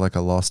is kind of like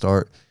a lost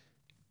art.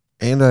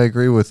 And I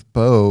agree with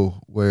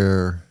Bo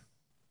where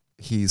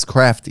he's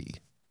crafty.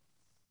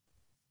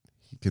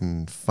 He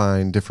can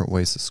find different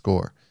ways to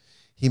score.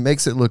 He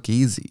makes it look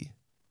easy.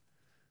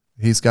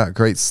 He's got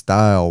great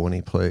style when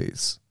he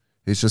plays.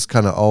 He's just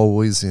kind of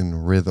always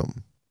in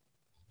rhythm.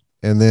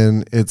 And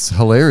then it's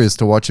hilarious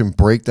to watch him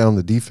break down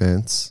the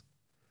defense.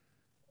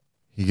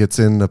 He gets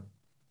in the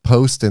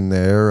post in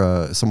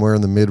there, somewhere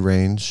in the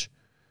mid-range,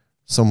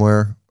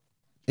 somewhere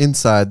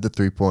inside the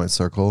 3-point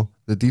circle.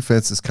 The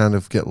defenses kind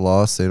of get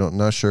lost.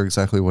 Not sure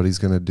exactly what he's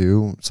going to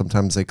do.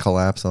 Sometimes they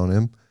collapse on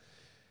him.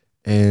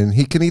 And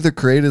he can either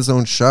create his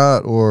own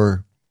shot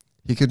or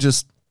he could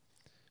just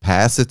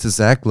pass it to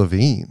Zach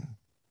LaVine,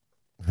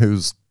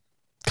 who's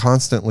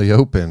constantly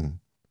open.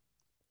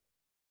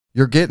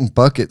 You're getting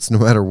buckets no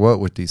matter what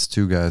with these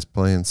two guys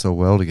playing so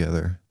well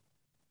together.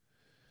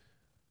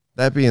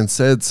 That being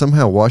said,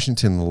 somehow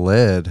Washington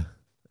led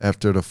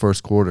after the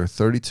first quarter,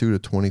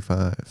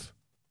 32-25.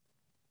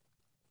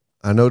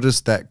 I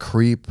noticed that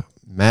creep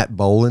Matt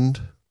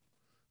Boland,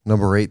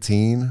 number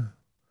 18,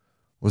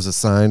 was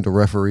assigned to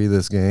referee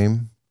this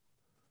game.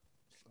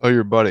 Oh,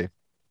 your buddy.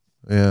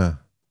 Yeah.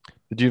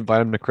 Did you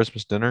invite him to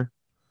Christmas dinner?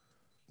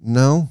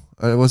 No,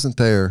 I wasn't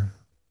there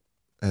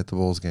at the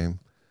Bulls game.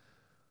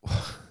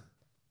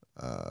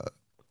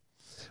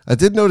 I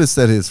did notice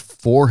that his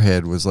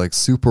forehead was like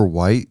super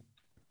white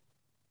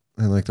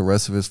and like the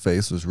rest of his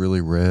face was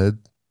really red.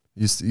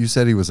 You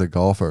said he was a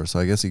golfer, so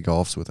I guess he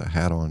golfs with a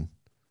hat on.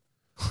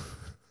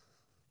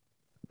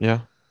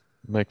 Yeah,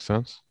 makes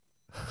sense.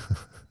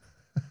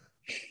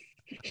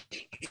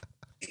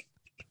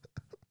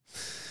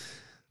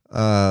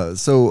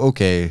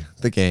 Okay,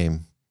 the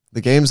game.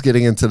 The game's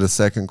getting into the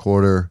second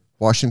quarter.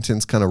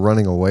 Washington's kind of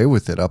running away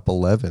with it, up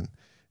 11.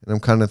 And I'm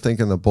kind of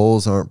thinking the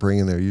Bulls aren't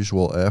bringing their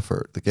usual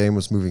effort. The game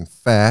was moving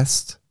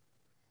fast.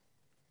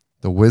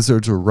 The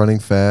Wizards were running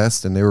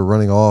fast, and they were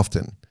running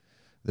often.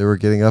 They were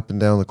getting up and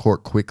down the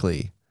court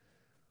quickly.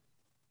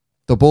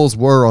 The Bulls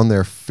were on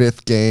their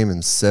 5th game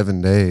in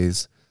 7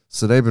 days,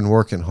 so they've been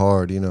working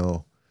hard. You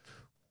know,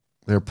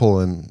 they're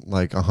pulling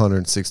like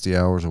 160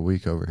 hours a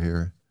week over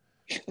here.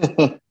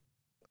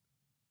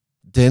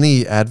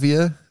 Denny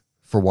Advia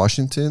for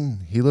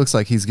Washington, he looks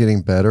like he's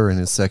getting better in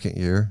his second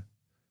year.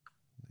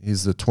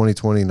 He's the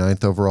 2020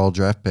 9th overall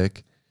draft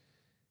pick.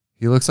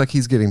 He looks like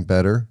he's getting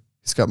better.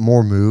 He's got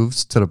more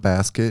moves to the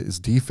basket. His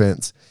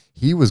defense,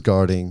 he was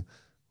guarding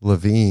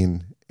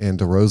LaVine and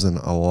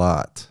DeRozan a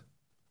lot.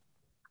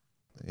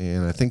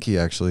 And I think he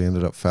actually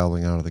ended up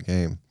fouling out of the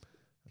game.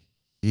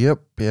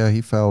 Yep, yeah,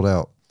 he fouled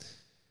out.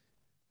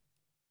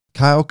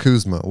 Kyle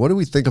Kuzma. What do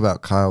we think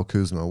about Kyle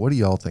Kuzma? What do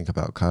y'all think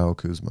about Kyle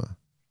Kuzma?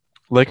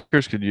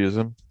 Lakers could use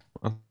him.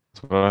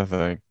 That's what I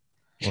think.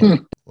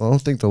 Well, I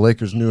don't think the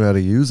Lakers knew how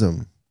to use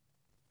him.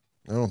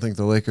 I don't think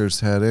the Lakers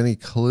had any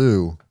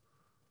clue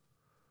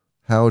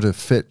how to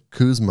fit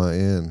Kuzma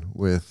in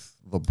with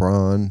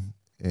LeBron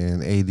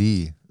and AD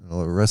and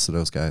all the rest of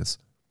those guys.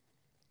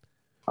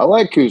 I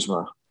like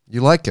Kuzma.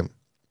 You like him?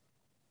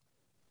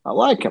 I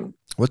like him.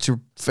 What's your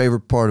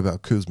favorite part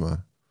about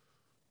Kuzma?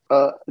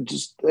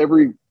 Just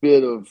every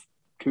bit of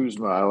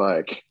Kuzma I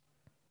like.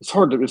 It's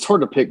hard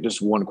to pick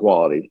just one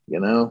quality, you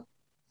know?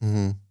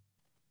 Mm-hmm.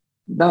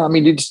 No, I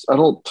mean,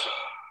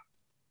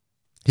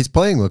 He's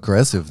playing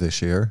aggressive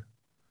this year.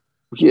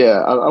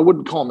 Yeah, I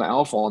wouldn't call him the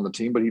alpha on the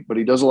team, but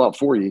he does a lot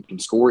for you. He can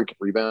score, he can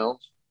rebound.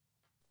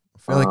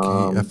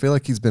 I feel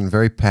like he's been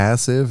very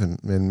passive, and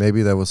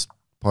maybe that was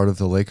part of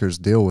the Lakers'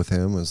 deal with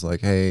him. Was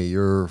like, hey,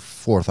 you're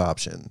 4th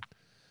option.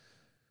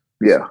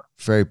 Yeah,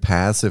 very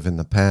passive in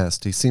the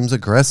past. He seems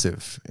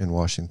aggressive in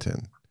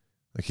Washington.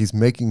 Like he's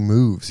making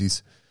moves.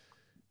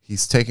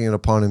 He's taking it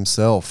upon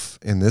himself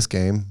in this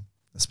game,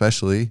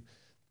 especially.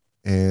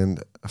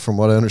 And from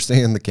what I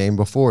understand, the game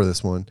before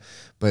this one,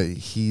 but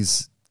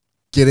he's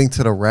getting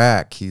to the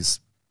rack. He's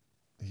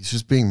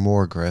just being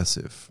more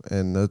aggressive,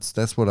 and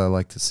that's what I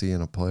like to see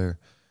in a player.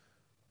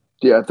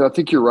 Yeah, I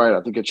think you're right.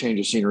 I think a change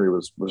of scenery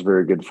was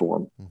very good for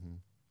him. Mm-hmm.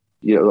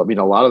 You know, I mean,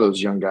 a lot of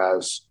those young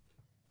guys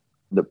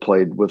that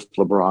played with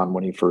LeBron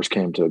when he first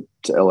came to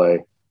LA,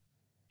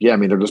 yeah, I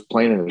mean, they're just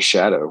playing in his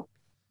shadow.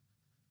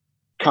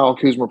 Kyle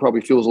Kuzma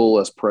probably feels a little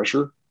less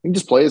pressure. He can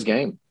just play his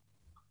game.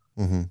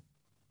 Mm-hmm.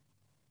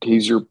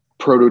 He's your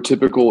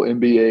prototypical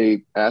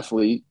NBA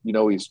athlete. You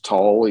know, he's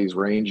tall, he's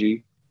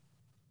rangy.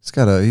 He's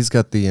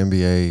got the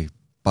NBA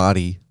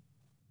body.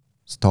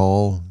 He's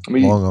tall,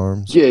 long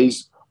arms. Yeah,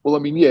 he's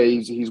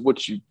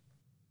what you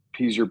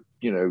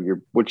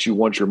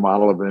want your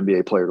model of an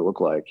NBA player to look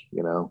like,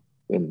 you know,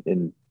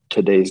 in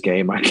today's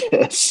game, I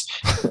guess.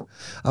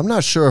 I'm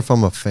not sure if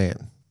I'm a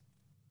fan.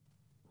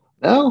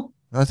 No?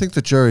 I think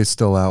the jury's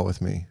still out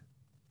with me.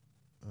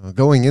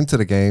 Going into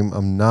the game,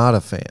 I'm not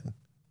a fan.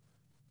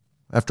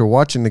 After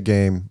watching the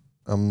game,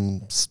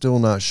 I'm still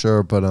not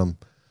sure, but I'm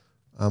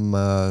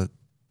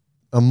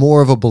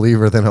more of a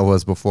believer than I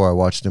was before I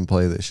watched him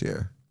play this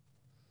year.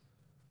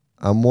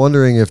 I'm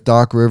wondering if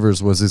Doc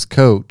Rivers was his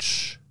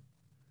coach,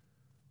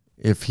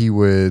 if he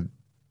would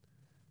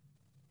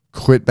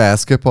quit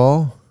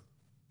basketball,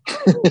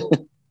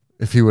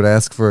 if he would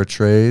ask for a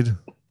trade,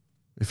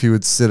 if he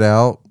would sit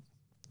out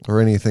or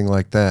anything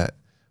like that,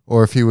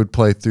 or if he would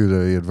play through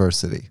the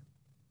adversity.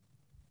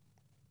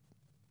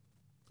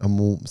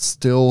 I'm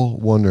still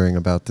wondering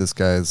about this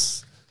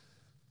guy's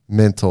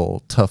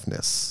mental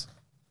toughness,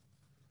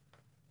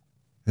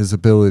 his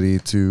ability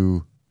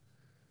to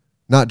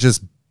not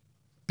just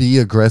be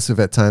aggressive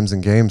at times in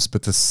games,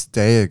 but to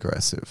stay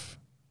aggressive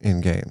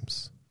in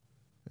games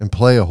and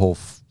play a whole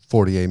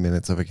 48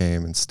 minutes of a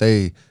game and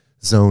stay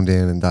zoned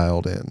in and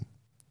dialed in.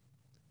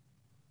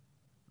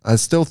 I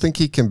still think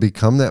he can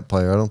become that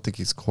player. I don't think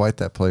he's quite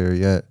that player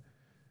yet.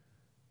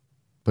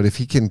 But if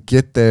he can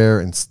get there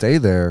and stay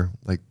there,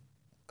 like,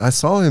 I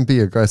saw him be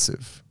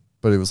aggressive,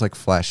 but it was like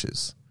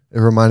flashes. It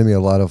reminded me a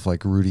lot of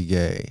like Rudy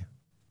Gay,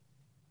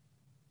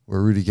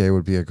 where Rudy Gay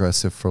would be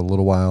aggressive for a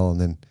little while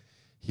and then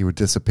he would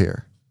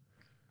disappear.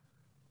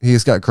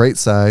 He's got great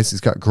size.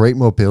 He's got great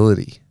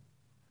mobility.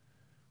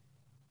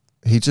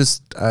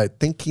 I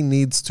think he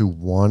needs to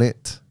want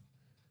it,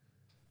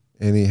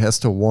 and he has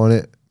to want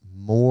it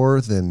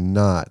more than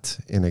not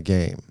in a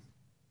game,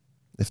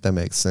 if that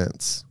makes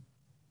sense.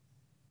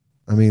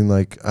 I mean,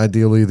 like,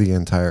 ideally the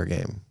entire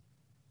game.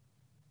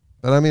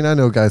 But I mean, I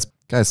know guys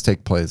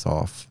take plays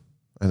off.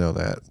 I know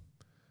that.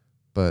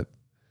 But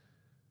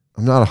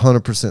I'm not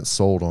 100%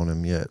 sold on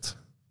him yet.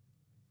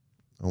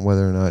 On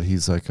whether or not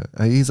he's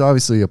he's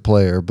obviously a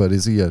player, but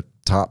is he a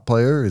top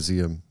player? Is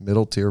he a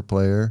middle tier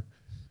player?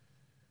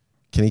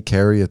 Can he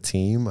carry a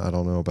team? I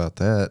don't know about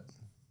that.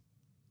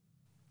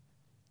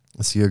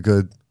 Is he a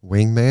good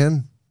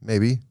wingman?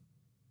 Maybe.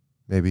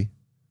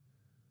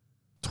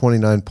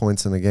 29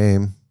 points in a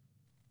game.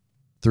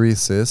 3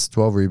 assists,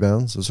 12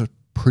 rebounds. Those are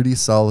pretty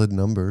solid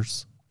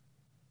numbers.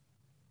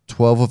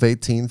 12 of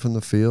 18 from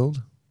the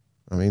field.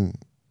 I mean,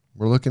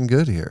 we're looking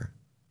good here.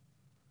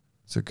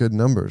 These are good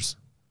numbers.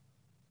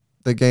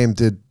 The game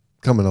did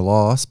come in a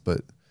loss,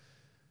 but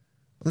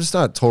I'm just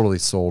not totally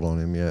sold on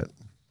him yet.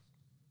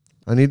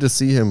 I need to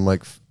see him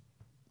like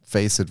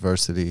face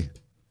adversity.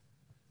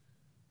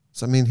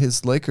 So, I mean,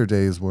 his Laker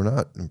days were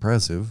not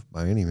impressive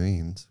by any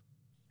means.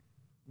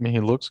 I mean, he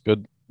looks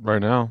good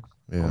right now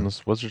Yeah. on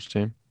this Wizards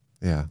team.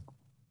 Yeah.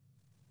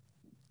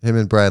 Him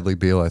and Bradley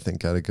Beal, I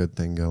think, got a good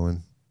thing going.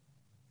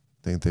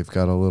 I think they've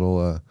got a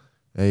little,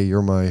 hey,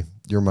 you're my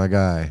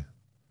guy.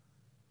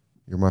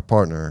 You're my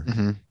partner.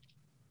 Mm-hmm.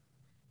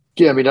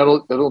 Yeah, I mean, I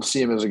don't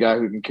see him as a guy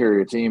who can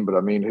carry a team, but I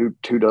mean,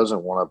 who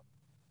doesn't want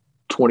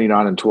a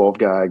 29-12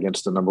 guy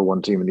against the number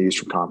 1 team in the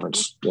Eastern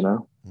Conference, you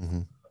know?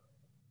 Mm-hmm.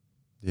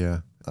 Yeah.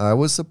 I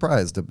was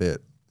surprised a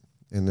bit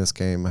in this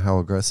game how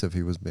aggressive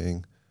he was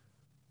being.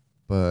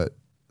 But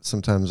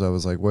sometimes I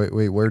was like,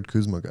 wait, where'd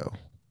Kuzma go?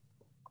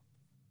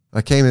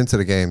 I came into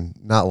the game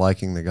not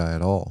liking the guy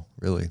at all,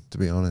 really, to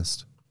be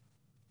honest.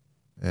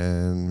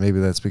 And maybe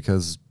that's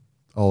because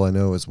all I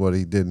know is what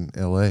he did in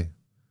L.A.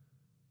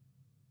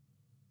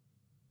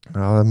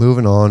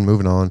 Moving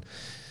on.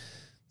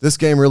 This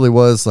game really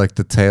was like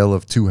the tale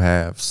of two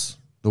halves.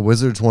 The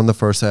Wizards won the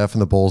first half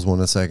and the Bulls won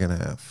the second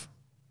half.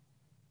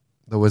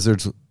 The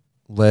Wizards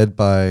led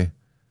by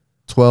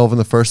 12 in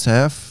the first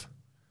half,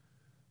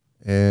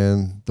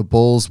 and the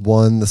Bulls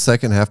won the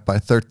second half by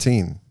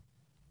 13.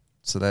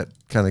 So that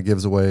kind of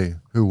gives away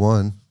who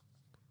won.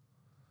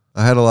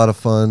 I had a lot of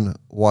fun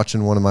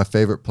watching one of my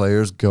favorite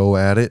players go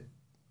at it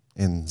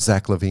in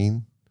Zach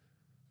LaVine.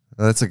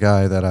 That's a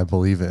guy that I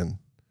believe in.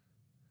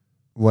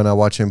 When I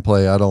watch him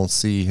play, I don't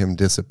see him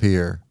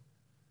disappear.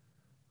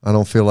 I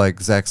don't feel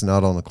like Zach's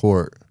not on the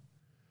court.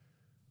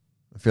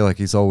 I feel like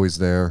he's always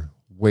there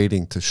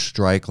waiting to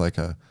strike like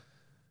a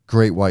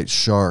great white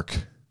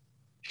shark.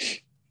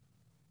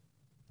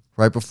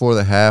 Right before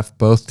the half,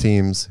 both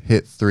teams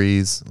hit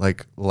threes,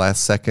 like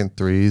last-second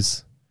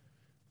threes.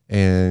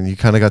 And you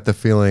kind of got the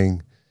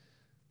feeling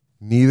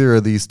neither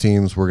of these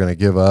teams were going to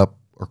give up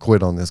or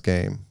quit on this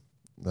game.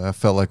 I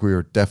felt like we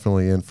were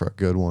definitely in for a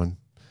good one.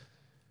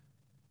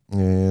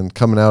 And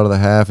coming out of the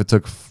half, it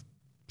took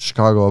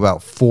Chicago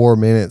about 4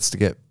 minutes to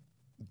get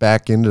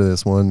back into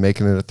this one,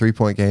 making it a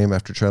 3-point game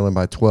after trailing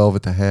by 12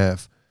 at the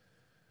half.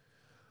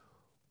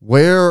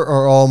 Where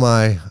are all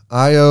my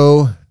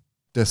Ayo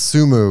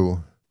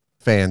Dosunmu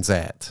fans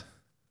at?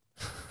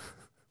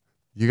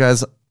 You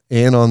guys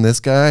in on this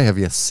guy? Have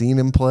you seen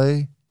him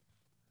play?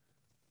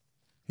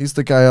 He's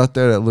the guy out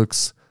there that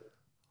looks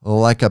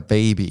like a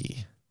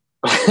baby.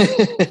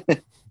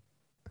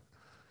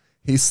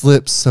 He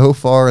slipped so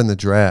far in the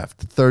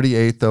draft.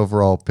 38th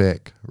overall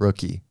pick,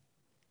 rookie.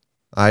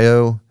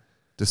 Ayo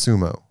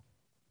Dosunmu.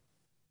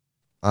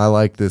 I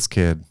like this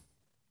kid.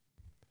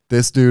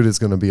 This dude is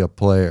going to be a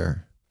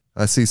player.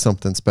 I see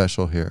something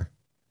special here.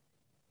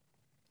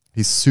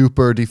 He's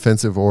super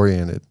defensive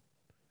oriented,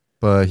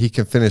 but he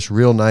can finish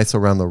real nice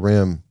around the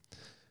rim.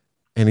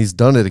 And he's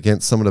done it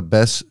against some of the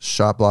best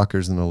shot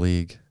blockers in the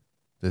league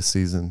this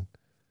season.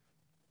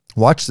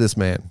 Watch this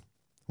man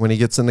when he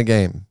gets in the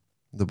game.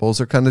 The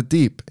Bulls are kind of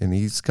deep, and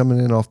he's coming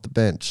in off the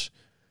bench.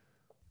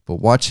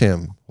 But watch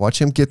him. Watch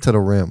him get to the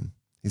rim.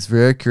 He's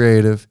very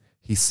creative.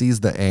 He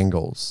sees the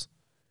angles.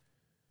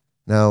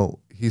 Now,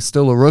 he's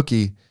still a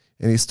rookie,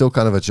 and he's still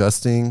kind of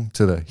adjusting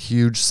to the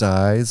huge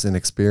size and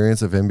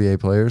experience of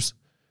NBA players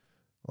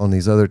on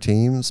these other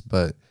teams,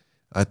 but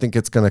I think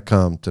it's going to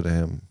come to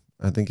him.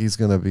 I think he's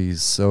going to be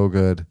so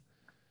good.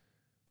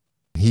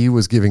 He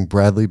was giving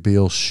Bradley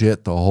Beal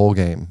shit the whole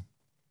game,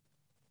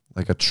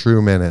 like a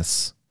true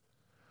menace.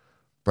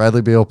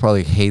 Bradley Beal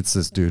probably hates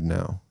this dude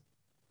now.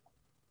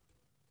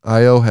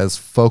 Ayo has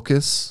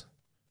focus.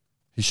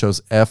 He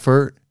shows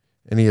effort,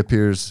 and he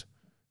appears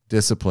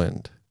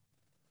disciplined.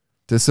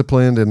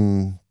 Disciplined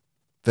in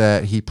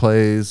that he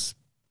plays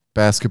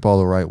basketball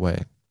the right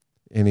way,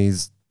 and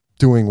he's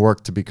doing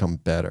work to become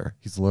better.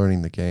 He's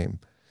learning the game.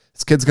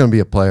 This kid's going to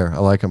be a player. I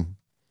like him.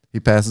 He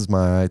passes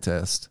my eye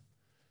test.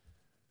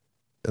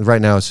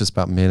 Right now, it's just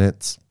about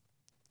minutes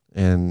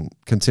and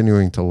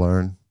continuing to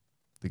learn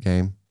the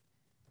game.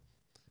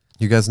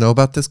 You guys know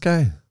about this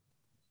guy?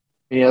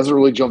 He hasn't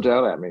really jumped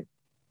out at me.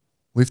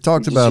 We've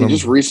talked about him. He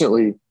just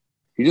recently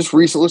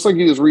looks like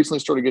he just recently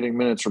started getting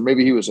minutes, or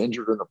maybe he was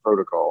injured in the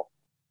protocol.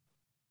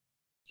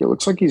 It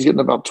looks like he's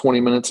getting about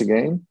 20 minutes a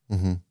game.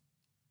 Mm-hmm.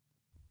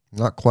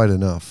 Not quite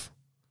enough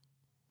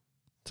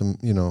to,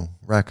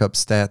 rack up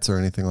stats or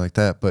anything like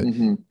that, but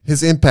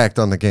his impact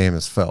on the game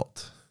is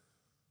felt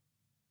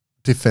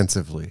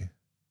defensively.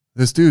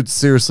 This dude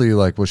seriously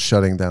was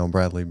shutting down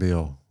Bradley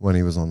Beal when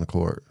he was on the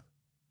court.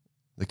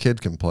 The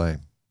kid can play.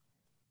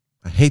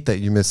 I hate that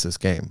you missed this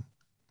game.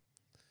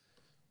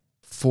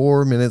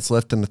 4 minutes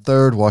left in the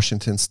third.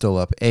 Washington's still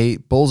up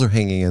 8. Bulls are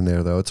hanging in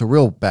there, though. It's a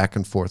real back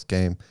and forth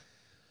game.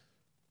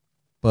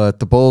 But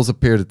the Bulls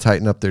appear to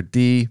tighten up their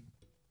D.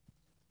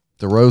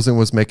 DeRozan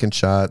was making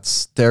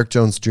shots. Derek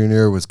Jones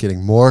Jr. was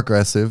getting more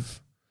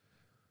aggressive.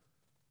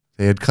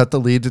 They had cut the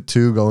lead to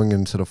 2 going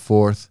into the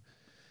fourth.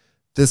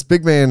 This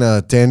big man,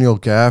 Daniel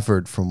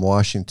Gafford from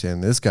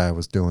Washington, this guy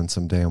was doing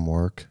some damn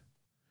work.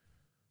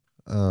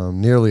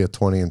 Nearly a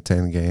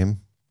 20-10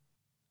 game.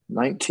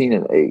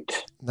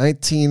 19-8.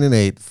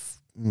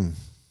 19-8.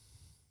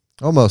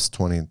 Almost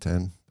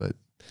 20-10, but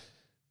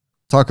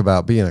talk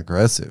about being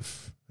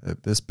aggressive.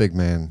 This big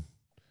man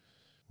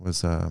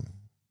was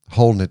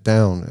holding it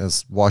down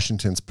as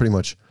Washington's pretty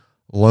much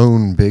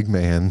lone big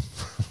man.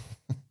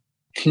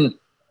 He's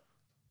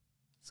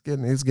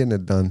getting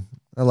it done.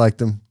 I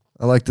liked him.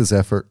 I liked his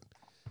effort.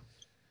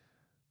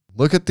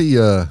 Look at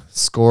the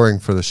scoring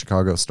for the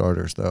Chicago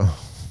starters, though.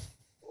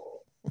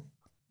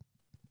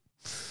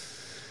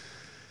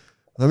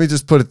 Let me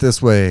just put it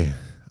this way.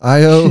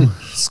 Io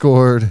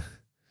scored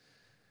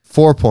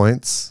 4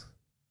 points.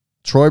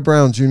 Troy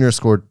Brown Jr.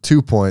 scored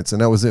 2 points,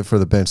 and that was it for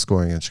the bench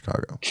scoring in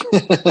Chicago.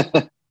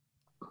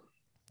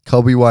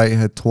 Kobe White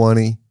had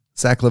 20.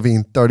 Zach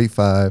LaVine,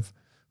 35.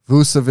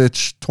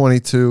 Vucevic,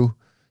 22.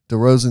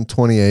 DeRozan,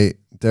 28.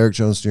 Derek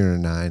Jones Jr.,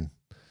 9.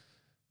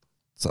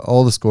 So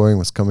all the scoring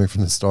was coming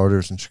from the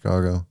starters in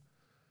Chicago.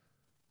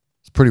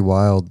 It's pretty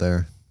wild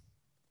there.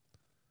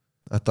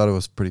 I thought it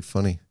was pretty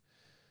funny.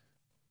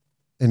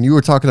 And you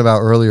were talking about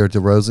earlier,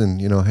 DeRozan,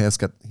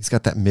 he's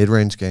got that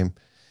mid-range game.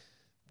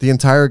 The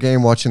entire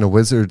game watching the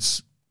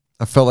Wizards,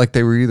 I felt like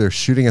they were either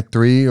shooting a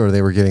 3 or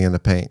they were getting in the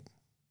paint.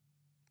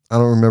 I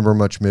don't remember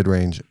much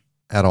mid-range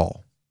at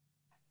all.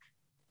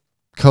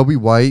 Kobe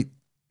White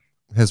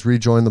has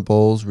rejoined the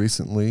Bulls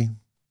recently,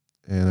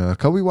 and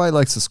Kobe White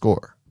likes to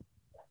score.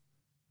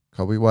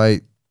 Kobe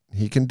White,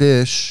 he can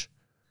dish.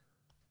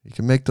 He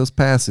can make those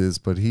passes,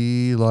 but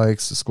he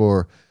likes to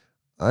score.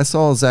 I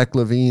saw Zach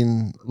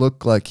LaVine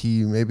look like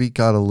he maybe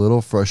got a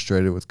little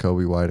frustrated with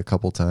Kobe White a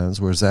couple times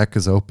where Zach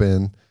is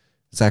open.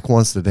 Zach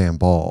wants the damn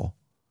ball.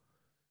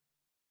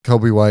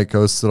 Kobe White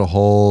goes to the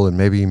hole and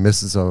maybe he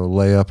misses a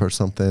layup or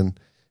something.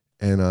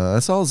 And I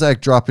saw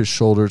Zach drop his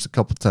shoulders a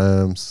couple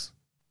times.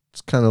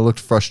 Just kind of looked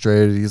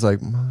frustrated. He's like,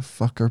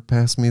 motherfucker,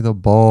 pass me the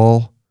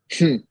ball.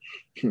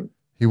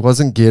 He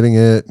wasn't getting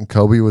it, and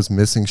Kobe was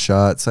missing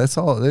shots. I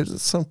saw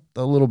there's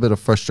a little bit of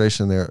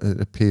frustration there, it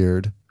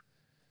appeared.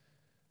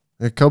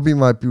 And Kobe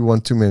might be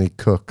one too many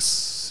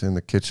cooks in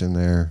the kitchen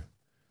there.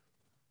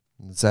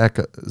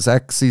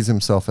 Zach sees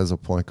himself as a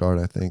point guard,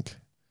 I think.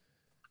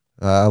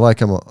 I like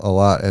him a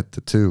lot at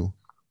the 2,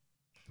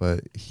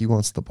 but he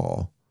wants the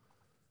ball.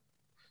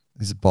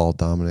 He's a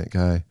ball-dominant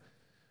guy.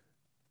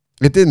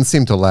 It didn't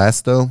seem to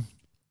last, though.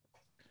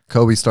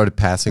 Kobe started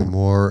passing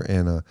more,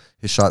 and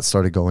his shots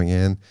started going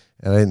in,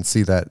 and I didn't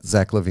see that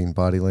Zach LaVine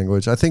body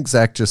language. I think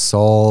Zach just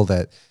saw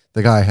that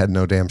the guy had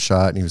no damn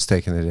shot, and he was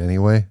taking it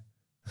anyway.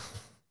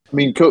 I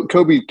mean,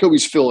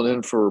 Kobe's filling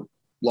in for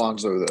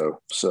Lonzo,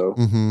 though, so.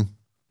 Mm-hmm.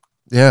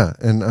 Yeah,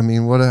 and, I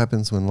mean, what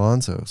happens when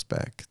Lonzo's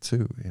back,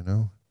 too,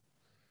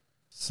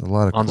 It's a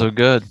lot of Lonzo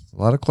good.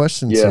 A lot of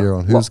questions here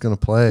on who's going to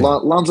play. I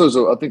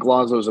think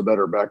Lonzo's a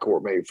better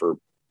backcourt mate for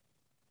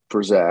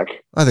Zach.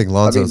 I think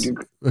Lonzo's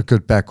a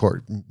good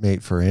backcourt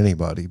mate for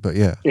anybody, but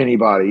yeah.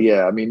 Anybody,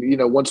 yeah. I mean,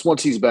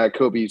 once he's back,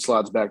 Kobe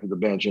slides back to the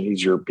bench and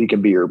he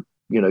can be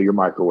your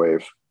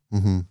microwave.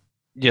 Mm-hmm.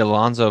 Yeah,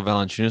 Lonzo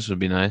Valanciunas would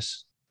be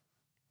nice.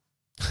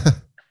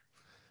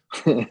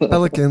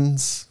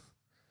 Pelicans.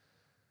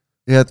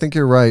 Yeah, I think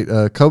you're right.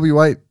 Kobe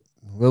White,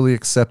 will he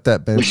accept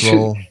that bench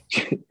role?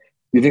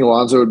 You think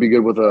Lonzo would be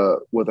good with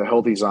a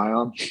healthy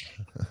Zion?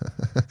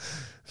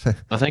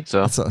 I think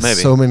so. Maybe.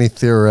 So many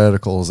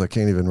theoreticals, I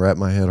can't even wrap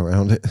my head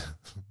around it.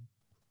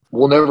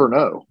 We'll never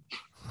know.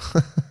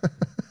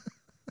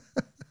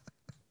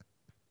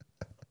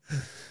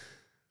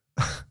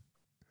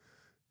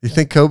 You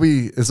think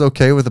Kobe is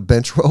okay with a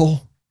bench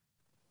role?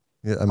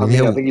 Yeah, I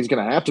think he's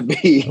going to have to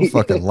be. He'll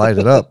fucking light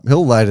it up.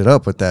 He'll light it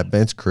up with that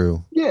bench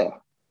crew. Yeah.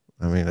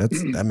 I mean,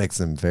 that makes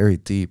him very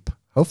deep.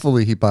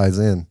 Hopefully he buys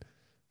in.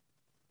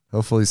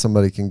 Hopefully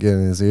somebody can get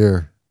in his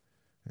ear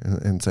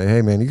and say,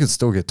 hey, man, you can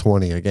still get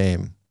 20 a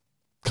game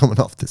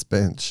coming off this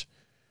bench.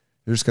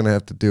 You're just going to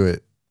have to do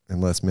it in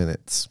less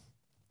minutes.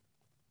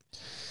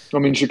 I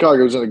mean,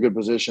 Chicago's in a good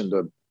position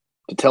to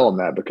tell him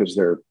that because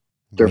they're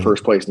They're Right.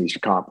 first place in the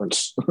Eastern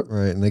Conference.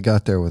 Right, and they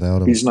got there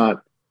without him. He's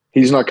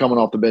not coming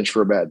off the bench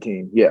for a bad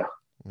team. Yeah.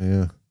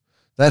 Yeah,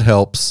 that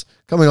helps.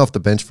 Coming off the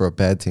bench for a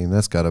bad team,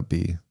 that's got to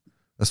be,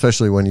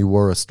 especially when you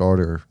were a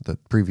starter the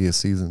previous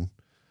season.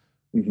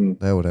 Hmm.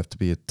 That would have to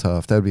be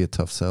that would be a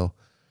tough sell.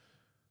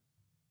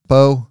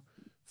 Bo,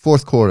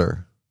 fourth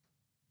quarter.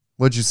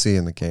 What'd you see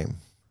in the game?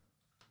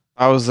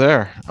 I was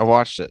there. I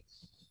watched it.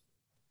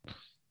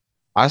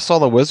 I saw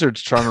the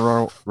Wizards trying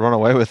to run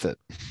away with it.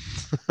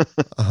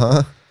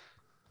 Uh-huh.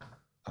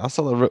 I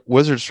saw the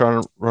Wizards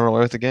trying to run away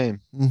with the game.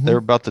 Mm-hmm. They were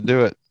about to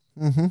do it.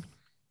 Mm-hmm.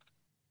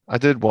 I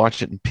did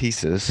watch it in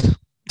pieces.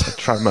 I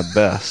tried my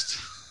best.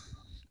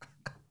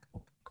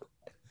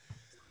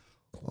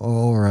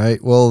 All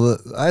right. Well,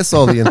 I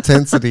saw the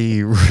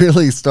intensity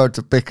really start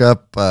to pick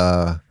up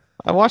I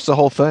watched the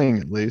whole thing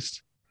at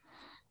least.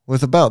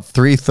 with about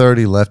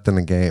 3:30 left in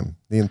the game.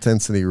 The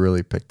intensity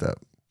really picked up.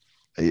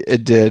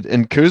 It did.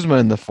 And Kuzma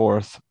in the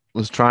fourth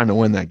was trying to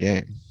win that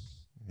game.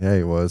 Yeah,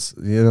 he was.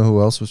 You know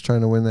who else was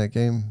trying to win that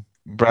game?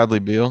 Bradley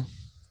Beal,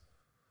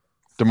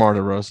 DeMar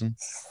DeRozan.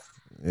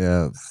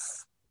 Yeah,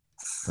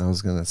 I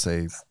was going to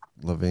say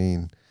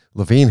Levine.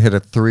 Levine hit a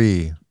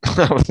three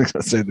I was going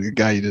to say the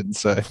guy you didn't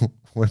say.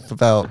 with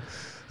about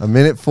a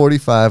minute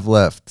 45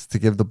 left to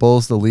give the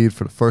Bulls the lead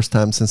for the first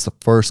time since the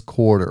first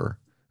quarter.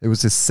 It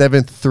was his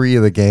 7th three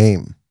of the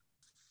game.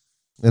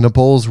 And the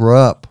Bulls were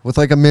up with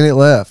like a minute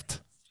left.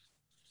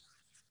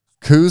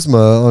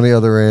 Kuzma, on the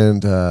other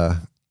end,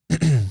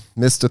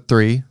 missed a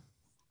three.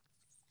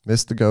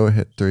 Missed the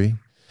go-ahead three.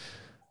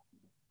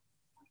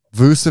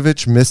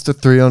 Vucevic missed a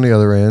three on the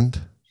other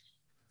end.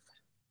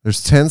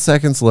 There's 10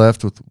 seconds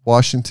left with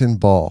Washington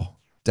ball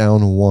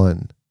down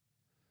 1.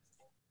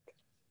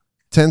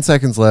 10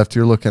 seconds left.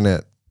 You're looking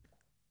at,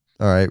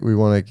 all right, we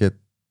want to get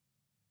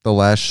the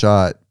last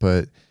shot,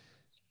 but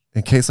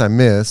in case I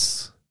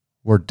miss,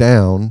 we're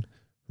down.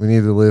 We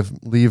need to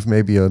leave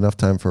maybe enough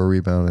time for a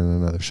rebound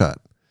and another shot.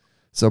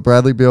 So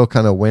Bradley Beal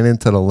kind of went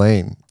into the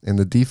lane, and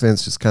the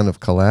defense just kind of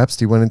collapsed.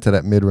 He went into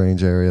that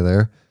mid-range area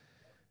there,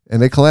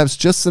 and they collapsed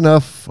just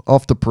enough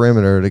off the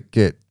perimeter to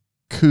get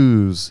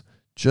Kuz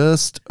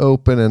just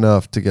open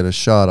enough to get a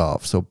shot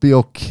off. So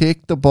Beal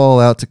kicked the ball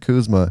out to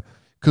Kuzma.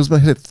 Kuzma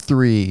hit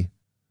 3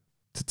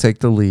 to take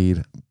the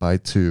lead by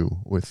 2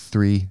 with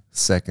 3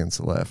 seconds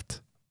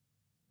left.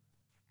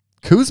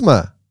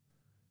 Kuzma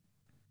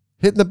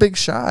hitting the big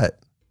shot.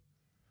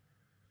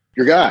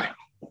 Your guy.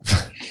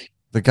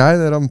 The guy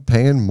that I'm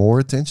paying more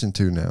attention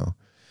to now.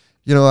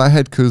 You know, I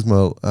had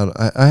Kuzma.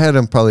 I had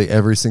him probably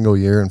every single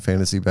year in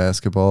fantasy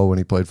basketball when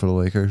he played for the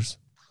Lakers.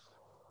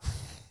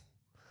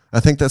 I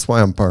think that's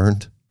why I'm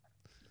burned.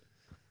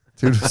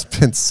 Dude has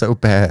been so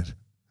bad.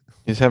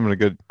 He's having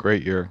a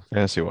great year,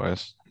 fantasy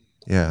wise.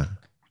 Yeah.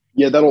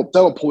 Yeah,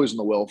 that'll poison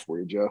the well for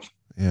you, Jeff.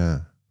 Yeah.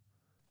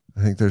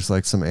 I think there's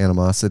like some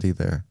animosity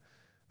there.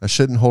 I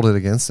shouldn't hold it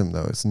against him,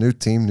 though. It's a new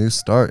team, new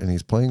start, and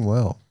he's playing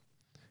well.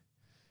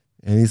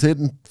 And he's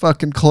hitting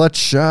fucking clutch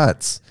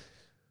shots.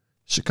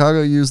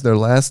 Chicago used their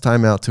last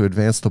timeout to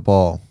advance the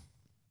ball.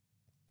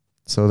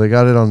 So they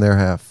got it on their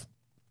half.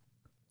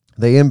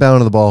 They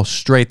inbounded the ball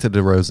straight to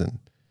DeRozan.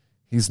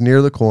 He's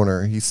near the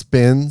corner. He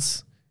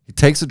spins. He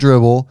takes a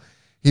dribble.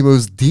 He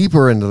moves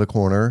deeper into the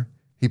corner.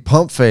 He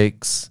pump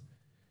fakes.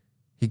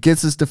 He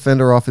gets his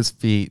defender off his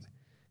feet.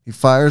 He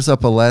fires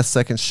up a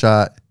last-second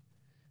shot.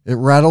 It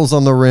rattles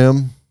on the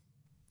rim.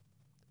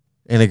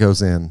 And it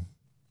goes in.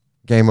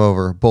 Game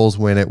over. Bulls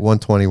win it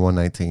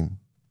 120-119.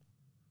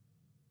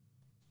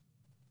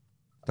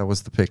 That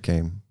was the pick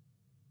game.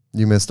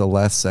 You missed a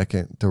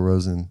last-second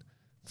DeRozan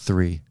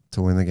 3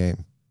 to win the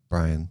game,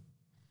 Brian.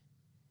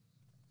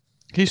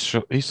 He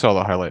saw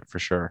the highlight for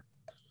sure.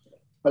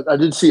 I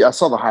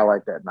saw the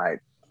highlight that night.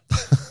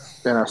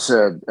 and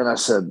I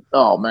said,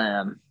 oh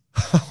man.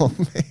 Oh,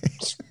 man.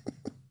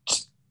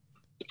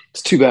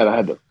 It's too bad I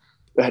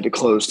had to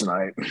close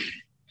tonight.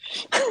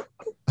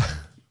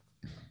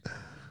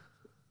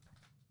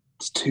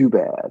 It's too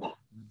bad.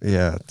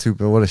 Yeah, too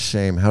bad. What a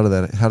shame. How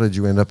did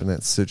you end up in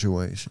that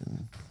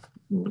situation?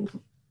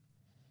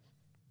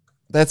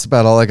 That's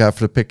about all I got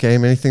for the pick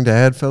game. Anything to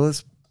add,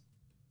 fellas?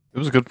 It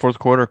was a good fourth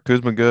quarter.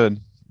 Kuzma good.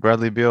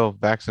 Bradley Beal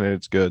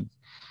vaccinated's good.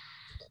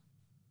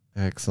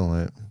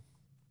 Excellent.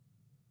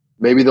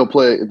 Maybe they'll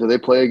play. Do they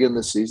play again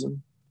this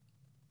season?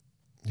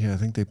 Yeah, I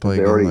think they play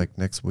They again already- like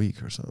next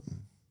week or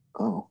something.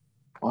 Oh,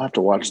 I'll have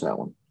to watch that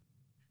one.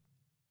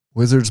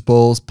 Wizards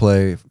Bulls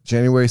play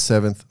January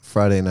 7th,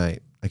 Friday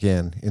night,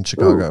 again in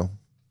Chicago.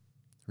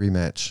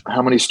 Rematch.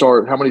 How many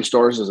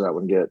stars does that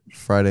one get?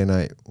 Friday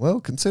night.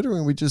 Well,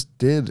 considering we just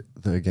did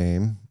the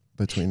game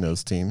between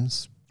those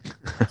teams,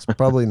 it's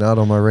probably not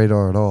on my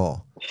radar at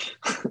all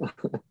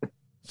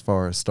as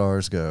far as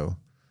stars go.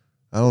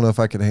 I don't know if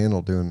I could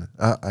handle doing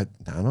I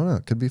don't know.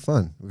 It could be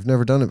fun. We've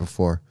never done it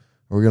before.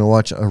 Are we going to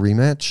watch a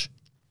rematch?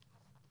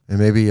 And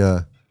maybe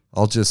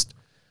I'll just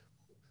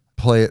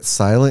play it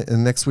silent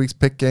in next week's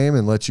pick game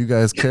and let you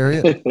guys carry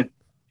it.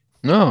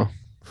 No,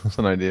 that's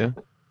an idea.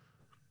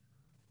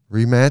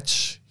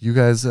 Rematch. You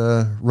guys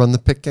run the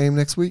pick game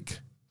next week?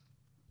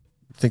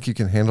 Think you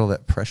can handle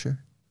that pressure?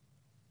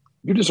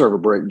 You deserve a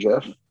break,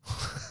 Jeff.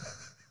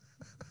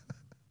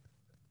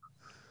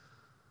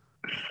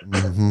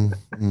 Mm-hmm.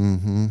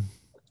 Mm-hmm.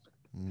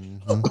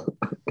 Mm-hmm.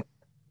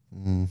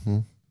 Mm-hmm.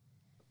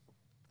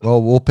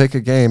 Well, we'll pick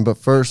a game, but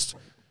first.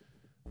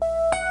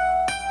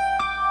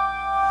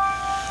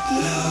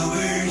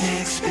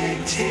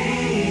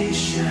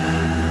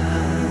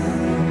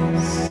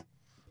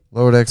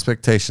 Lowered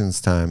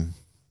expectations time.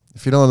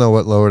 If you don't know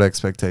what lowered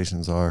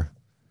expectations are,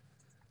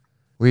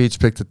 we each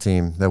picked a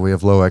team that we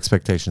have low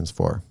expectations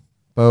for.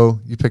 Bo,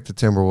 you picked the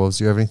Timberwolves.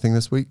 Do you have anything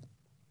this week?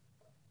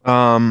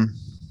 Not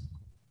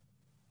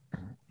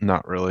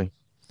really.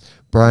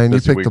 Brian, you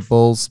Busy picked week. the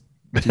Bulls.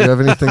 Do you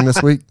have anything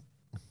this week?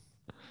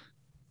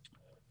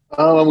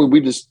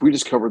 We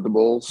just covered the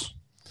Bulls.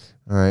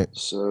 All right.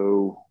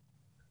 So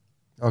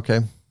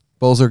Okay.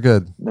 Bulls are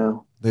good.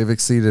 no. They've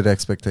exceeded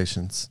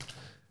expectations.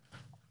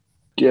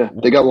 Yeah,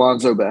 they got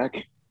Lonzo back.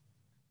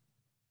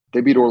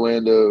 They beat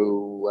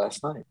Orlando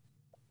last night.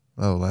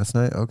 Oh, last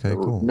night? Okay,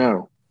 cool.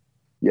 No.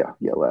 Yeah,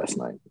 last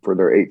night for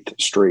their 8th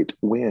straight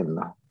win.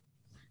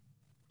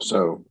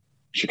 So,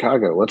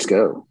 Chicago, let's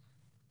go.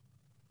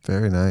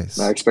 Very nice.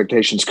 My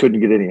expectations couldn't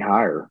get any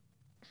higher,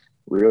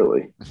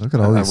 really. Look at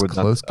all these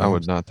close games. I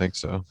would not think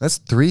so. That's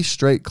 3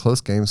 straight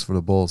close games for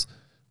the Bulls.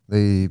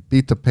 They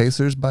beat the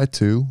Pacers by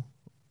 2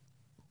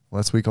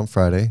 last week on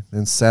Friday.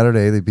 Then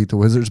Saturday, they beat the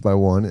Wizards by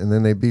 1. And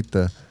then they beat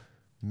the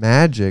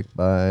Magic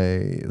by,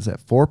 is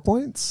that 4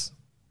 points?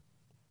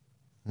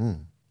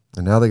 And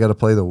now they got to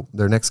play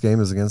their next game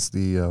is against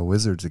the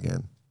Wizards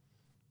again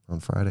on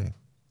Friday.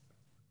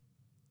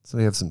 So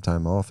they have some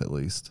time off at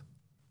least.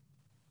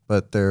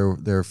 But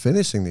they're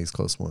finishing these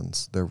close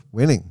ones. They're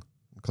winning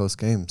close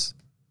games.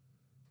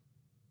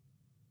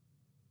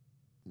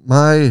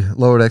 My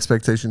lowered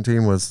expectation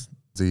team was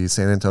the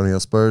San Antonio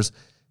Spurs,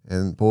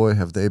 and boy,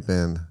 have they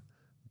been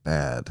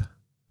bad.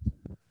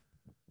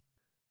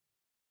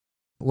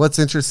 What's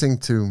interesting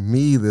to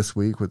me this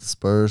week with the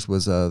Spurs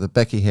was the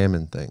Becky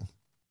Hammond thing.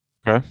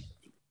 Okay.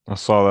 I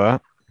saw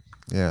that.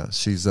 Yeah,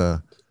 she's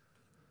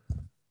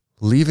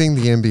leaving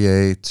the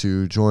NBA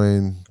to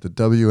join the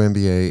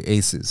WNBA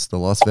Aces, the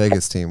Las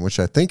Vegas team, which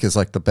I think is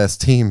like the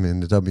best team in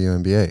the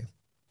WNBA.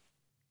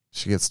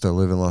 She gets to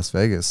live in Las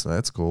Vegas, so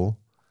that's cool.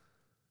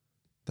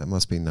 That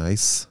must be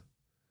nice.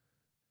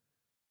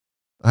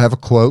 I have a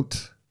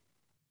quote.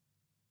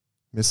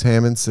 Miss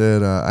Hammond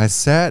said, I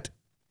sat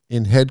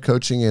in head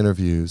coaching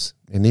interviews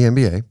in the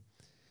NBA,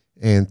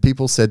 and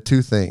people said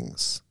 2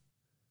 things.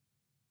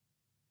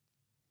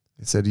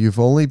 They said, you've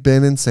only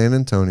been in San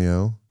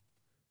Antonio,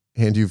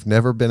 and you've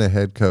never been a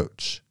head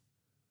coach.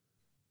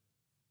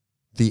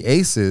 The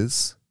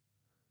Aces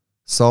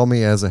saw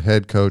me as a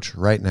head coach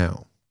right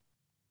now.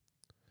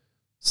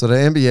 So the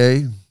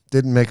NBA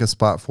didn't make a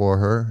spot for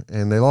her,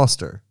 and they lost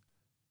her.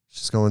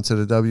 She's going to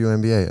the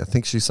WNBA. I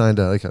think she signed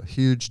a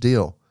huge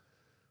deal,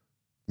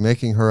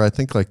 making her, I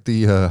think, like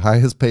the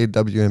highest paid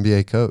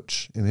WNBA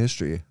coach in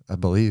history, I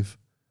believe.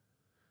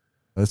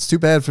 It's too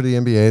bad for the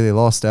NBA. They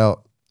lost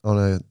out on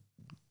a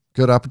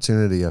good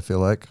opportunity, I feel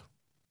like.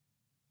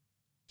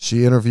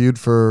 She interviewed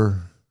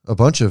for a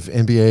bunch of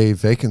NBA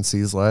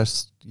vacancies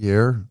last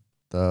year.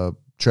 The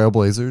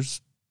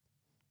Trailblazers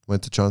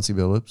went to Chauncey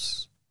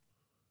Billups.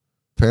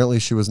 Apparently,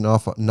 she was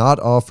not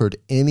offered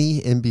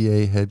any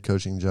NBA head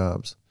coaching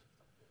jobs.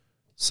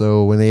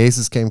 So when the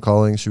Aces came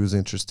calling, she was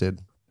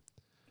interested.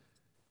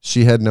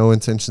 She had no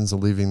intentions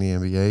of leaving the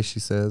NBA, she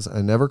says.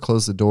 I never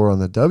closed the door on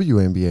the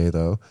WNBA,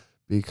 though,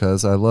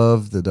 because I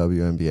love the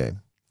WNBA.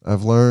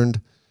 I've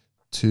learned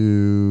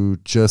to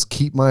just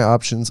keep my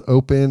options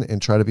open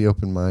and try to be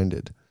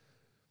open-minded.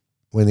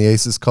 When the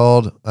Aces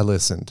called, I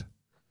listened.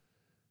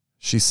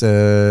 She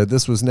said,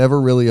 this was never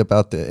really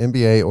about the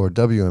NBA or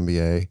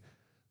WNBA.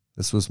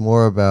 This was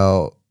more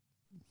about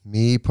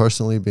me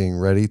personally being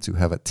ready to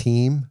have a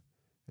team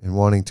and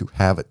wanting to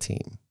have a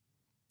team.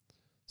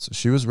 So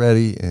she was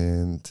ready,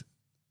 and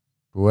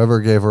whoever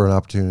gave her an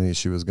opportunity,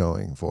 she was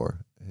going for,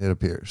 it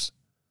appears.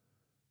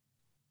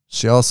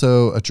 She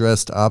also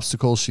addressed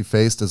obstacles she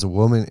faced as a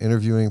woman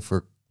interviewing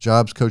for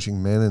jobs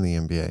coaching men in the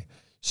NBA.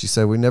 She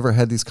said, we never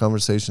had these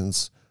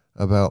conversations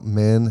about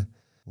men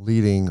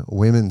leading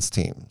women's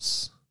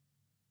teams.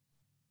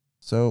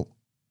 So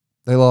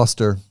they lost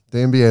her. The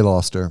NBA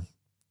lost her.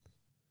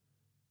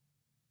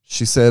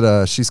 She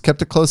said she's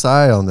kept a close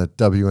eye on the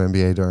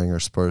WNBA during her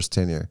Spurs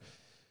tenure.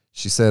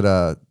 She said,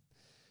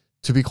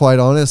 to be quite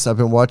honest, I've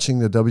been watching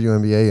the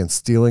WNBA and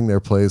stealing their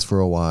plays for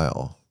a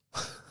while.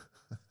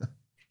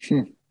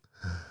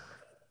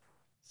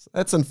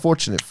 That's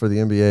unfortunate for the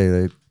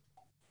NBA.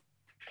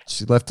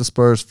 She left the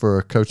Spurs for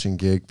a coaching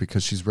gig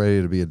because she's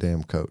ready to be a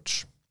damn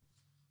coach.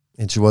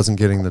 And she wasn't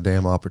getting the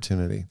damn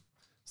opportunity.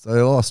 So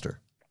they lost her.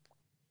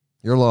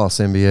 Your loss,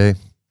 NBA.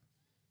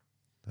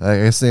 I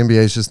guess the NBA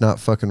is just not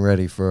fucking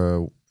ready for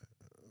a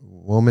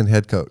woman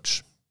head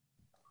coach.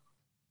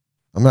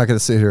 I'm not going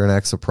to sit here and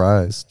act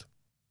surprised.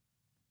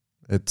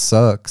 It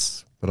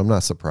sucks, but I'm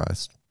not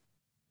surprised.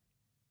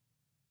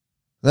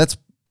 That's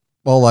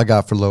all I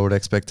got for lowered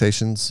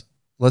expectations.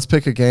 Let's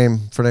pick a game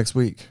for next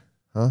week,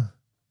 huh?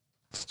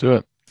 Let's do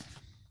it.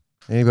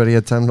 Anybody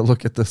had time to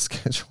look at the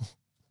schedule?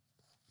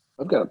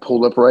 I've got it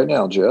pulled up right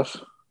now, Jeff.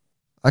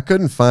 I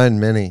couldn't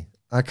find many.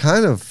 I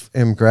kind of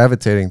am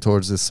gravitating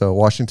towards this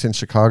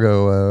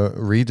Washington-Chicago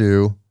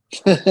redo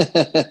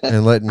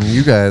and letting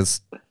you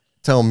guys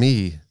tell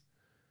me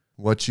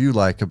what you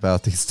like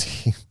about these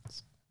teams.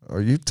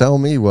 Or you tell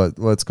me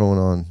what's going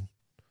on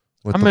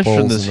with I'm the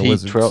interested in Bulls this and the Heat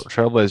Wizards.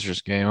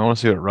 Trailblazers game. I want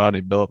to see what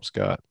Rodney Billups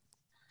got.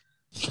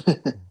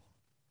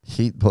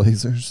 Heat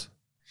Blazers.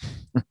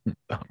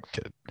 I'm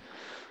kidding.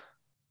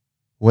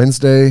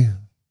 Wednesday,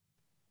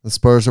 the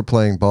Spurs are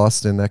playing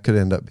Boston. That could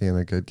end up being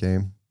a good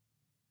game.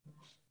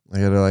 I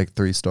got like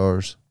 3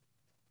 stars.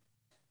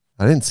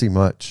 I didn't see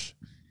much.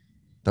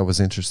 That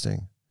was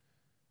interesting.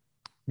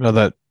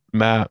 That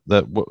map,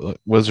 that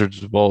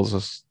Wizards Bulls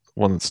is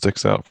one that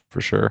sticks out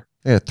for sure.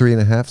 Yeah,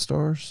 3.5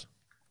 stars.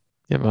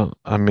 Yeah, well,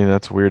 I mean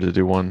that's weird to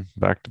do one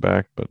back to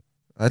back, but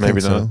I maybe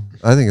think so. not.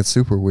 I think it's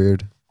super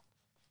weird.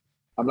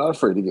 I'm not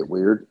afraid to get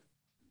weird.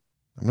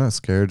 I'm not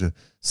scared to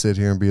sit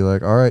here and be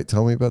like, all right,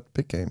 tell me about the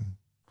pick game.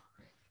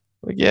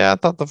 Like, yeah, I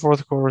thought the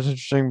fourth quarter was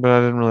interesting, but I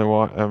didn't really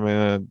watch. I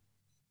mean,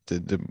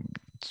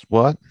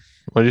 what?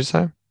 What did you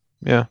say?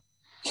 Yeah.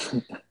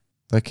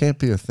 That can't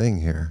be a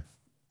thing here.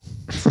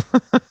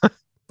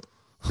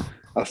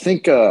 I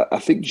think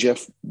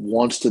Jeff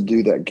wants to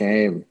do that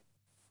game.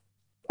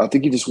 I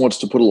think he just wants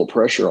to put a little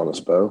pressure on us,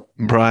 Bo.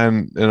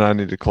 Brian and I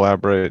need to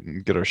collaborate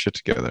and get our shit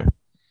together.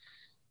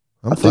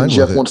 I'm I fine think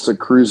Jeff with it. wants to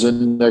cruise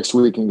in next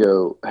week and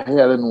go, hey,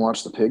 I didn't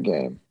watch the pig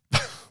game.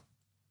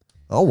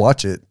 I'll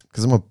watch it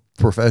because I'm a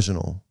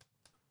professional.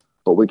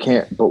 But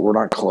we're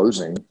not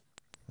closing.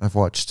 I've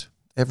watched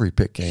every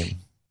pick game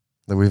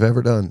that we've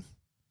ever done.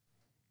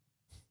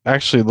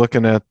 Actually,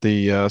 looking at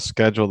the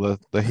schedule,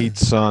 the Heat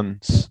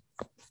Suns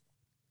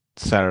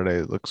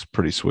Saturday looks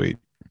pretty sweet.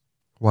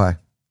 Why?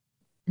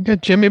 You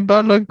got Jimmy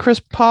Butler and Chris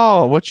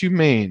Paul. What you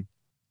mean?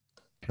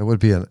 That would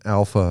be an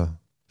alpha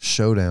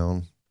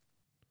showdown.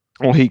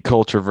 Well, Heat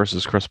culture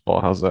versus Chris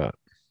Paul. How's that?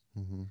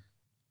 Mm-hmm.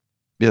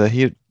 Yeah,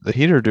 the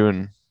Heat are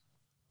doing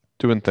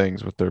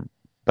things with their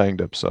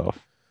banged up self.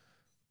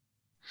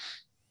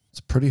 It's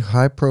a pretty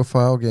high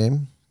profile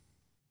game.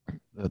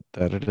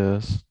 That it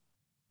is.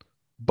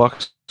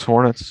 Bucks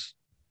Hornets.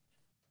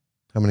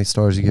 How many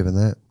stars you giving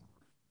that?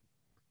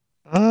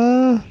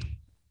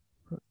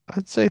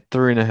 I'd say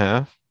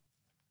 3.5.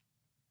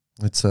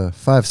 It's a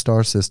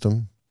 5-star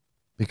system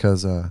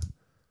because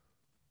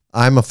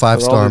I'm a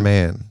 5-star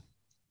man.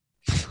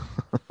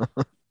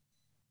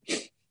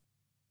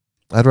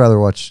 I'd rather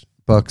watch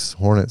Bucks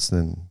Hornets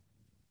than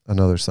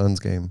another Suns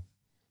game.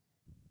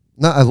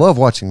 No, I love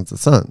watching the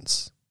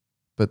Suns,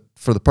 but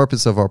for the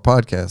purpose of our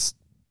podcast,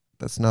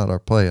 that's not our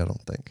play, I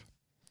don't think.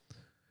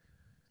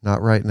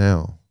 Not right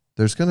now.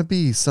 There's going to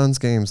be Suns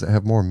games that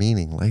have more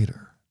meaning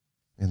later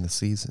in the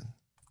season.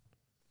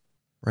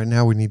 Right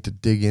now, we need to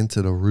dig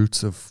into the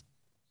roots of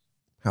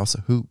House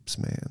of Hoops,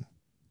 man.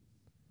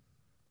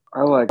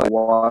 I like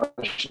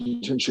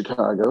Washington,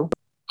 Chicago.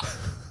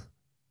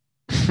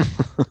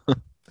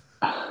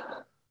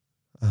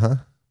 Uh-huh.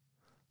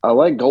 I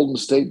like Golden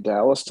State,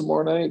 Dallas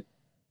tomorrow night.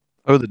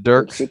 Oh, the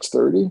Dirk. At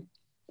 6:30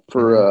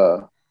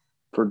 for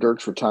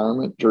Dirk's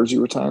jersey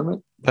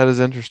retirement. That is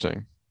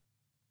interesting.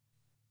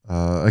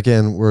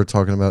 Again, we're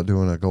talking about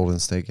doing a Golden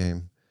State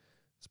game.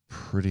 It's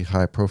pretty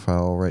high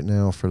profile right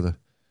now for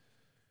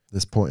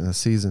this point in the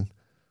season.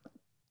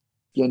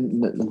 Yeah,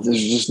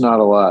 there's just not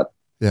a lot.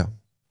 Yeah,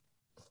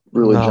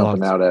 really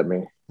jumping out at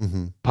me.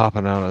 Mm-hmm.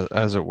 Popping out,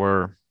 as it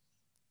were.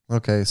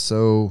 Okay,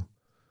 so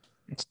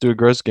let's do a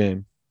Grizz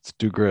game. Let's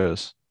do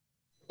Grizz.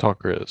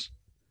 Talk Grizz.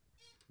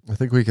 I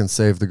think we can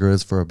save the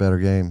Grizz for a better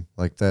game,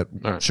 like that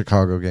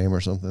Chicago game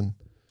or something.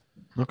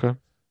 Okay.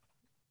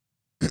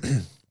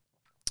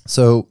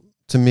 So,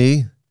 to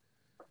me,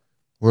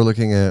 we're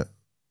looking at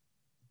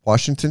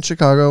Washington,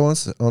 Chicago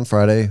on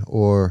Friday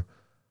or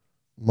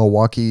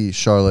Milwaukee,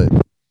 Charlotte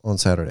on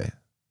Saturday.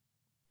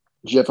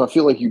 Jeff, I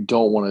feel like you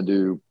don't want to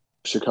do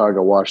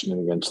Chicago,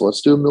 Washington again, so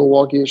let's do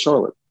Milwaukee and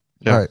Charlotte.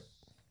 Yeah. All right.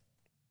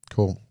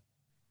 Cool.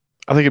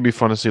 I think it'd be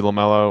fun to see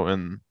LaMelo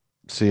and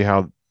see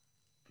how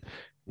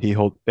see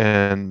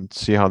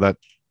how that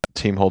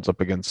team holds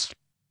up against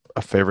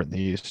a favorite in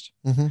the East.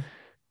 Mm-hmm.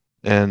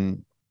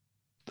 And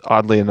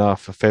oddly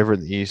enough, a favorite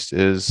in the East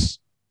is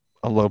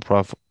a low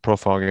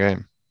profile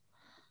game.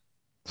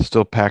 It's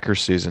still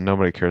Packers season.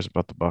 Nobody cares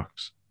about the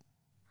Bucks.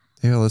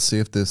 Yeah, let's see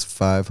if this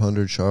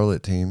 500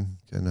 Charlotte team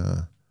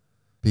can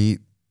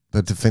beat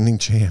the defending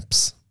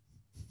champs.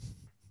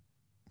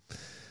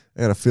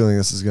 I got a feeling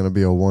this is going to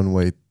be a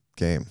one-way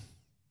game.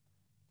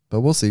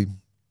 But we'll see.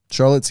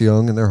 Charlotte's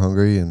young and they're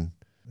hungry, and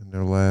in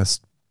their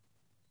last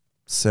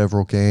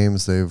several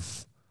games,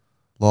 they've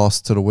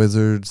lost to the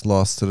Wizards,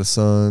 lost to the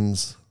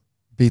Suns,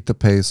 beat the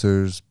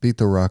Pacers, beat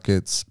the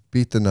Rockets,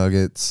 beat the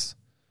Nuggets,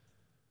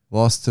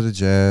 lost to the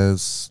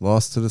Jazz,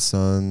 lost to the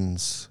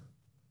Suns,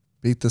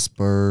 beat the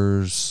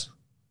Spurs,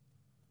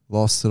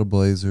 lost to the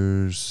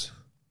Blazers,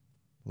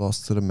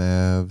 lost to the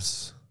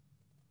Mavs,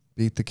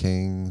 beat the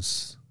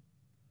Kings.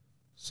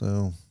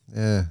 So,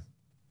 yeah.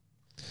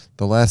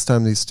 The last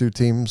time these two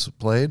teams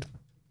played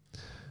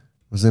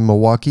was in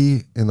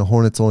Milwaukee, and the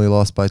Hornets only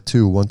lost by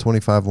 2,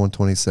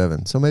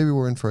 125-127. So maybe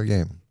we're in for a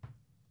game.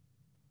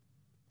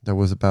 That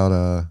was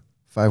about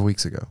 5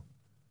 weeks ago.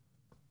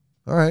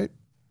 All right.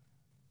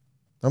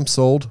 I'm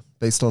sold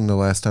based on the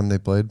last time they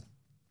played.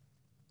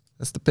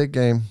 That's the pick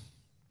game.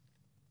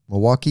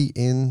 Milwaukee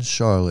in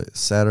Charlotte,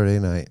 Saturday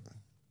night.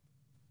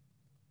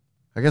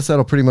 I guess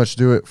that'll pretty much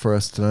do it for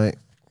us tonight.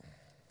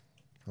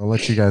 I'll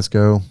let you guys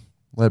go.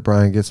 Let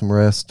Brian get some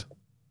rest.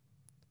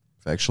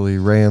 Actually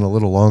ran a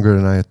little longer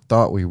than I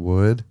thought we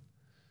would.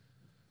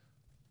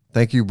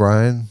 Thank you,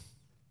 Brian,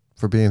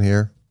 for being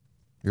here.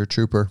 You're a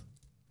trooper.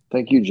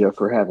 Thank you, Jeff,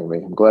 for having me.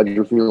 I'm glad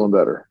you're feeling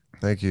better.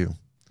 Thank you.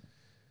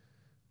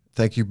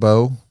 Thank you,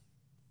 Bo.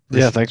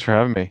 Yeah, thanks for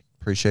having me.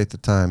 Appreciate the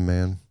time,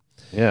 man.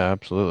 Yeah,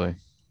 absolutely.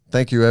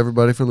 Thank you,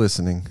 everybody, for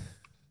listening.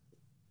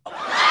 Kick it!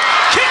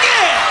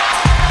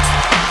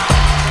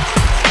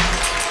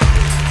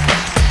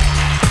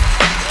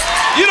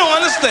 You don't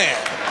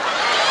understand.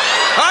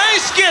 I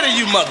ain't scared of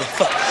you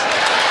motherfuckers.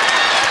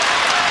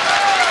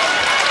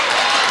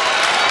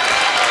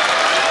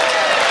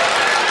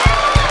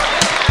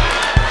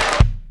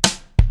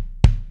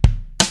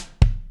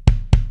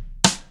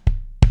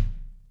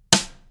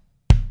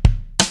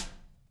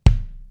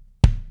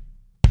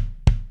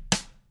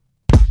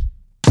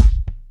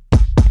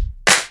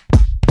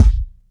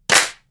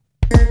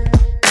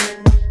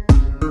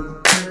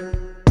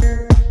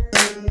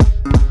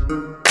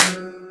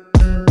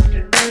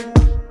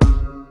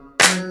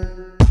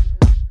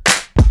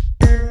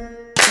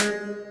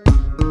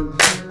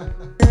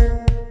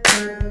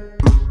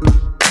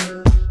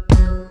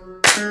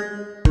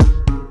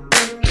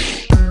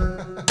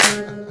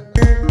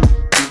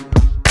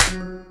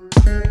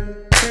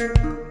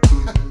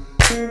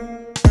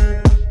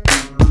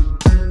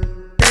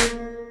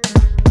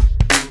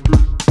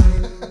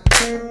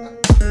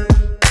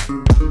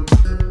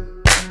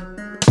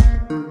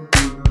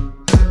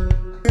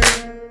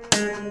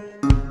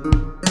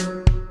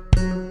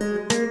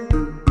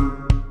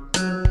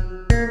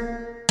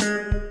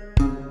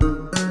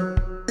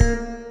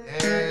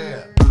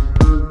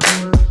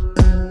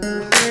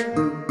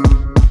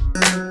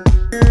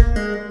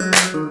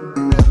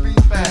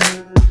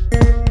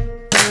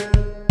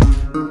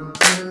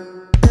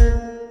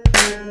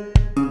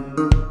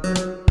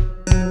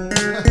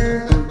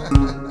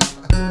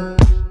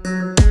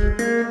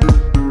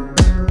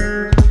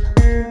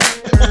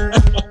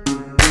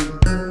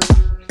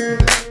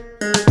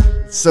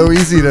 So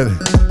easy to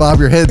bob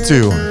your head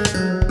to.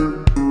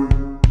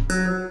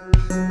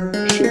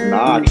 Shit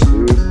knocks,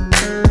 dude.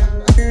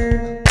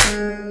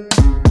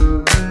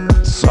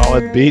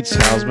 Solid beats,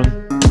 Hausman.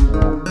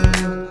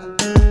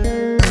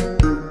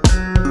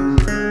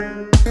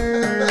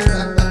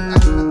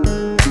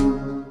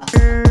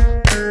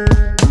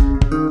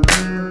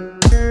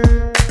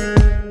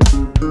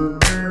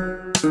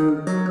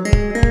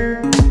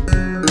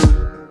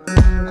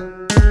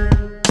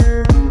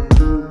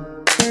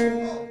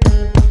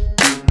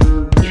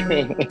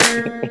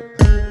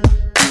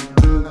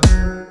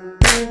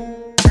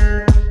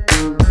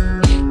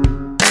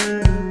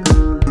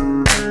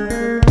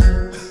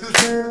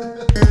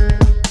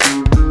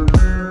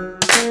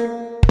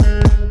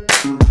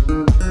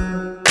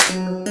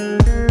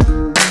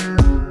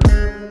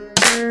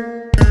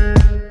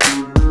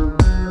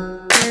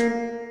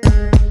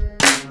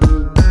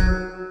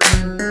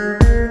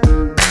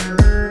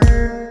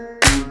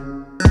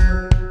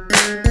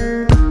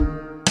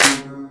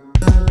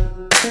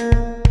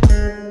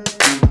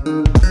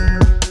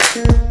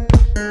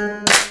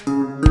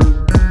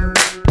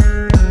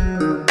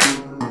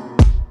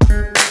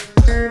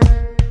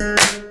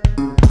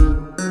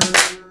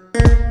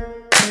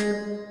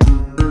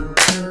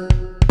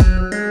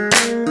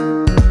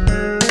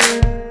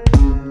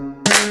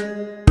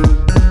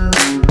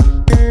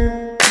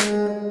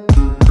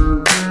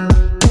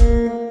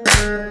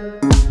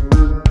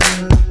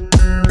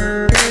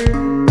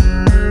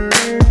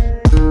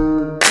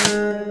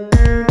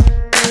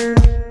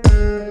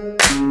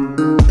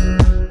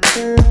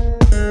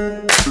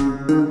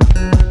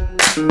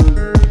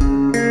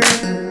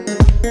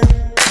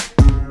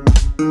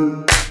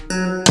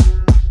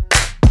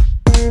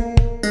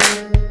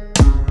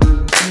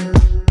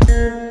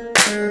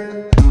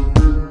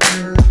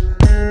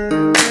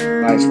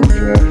 Nice one,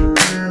 Jeff.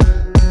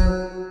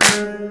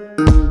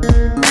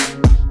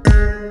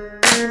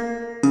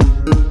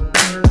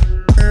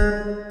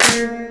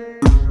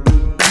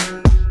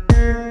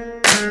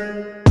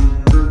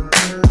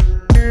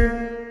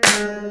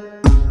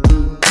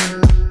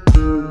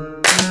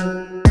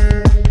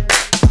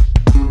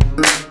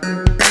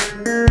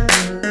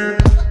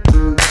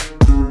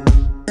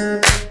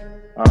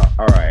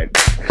 All right.